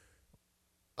is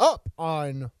up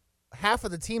on half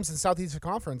of the teams in Southeastern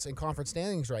Conference in conference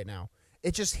standings right now,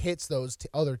 it just hits those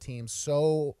other teams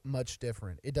so much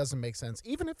different. It doesn't make sense,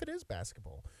 even if it is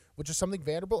basketball, which is something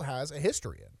Vanderbilt has a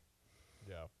history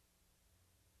in. Yeah.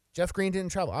 Jeff Green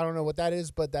didn't travel. I don't know what that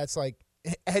is, but that's like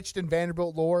etched in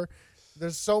Vanderbilt lore.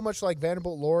 There's so much like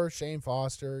Vanderbilt lore. Shane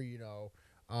Foster,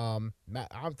 I'm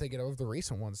thinking of the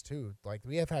recent ones too. Like,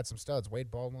 we have had some studs: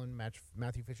 Wade Baldwin,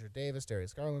 Matthew Fisher Davis,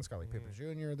 Darius Garland, Scottie Pippen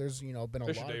Jr. There's been a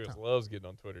Fisher lot. Davis of time. loves getting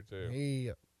on Twitter too.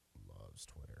 He loves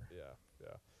Twitter.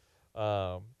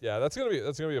 Yeah, that's gonna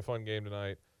be a fun game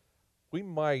tonight. We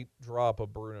might drop a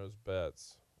Bruno's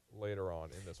bets later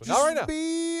on in this one. Not right now.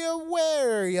 Be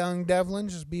aware, young Devlin.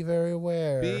 Just be very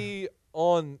aware. Be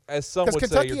on, as some would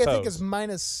Kentucky, say, your toes. I think, is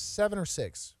 -7 or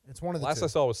 6. It's one of the Last two. I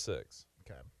saw was 6.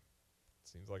 Okay.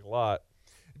 Seems like a lot.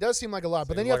 It does seem like a lot,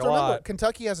 but then Seems you have like to a remember, lot.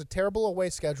 Kentucky has a terrible away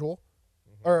schedule,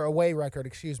 or away record,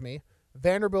 excuse me.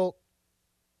 Vanderbilt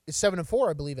is 7-4,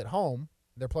 I believe, at home.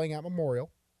 They're playing at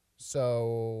Memorial.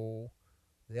 So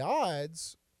the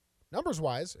odds,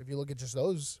 numbers-wise, if you look at just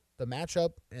those, the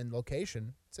matchup and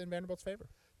location, it's in Vanderbilt's favor.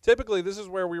 Typically, this is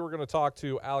where we were going to talk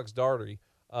to Alex Daugherty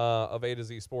of A to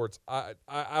Z Sports.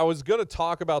 I was going to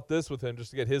talk about this with him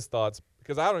just to get his thoughts,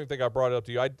 because I don't even think I brought it up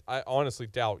to you. I honestly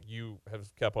doubt you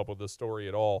have kept up with this story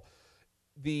at all.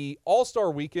 The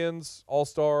All-Star weekends,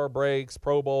 All-Star breaks,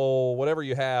 Pro Bowl, whatever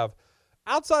you have,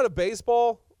 outside of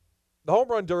baseball, the Home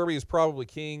Run Derby is probably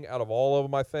king out of all of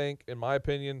them, I think, in my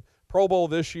opinion. Pro Bowl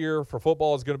this year for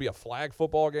football is going to be a flag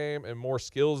football game and more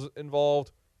skills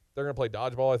involved. They're going to play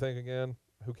dodgeball, I think, again.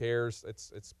 Who cares?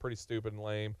 It's pretty stupid and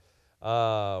lame.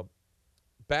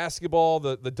 Basketball,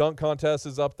 the dunk contest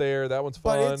is up there. That one's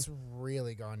fun. But it's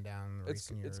really gone down in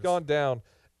recent years. It's gone down.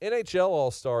 NHL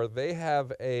All-Star, they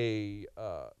have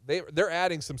they're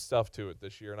adding some stuff to it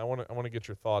this year, and I want to get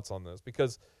your thoughts on this,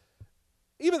 because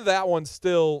even that one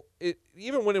still,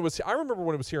 even when it was, I remember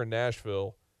when it was here in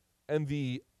Nashville, and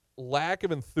the lack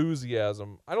of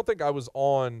enthusiasm. I don't think I was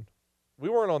on. We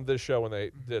weren't on this show when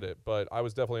they did it, but I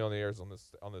was definitely on the airs on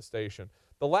this station.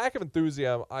 The lack of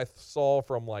enthusiasm I saw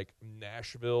from like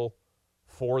Nashville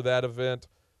for that event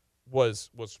was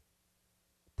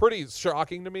pretty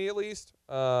shocking to me, at least,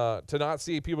 to not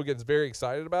see people get very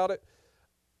excited about it.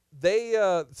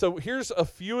 So here's a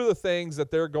few of the things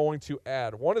that they're going to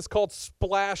add. One is called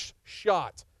Splash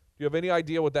Shot. Do you have any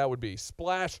idea what that would be?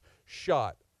 Splash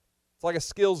Shot. It's like a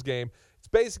skills game. It's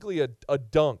basically a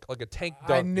dunk, like a tank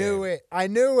dunk. I knew it. I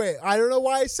don't know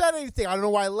why I said anything. I don't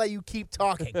know why I let you keep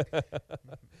talking.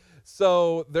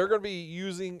 So they're going to be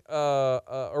using,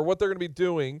 or what they're going to be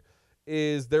doing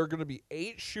is they're going to be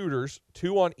 8 shooters,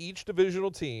 2 on each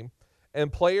divisional team,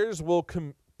 and players will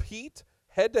compete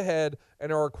head-to-head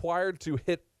and are required to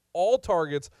hit all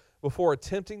targets before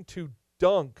attempting to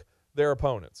dunk their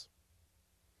opponents.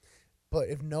 But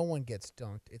if no one gets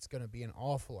dunked, it's going to be an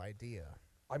awful idea.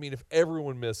 I mean, if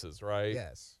everyone misses, right?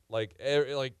 Yes. Like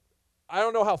I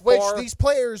don't know how far. Which these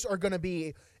players are going to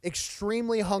be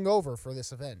extremely hungover for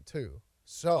this event, too.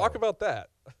 So talk about that.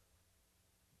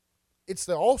 It's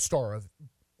the all-star of.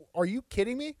 Are you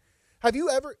kidding me? Have you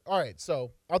ever? All right,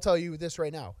 so I'll tell you this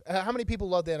right now. How many people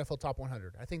love the NFL Top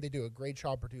 100? I think they do a great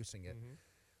job producing it. Mm-hmm.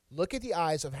 Look at the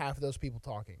eyes of half of those people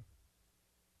talking.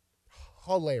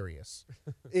 Hilarious.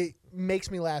 It makes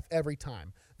me laugh every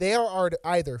time. They are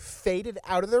either faded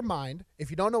out of their mind. If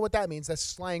you don't know what that means, that's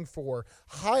slang for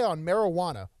high on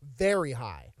marijuana, very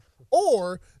high.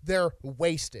 Or they're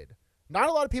wasted. Not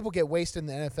a lot of people get wasted in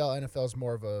the NFL. NFL is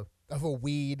more of a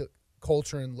weed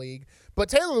culture and league. But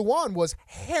Taylor Lewan was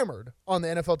hammered on the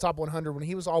NFL Top 100 when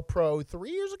he was All-Pro 3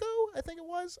 years ago, I think it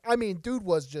was. I mean, dude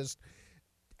was just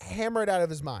hammered out of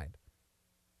his mind.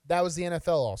 That was the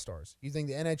NFL All-Stars. You think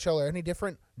the NHL are any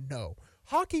different? No.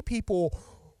 Hockey people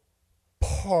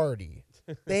party.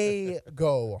 They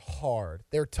go hard.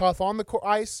 They're tough on the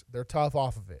ice. They're tough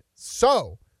off of it.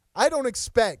 So I don't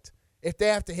expect if they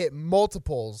have to hit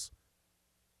multiples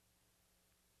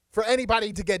for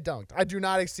anybody to get dunked. I do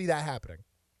not see that happening.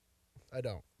 I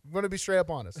don't. I'm going to be straight up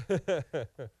honest.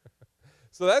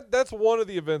 So that's one of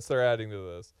the events they're adding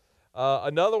to this.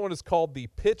 Another one is called the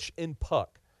Pitch and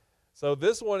Puck. So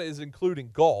this one is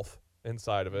including golf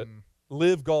inside of it.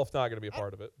 Live Golf not going to be a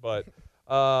part of it, but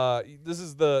this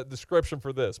is the description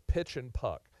for this: pitch and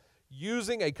puck.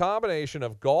 Using a combination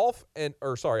of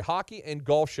hockey and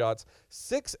golf shots,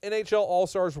 6 NHL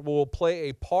All-Stars will play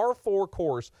a par 4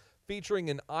 course featuring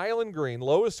an island green.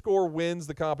 Lowest score wins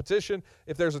the competition.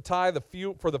 If there's a tie,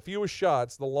 for the fewest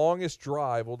shots, the longest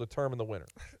drive will determine the winner.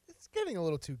 It's getting a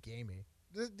little too gamey.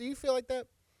 Do you feel like that?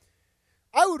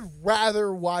 I would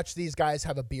rather watch these guys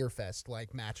have a beer fest,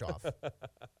 like match off.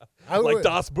 Like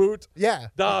Das Boot? Yeah.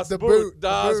 Das Boot.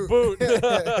 Das Boot.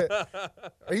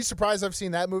 Are you surprised I've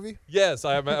seen that movie? Yes,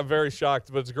 I'm very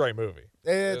shocked, but it's a great movie.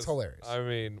 It's hilarious. I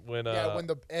mean, when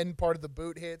the end part of the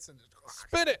boot hits and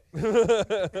spin it.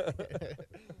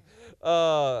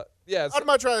 I'd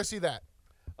much rather see that.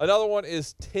 Another one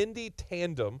is Tindy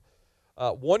Tandem.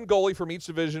 One goalie from each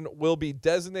division will be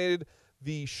designated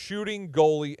the shooting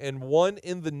goalie and one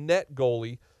in the net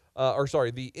goalie,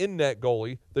 the in-net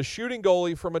goalie. The shooting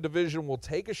goalie from a division will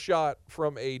take a shot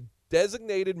from a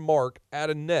designated mark at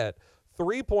a net.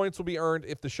 3 points will be earned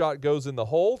if the shot goes in the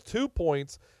hole. 2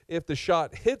 points if the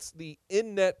shot hits the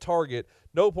in-net target.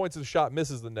 No points if the shot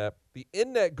misses the net. The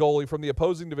in-net goalie from the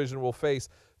opposing division will face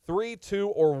 3, 2,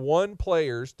 or 1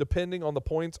 players, depending on the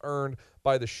points earned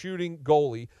by the shooting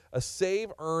goalie. A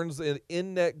save earns an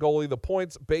in-net goalie the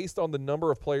points based on the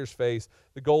number of players faced.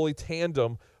 The goalie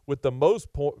tandem with the most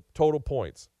total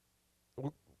points.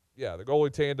 Yeah, the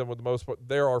goalie tandem with the most.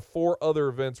 There are 4 other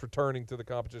events returning to the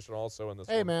competition also in this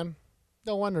one. Hey, man.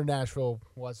 No wonder Nashville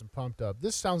wasn't pumped up.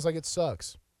 This sounds like it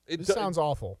sucks. This sounds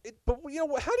awful. But,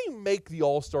 how do you make the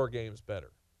All-Star games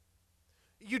better?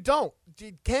 You don't.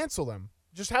 You cancel them.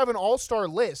 Just have an all-star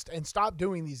list and stop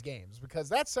doing these games because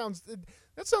that sounds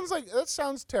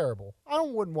terrible.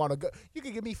 Wouldn't want to go. You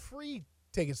could give me free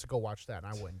tickets to go watch that, and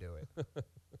I wouldn't do it.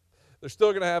 They're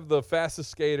still going to have the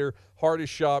fastest skater,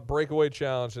 hardest shot, breakaway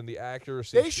challenge, and the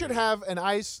accuracy. They should have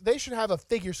They should have a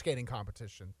figure skating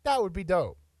competition. That would be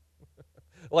dope.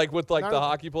 Like with the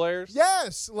hockey players.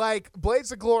 Yes, like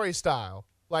Blades of Glory style.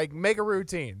 Like make a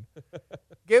routine.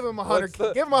 Give them 100.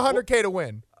 Give them 100K to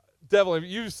win. Definitely,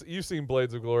 you've seen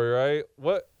Blades of Glory, right?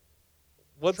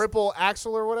 What's triple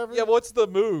axel or whatever? Yeah, what's the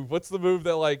move? What's the move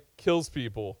that kills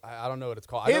people? I don't know what it's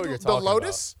called. I know what you're talking about. The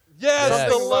Lotus?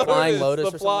 Yes, the Lotus. Flying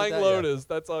Lotus. The Flying Lotus.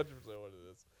 That's 100% what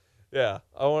it is. Yeah,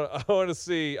 I want to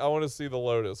see the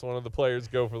Lotus. One of the players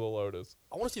go for the Lotus.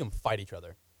 I want to see them fight each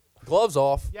other. Gloves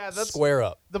off, square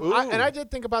up. And I did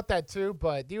think about that too,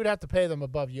 but you would have to pay them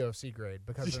above UFC grade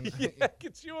because. Could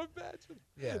you imagine?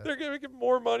 Yeah, they're gonna get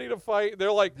more money to fight.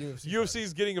 They're like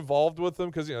UFC's getting involved with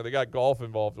them because they got golf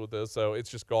involved with this, so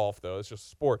it's just golf though. It's just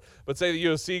sport. But say the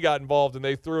UFC got involved and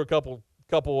they threw a couple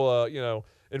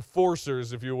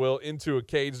enforcers, if you will, into a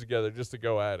cage together just to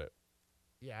go at it.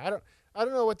 Yeah, I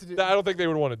don't know what to do. I don't think they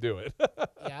would want to do it.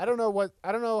 Yeah, I don't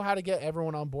know how to get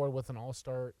everyone on board with an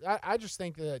all-star. I just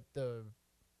think that the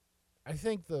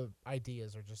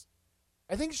ideas are just,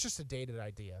 I think it's just a dated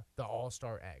idea, the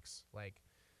All-Star X, like,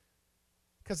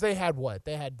 because they had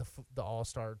the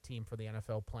All-Star team for the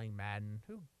NFL playing Madden.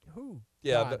 Who?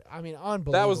 Yeah, God, I mean,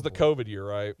 unbelievable. That was the COVID year,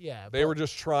 right? Yeah, they were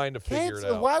just trying to figure it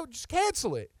out. Why just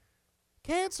cancel it?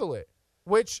 Cancel it.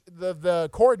 Which the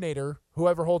coordinator,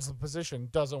 whoever holds the position,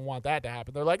 doesn't want that to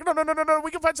happen. They're like, no,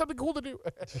 we can find something cool to do.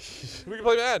 We can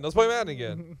play Madden. Let's play Madden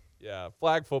again. Yeah,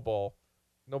 flag football.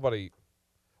 Nobody.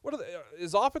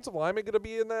 Is offensive lineman going to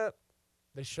be in that?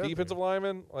 They should. Defensive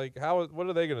lineman, like what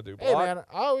are they going to do? Hey man,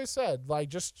 I always said like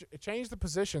just change the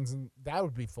positions and that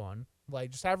would be fun.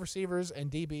 Like just have receivers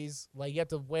and DBs. Like you have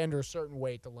to weigh under a certain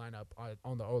weight to line up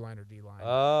on the O-line or D-line.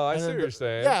 Oh, I see what you're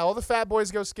saying. Yeah, all the fat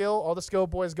boys go skill, all the skill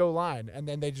boys go line, and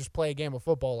then they just play a game of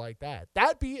football like that.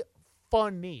 That'd be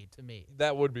fun to me.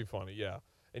 That would be funny, yeah.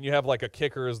 And you have like a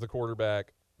kicker as the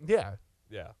quarterback. Yeah.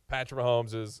 Yeah. Patrick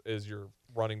Mahomes is your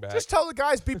running back. Just tell the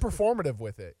guys be performative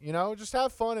with it. Just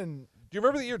have fun. And do you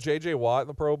remember the year J.J. Watt in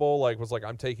the Pro Bowl was like,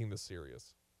 I'm taking this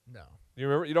serious? No. You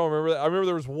remember? You don't remember that? I remember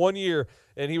there was one year,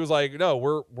 and he was like, "No,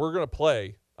 we're gonna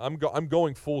play. I'm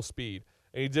going full speed,"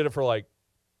 and he did it for like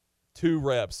 2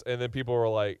 reps, and then people were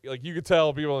like you could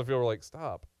tell people on the field were like,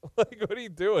 "Stop! Like, what are you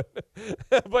doing?"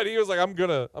 But he was like, "I'm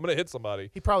gonna hit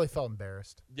somebody." He probably felt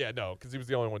embarrassed. Yeah, no, because he was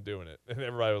the only one doing it, and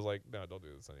everybody was like, "No, don't do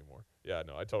this anymore." Yeah,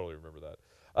 no, I totally remember that.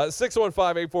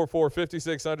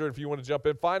 615-844-5600 if you want to jump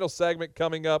in. Final segment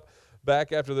coming up.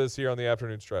 Back after this here on the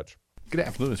afternoon stretch. Good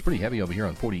afternoon. It's pretty heavy over here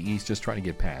on 40 East, just trying to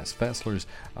get past Fessler's.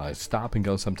 Stop and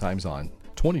go sometimes on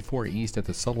 24 East at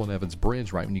the Sullivan Evans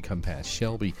Bridge right when you come past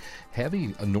Shelby.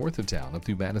 Heavy north of town up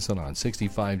through Madison on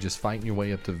 65, just fighting your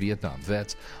way up to Vietnam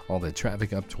Vets. All that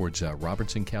traffic up towards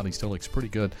Robertson County still looks pretty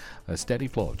good. A steady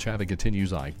flow of traffic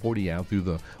continues I-40 out through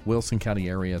the Wilson County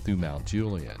area through Mount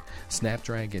Juliet.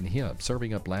 Snapdragon Hemp,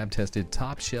 serving up lab-tested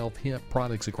top-shelf hemp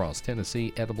products across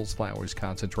Tennessee, edibles, flowers,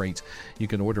 concentrates. You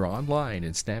can order online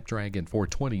at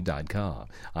snapdragon420.com.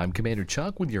 I'm Commander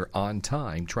Chuck with your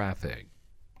on-time traffic.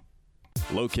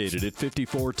 Located at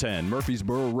 5410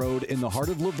 Murfreesboro Road in the heart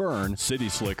of Laverne, City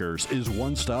Slickers is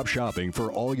one-stop shopping for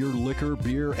all your liquor,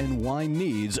 beer, and wine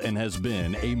needs and has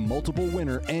been a multiple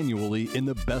winner annually in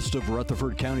the Best of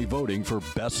Rutherford County voting for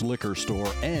Best Liquor Store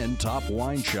and Top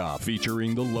Wine Shop.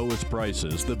 Featuring the lowest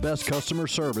prices, the best customer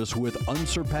service with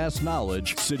unsurpassed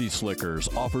knowledge, City Slickers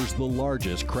offers the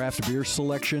largest craft beer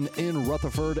selection in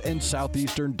Rutherford and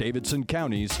southeastern Davidson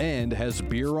counties and has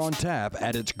beer on tap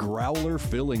at its Growler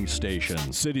filling station.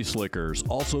 City Slickers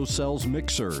also sells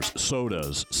mixers,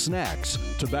 sodas, snacks,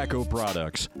 tobacco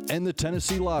products, and the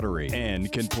Tennessee Lottery,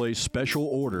 and can place special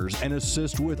orders and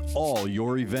assist with all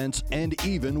your events and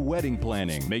even wedding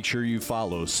planning. Make sure you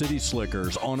follow City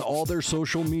Slickers on all their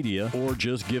social media or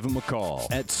just give them a call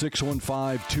at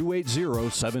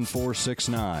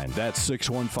 615-280-7469. That's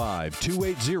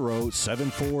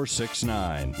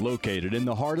 615-280-7469. Located in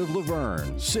the heart of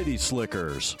Laverne, City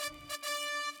Slickers.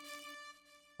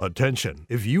 Attention.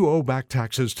 If you owe back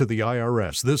taxes to the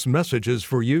IRS, this message is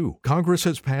for you. Congress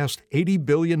has passed $80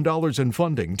 billion in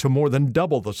funding to more than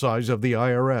double the size of the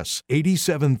IRS.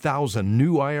 87,000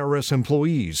 new IRS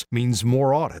employees means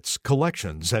more audits,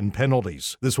 collections, and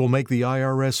penalties. This will make the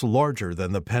IRS larger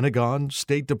than the Pentagon,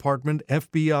 State Department,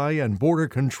 FBI, and Border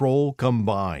Control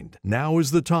combined. Now is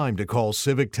the time to call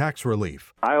Civic Tax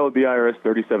Relief. I owe the IRS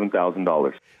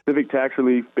 $37,000. Civic Tax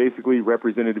Relief basically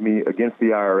represented me against the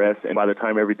IRS, and by the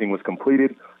time everything was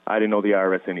completed, I didn't owe the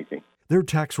IRS anything. Their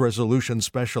tax resolution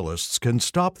specialists can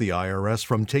stop the IRS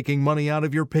from taking money out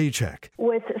of your paycheck.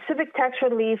 With Civic Tax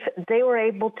Relief, they were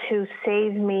able to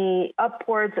save me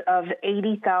upwards of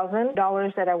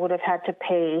 $80,000 that I would have had to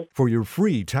pay. For your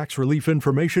free tax relief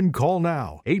information, call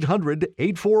now.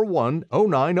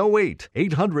 800-841-0908.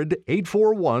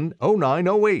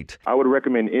 800-841-0908. I would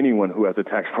recommend anyone who has a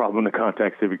tax problem to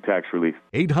contact Civic Tax Relief.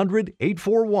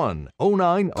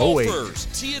 800-841-0908. Golfers,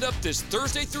 tee it up this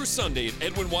Thursday through Sunday at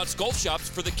Edwin Watts Golf Shops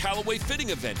for the Callaway Fitting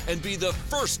Event and be the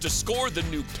first to score the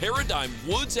new Paradigm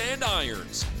woods and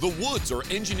irons. The woods are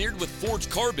engineered with forged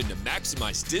carbon to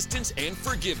maximize distance and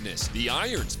forgiveness. The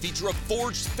irons feature a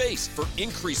forged face for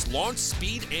increased launch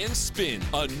speed and spin.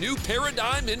 A new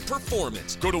paradigm in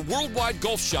performance. Go to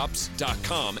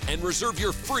worldwidegolfshops.com and reserve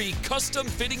your free custom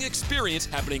fitting experience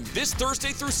happening this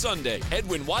Thursday through Sunday.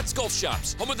 Edwin Watts Golf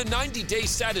Shops, home of the 90-day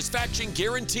satisfaction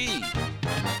guarantee.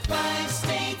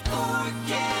 5-state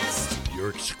forecast. Your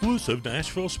exclusive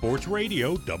Nashville Sports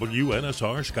Radio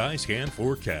WNSR Skyscan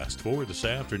forecast for this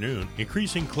afternoon.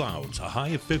 Increasing clouds, a high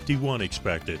of 51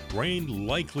 expected. Rain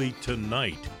likely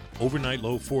tonight. Overnight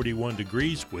low 41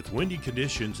 degrees with windy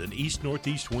conditions and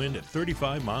east-northeast wind at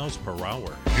 35 miles per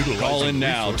hour. Call in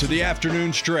now to the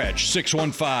afternoon stretch,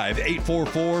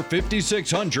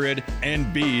 615-844-5600,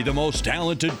 and be the most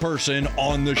talented person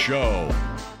on the show.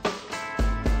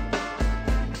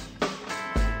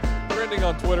 Trending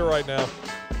on Twitter right now,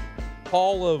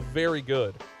 Hall of Very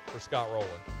Good for Scott Rowland,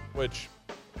 which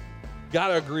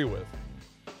gotta agree with.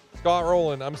 Scott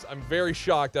Rowland, I'm very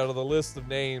shocked out of the list of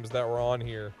names that were on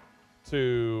here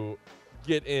to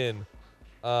get in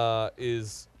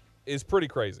is pretty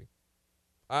crazy.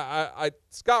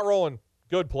 Scott Rowland,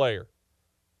 good player.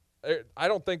 I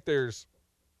don't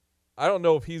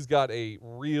know if he's got a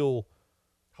real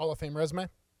Hall of Fame resume.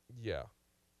 Yeah,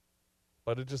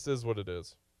 but it just is what it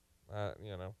is. That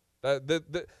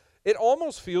it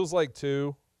almost feels like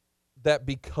too that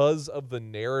because of the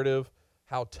narrative,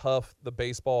 how tough the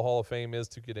Baseball Hall of Fame is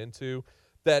to get into,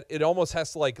 that it almost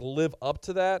has to like live up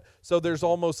to that. So there's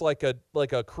almost like a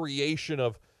creation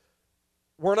of,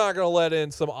 we're not going to let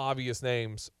in some obvious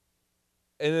names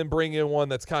and then bring in one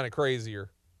that's kind of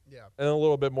crazier. Yeah. And a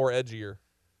little bit more edgier.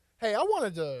 Hey, I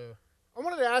wanted to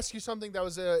ask you something that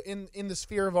was in the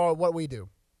sphere of what we do,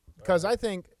 because I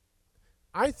think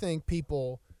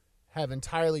people have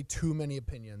entirely too many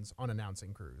opinions on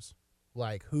announcing crews.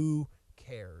 Like, who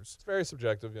cares? It's very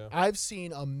subjective, yeah. I've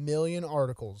seen a million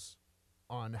articles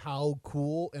on how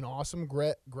cool and awesome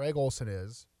Greg Olson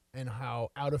is and how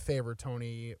out of favor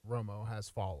Tony Romo has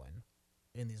fallen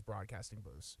in these broadcasting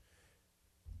booths.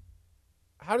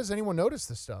 How does anyone notice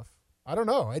this stuff? I don't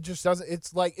know. It just doesn't.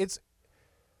 It's like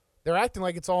they're acting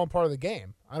like it's all part of the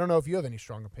game. I don't know if you have any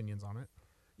strong opinions on it.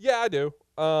 Yeah, I do.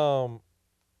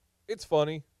 It's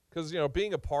funny because,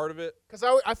 being a part of it. Because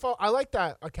I like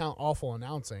that account Awful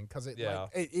Announcing, because it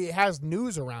has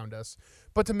news around us.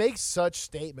 But to make such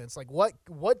statements, like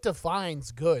what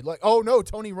defines good? Like, oh no,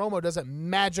 Tony Romo doesn't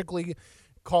magically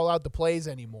call out the plays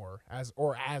anymore as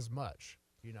much.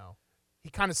 He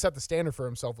kind of set the standard for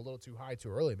himself a little too high too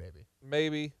early, maybe.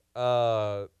 Maybe.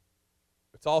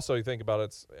 It's also, you think about it,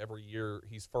 it's every year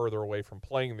he's further away from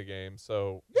playing the game.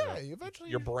 So eventually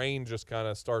your brain just kind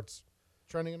of starts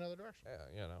trending another direction.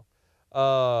 Yeah,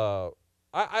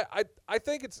 I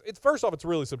think it's first off, it's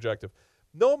really subjective.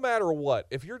 No matter what,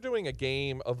 if you're doing a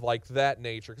game of like that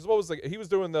nature, because he was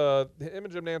doing him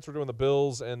and Jim Nantz were doing the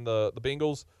Bills and the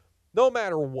Bengals. No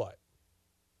matter what,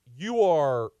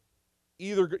 you're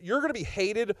going to be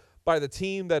hated by the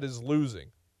team that is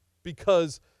losing,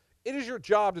 because it is your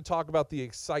job to talk about the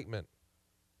excitement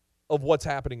of what's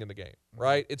happening in the game,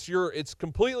 right? It's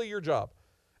completely your job.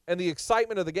 And the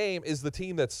excitement of the game is the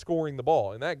team that's scoring the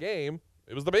ball. In that game,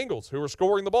 it was the Bengals who were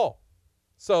scoring the ball.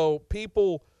 So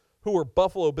people who are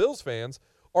Buffalo Bills fans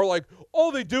are like,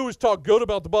 all they do is talk good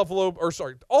about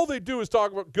all they do is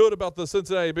talk good about the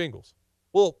Cincinnati Bengals.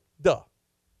 Well, duh.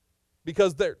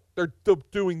 Because they're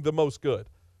doing the most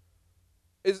good.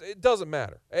 It doesn't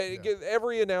matter. Yeah.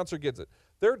 Every announcer gets it.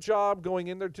 Their job going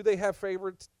in there, do they have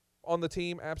favorites on the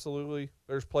team? Absolutely.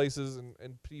 There's places and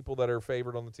people that are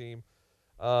favored on the team.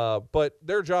 But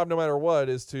their job, no matter what,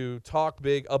 is to talk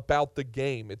big about the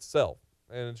game itself.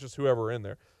 And it's just whoever in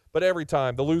there. But every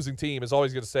time, the losing team is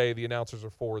always going to say the announcers are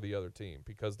for the other team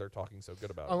because they're talking so good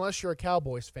about it. Unless you're a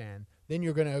Cowboys fan, then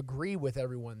you're going to agree with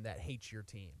everyone that hates your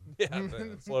team. Yeah,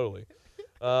 slowly.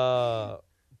 But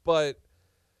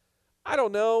I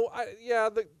don't know.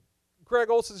 Greg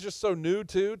Olson's just so new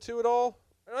to it all.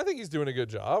 And I think he's doing a good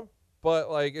job.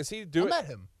 But, like, is he doing – I met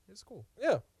him. It's cool.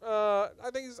 Yeah. I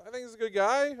think he's a good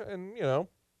guy. And,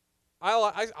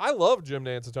 I love Jim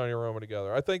Nantz and Tony Romo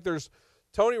together. I think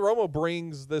Tony Romo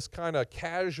brings this kind of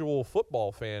casual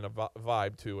football fan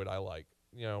vibe to it, I like,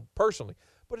 personally.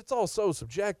 But it's all so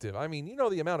subjective. I mean,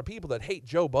 the amount of people that hate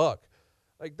Joe Buck.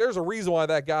 Like, there's a reason why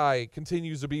that guy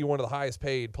continues to be one of the highest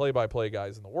paid play-by-play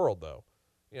guys in the world, though.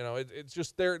 It's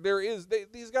just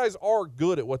these guys are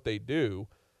good at what they do.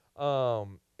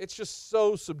 It's just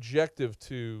so subjective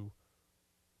to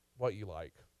what you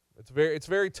like. It's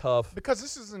very tough, because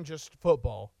this isn't just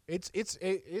football. It's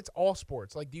all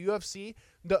sports. Like the UFC,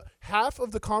 the half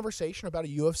of the conversation about a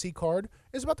UFC card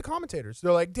is about the commentators.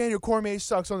 They're like, Daniel Cormier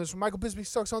sucks on this one, Michael Bisping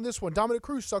sucks on this one, Dominic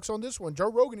Cruz sucks on this one,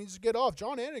 Joe Rogan needs to get off,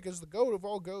 John Anik is the goat of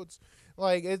all goats.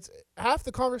 Like, it's half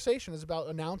the conversation is about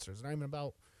announcers, not even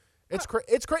about. It's great.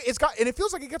 And it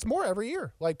feels like it gets more every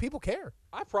year. Like, people care.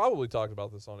 I probably talked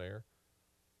about this on air.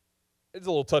 It's a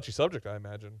little touchy subject, I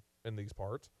imagine, in these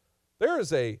parts. There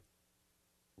is a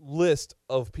list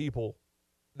of people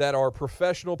that are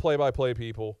professional play-by-play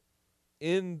people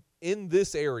in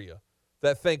this area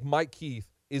that think Mike Keith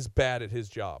is bad at his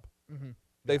job. Mm-hmm.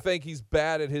 They think he's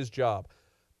bad at his job.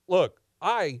 Look,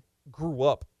 I grew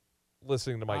up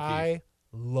listening to Mike Keith. I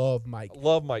love Mike.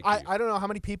 Love Mike Keith. I don't know how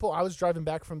many people. I was driving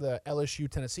back from the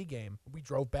LSU-Tennessee game. We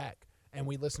drove back, and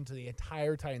we listened to the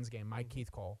entire Titans game, Mike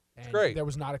Keith call. And it's great. There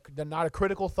was not a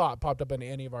critical thought popped up in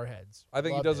any of our heads. I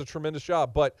think Loved he does it. a tremendous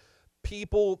job. But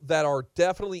people that are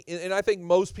definitely, and I think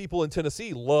most people in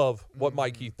Tennessee love what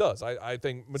Mike Keith does. I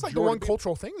think It's like majority the one of people-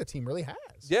 cultural thing the team really has.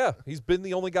 Yeah, he's been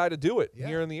the only guy to do it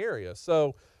here in the area.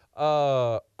 So,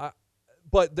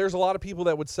 but there's a lot of people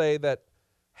that would say that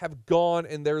have gone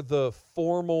and they're the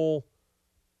formal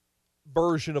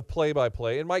version of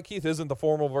play-by-play, and Mike Keith isn't the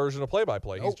formal version of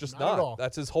play-by-play. He's Nope, just not at not. all.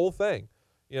 That's his whole thing.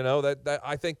 You know, that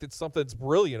I think that's something that's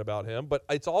brilliant about him, but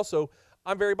it's also,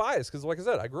 I'm very biased because, like I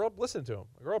said, I grew up listening to him.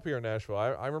 I grew up here in Nashville.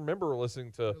 I remember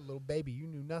listening to Little baby, you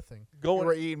knew nothing. Going- You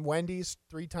were eating Wendy's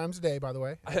 3 times a day, by the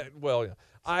way. well, yeah.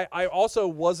 I also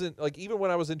wasn't, like, even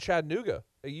when I was in Chattanooga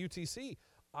at UTC,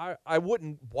 I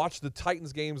wouldn't watch the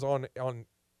Titans games on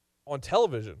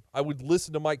television. I would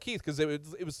listen to Mike Keith because it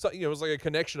was it was like a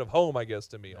connection of home, I guess,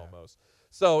 to me almost.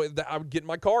 So I would get in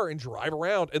my car and drive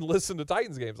around and listen to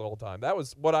Titans games the whole time. That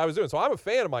was what I was doing. So I'm a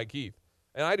fan of Mike Keith,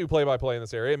 and I do play-by-play in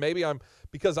this area. Maybe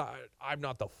because I'm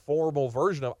not the formal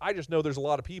version of it. I just know there's a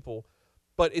lot of people,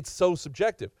 but it's so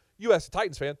subjective. You ask a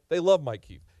Titans fan, they love Mike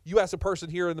Keith. You ask a person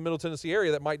here in the Middle Tennessee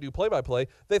area that might do play-by-play,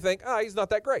 they think, he's not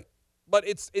that great. But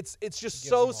it's just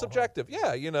so subjective.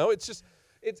 Yeah, it's just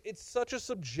it's such a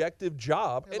subjective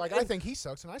job. And I think he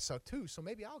sucks, and I suck too, so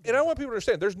maybe I'll get And it. I want people to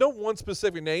understand, there's no one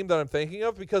specific name that I'm thinking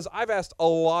of because I've asked a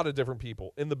lot of different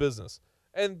people in the business,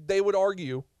 and they would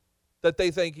argue that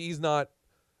they think he's not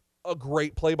a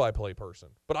great play-by-play person.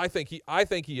 But I think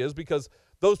he is because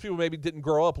those people maybe didn't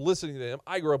grow up listening to him.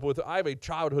 I have a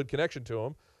childhood connection to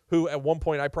him, who at one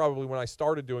point when I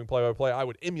started doing play-by-play, I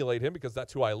would emulate him because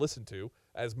that's who I listened to,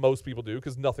 as most people do,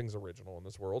 because nothing's original in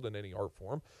this world in any art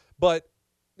form. But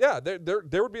yeah,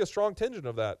 there would be a strong tinge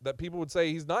of that people would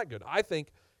say he's not good. I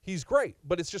think he's great,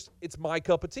 but it's my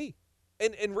cup of tea.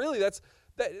 And really it's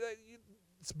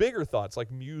bigger thoughts like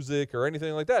music or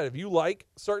anything like that. If you like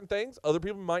certain things, other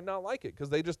people might not like it because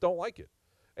they just don't like it.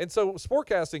 And so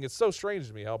sportcasting is so strange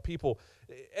to me how people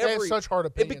have such hard it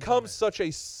opinions becomes such a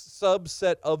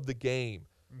subset of the game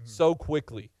so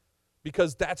quickly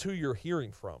because that's who you're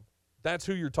hearing from. That's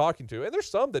who you're talking to. And there's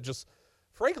some that just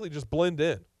frankly just blend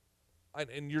in.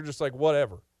 And you're just like,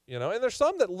 whatever, and there's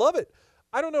some that love it.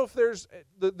 I don't know if there's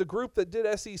the group that did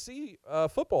SEC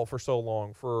football for so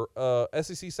long for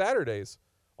SEC Saturdays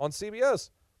on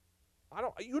CBS.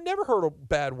 You never heard a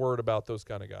bad word about those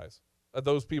kind of guys,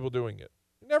 those people doing it.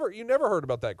 You never heard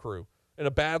about that crew in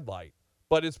a bad light,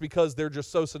 but it's because they're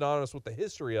just so synonymous with the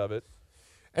history of it.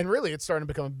 And really, it's starting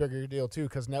to become a bigger deal, too,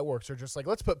 because networks are just like,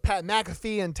 let's put Pat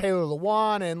McAfee and Taylor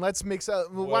Lewan, and let's mix up.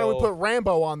 Why don't we put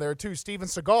Rambo on there, too? Steven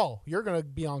Seagal. You're going to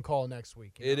be on call next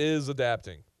week. It is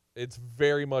adapting. It's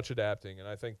very much adapting, and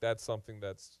I think that's something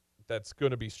that's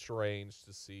going to be strange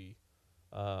to see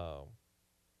how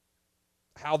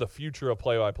the future of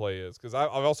play-by-play is. Because I've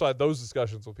also had those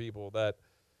discussions with people that,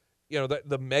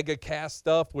 the mega cast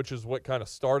stuff, which is what kind of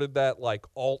started that, like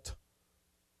alt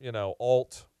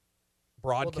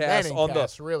broadcast well, on the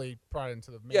really brought into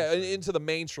the mainstream. into the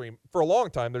mainstream. For a long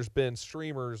time, there's been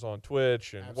streamers on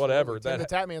Twitch and Absolutely. whatever. Tim the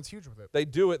Tatman's huge with it. They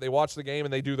do it. They watch the game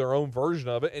and they do their own version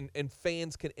of it, and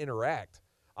fans can interact.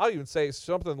 I'll even say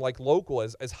something like local,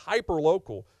 as hyper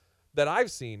local, that I've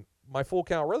seen. My Full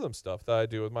Count Rhythm stuff that I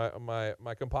do with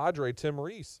my compadre Tim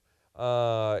Reese.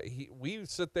 We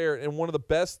sit there, and one of the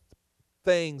best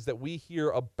things that we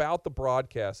hear about the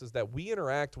broadcast is that we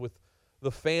interact with the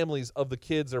families of the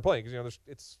kids they're playing, because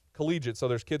it's collegiate, so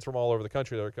there's kids from all over the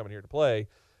country that are coming here to play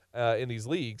in these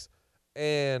leagues,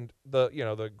 and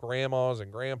the grandmas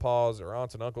and grandpas or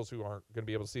aunts and uncles who aren't going to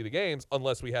be able to see the games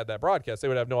unless we had that broadcast, they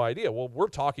would have no idea. Well, we're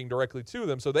talking directly to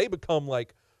them, so they become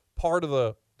like part of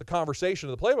the conversation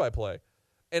of the play-by-play.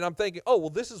 And I'm thinking,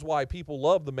 this is why people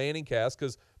love the Manning Cast,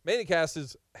 because Manning Cast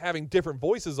is having different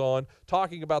voices on,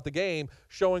 talking about the game,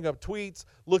 showing up tweets,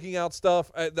 looking out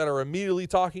stuff that are immediately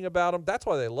talking about them. That's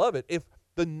why they love it. If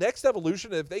the next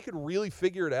evolution, if they could really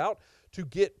figure it out to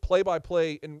get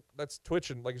play-by-play, and that's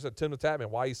Twitch, and like you said, Tim the Tatman,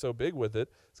 why he's so big with it,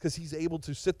 it's because he's able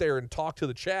to sit there and talk to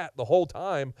the chat the whole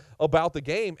time about the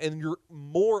game, and you're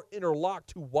more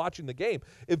interlocked to watching the game.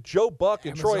 If Joe Buck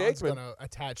and Troy Amazon's Aikman going to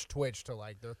attach Twitch to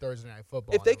like their Thursday Night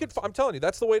Football. if they could, I'm telling you,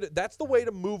 that's the way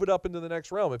to move it up into the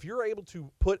next realm. If you're able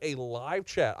to put a live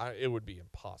chat, it would be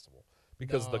impossible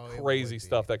because of the No, it crazy would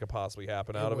stuff that could possibly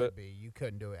happen out of it. You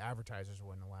couldn't do it. Advertisers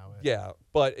wouldn't allow it. Yeah,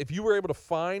 but if you were able to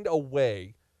find a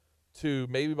way to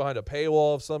maybe behind a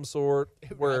paywall of some sort, It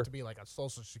would where have to be like a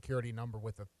social security number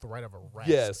with a threat of arrest.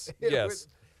 yes, It yes,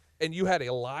 and you had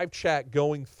a live chat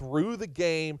going through the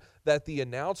game that the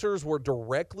announcers were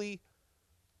directly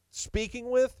speaking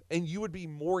with, and you would be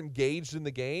more engaged in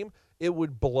the game, it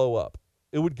would blow up.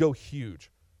 It would go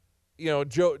huge. You know,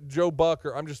 Joe Buck,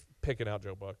 or I'm just picking out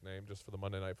Joe Buck's name just for the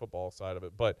Monday Night Football side of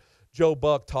it, but Joe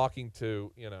Buck talking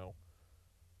to, you know,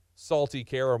 Salty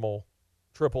Caramel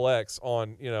Triple X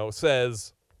on, you know,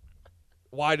 says,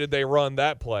 why did they run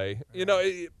that play? You know,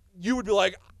 you would be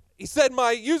like, he said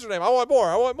my username. I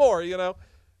want more, you know.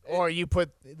 Or you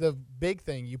put the big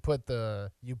thing. You put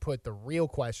the real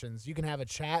questions. You can have a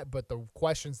chat, but the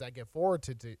questions that get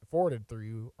forwarded through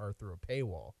you are through a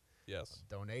paywall. Yes.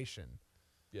 A donation.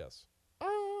 Yes.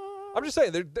 I'm just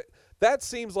saying that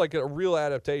seems like a real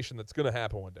adaptation that's going to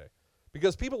happen one day,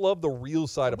 because people love the real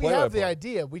side of We play-by-play. have the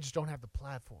idea. We just don't have the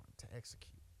platform to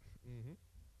execute.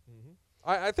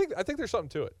 I think there's something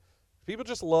to it. People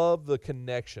just love the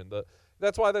connection.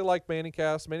 That's why they like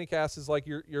ManningCast. ManningCast is like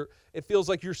it feels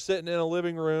like you're sitting in a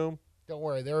living room. Don't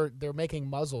worry, they're making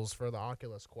muzzles for the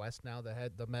Oculus Quest now.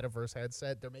 The metaverse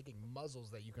headset. They're making muzzles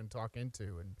that you can talk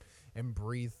into and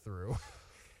breathe through.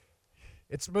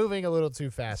 It's moving a little too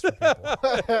fast for people.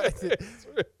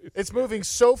 It's moving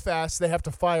so fast they have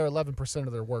to fire 11%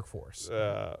 of their workforce.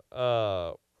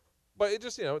 But it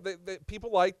just, you know,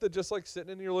 people like the just like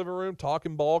sitting in your living room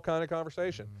talking ball kind of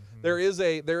conversation. There is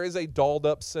a dolled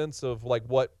up sense of like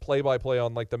what play-by-play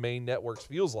on like the main networks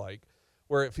feels like,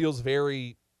 where it feels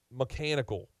very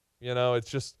mechanical. You know,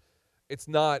 it's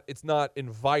not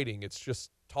inviting. It's just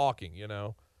talking. You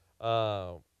know,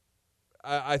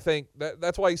 I think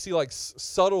that's why you see like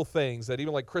subtle things that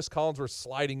even like Chris Collinsworth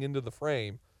sliding into the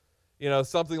frame, you know,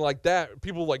 something like that.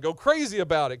 People like go crazy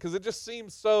about it because it just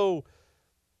seems so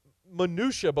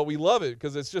minutia, but we love it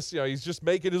because it's just, you know, he's just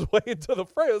making his way into the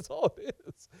frame. That's all it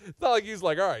is. It's not like he's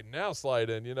like, all right, now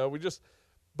slide in, you know,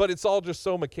 but it's all just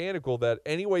so mechanical that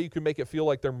any way you can make it feel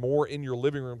like they're more in your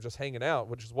living room just hanging out,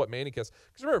 which is what ManningCast,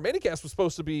 because remember, ManningCast was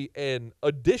supposed to be an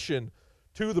addition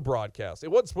to the broadcast. It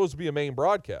wasn't supposed to be a main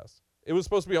broadcast. It was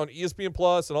supposed to be on ESPN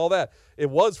Plus and all that. It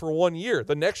was for 1 year.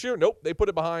 The next year, nope, they put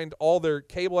it behind all their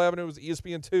cable avenues,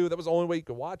 ESPN2. That was the only way you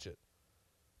could watch it.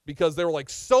 Because they were like,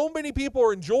 so many people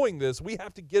are enjoying this, we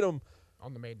have to get them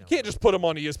on the main network. You can't just put them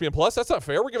on ESPN Plus. That's not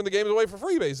fair. We're giving the games away for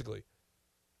free, basically.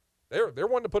 They're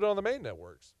wanting to put it on the main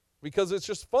networks because it's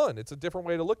just fun. It's a different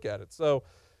way to look at it. So,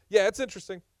 yeah, it's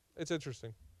interesting. It's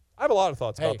interesting. I have a lot of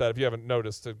thoughts about that if you haven't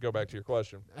noticed, to go back to your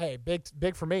question. Hey,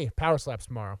 big for me. Power Slaps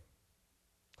tomorrow.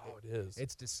 Oh, it is.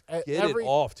 It's Get it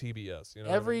off TBS. You know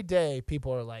every day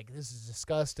people are like, this is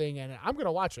disgusting, and I'm going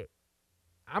to watch it.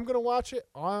 I'm going to watch it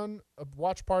on a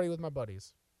watch party with my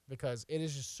buddies because it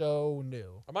is just so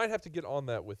new. I might have to get on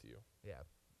that with you. Yeah.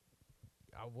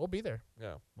 We'll be there.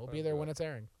 Yeah. We'll be there when it's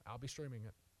airing. I'll be streaming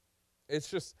it. It's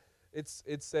just it's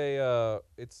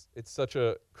such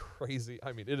a crazy,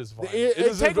 I mean, it is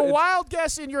violent. Take a wild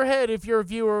guess in your head if you're a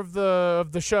viewer of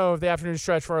the show of the afternoon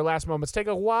stretch for our last moments. Take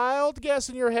a wild guess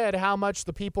in your head how much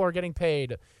the people are getting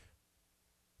paid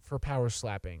for power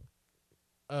slapping.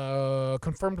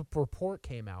 Confirmed report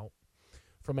came out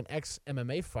from an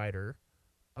ex-MMA fighter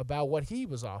about what he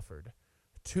was offered.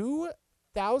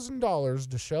 $2,000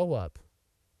 to show up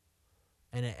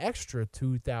and an extra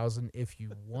 $2,000 if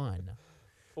you won.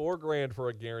 $4,000 for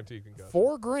a guaranteed concussion.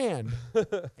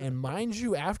 $4,000. And mind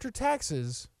you, after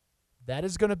taxes, that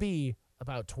is going to be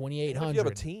about $2,800. If you have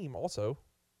a team also.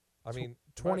 I mean,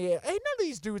 28. Hey, none of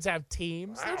these dudes have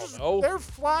teams. They're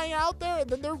flying out there and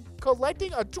then they're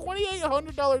collecting a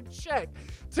 $2,800 check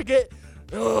to get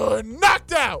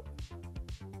knocked out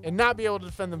and not be able to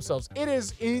defend themselves. It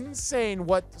is insane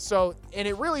and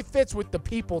it really fits with the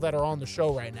people that are on the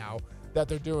show right now that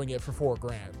they're doing it for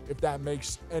 $4,000, if that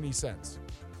makes any sense.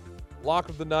 Lock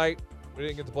of the night. We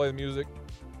didn't get to play the music.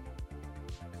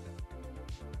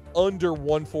 Under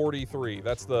 143.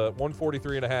 That's the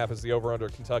 143.5 is the over-under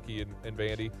Kentucky and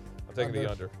Vandy. I'm taking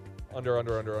the under.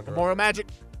 Under. Memorial Magic.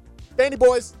 Vandy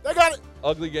boys, they got it.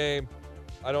 Ugly game.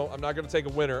 I'm not going to take a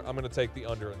winner. I'm going to take the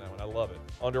under in that one. I love it.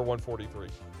 Under 143.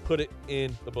 Put it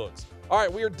in the books. All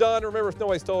right, we are done. Remember, if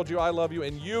nobody's told you, I love you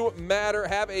and you matter.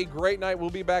 Have a great night. We'll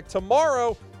be back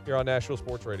tomorrow here on Nashville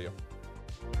Sports Radio.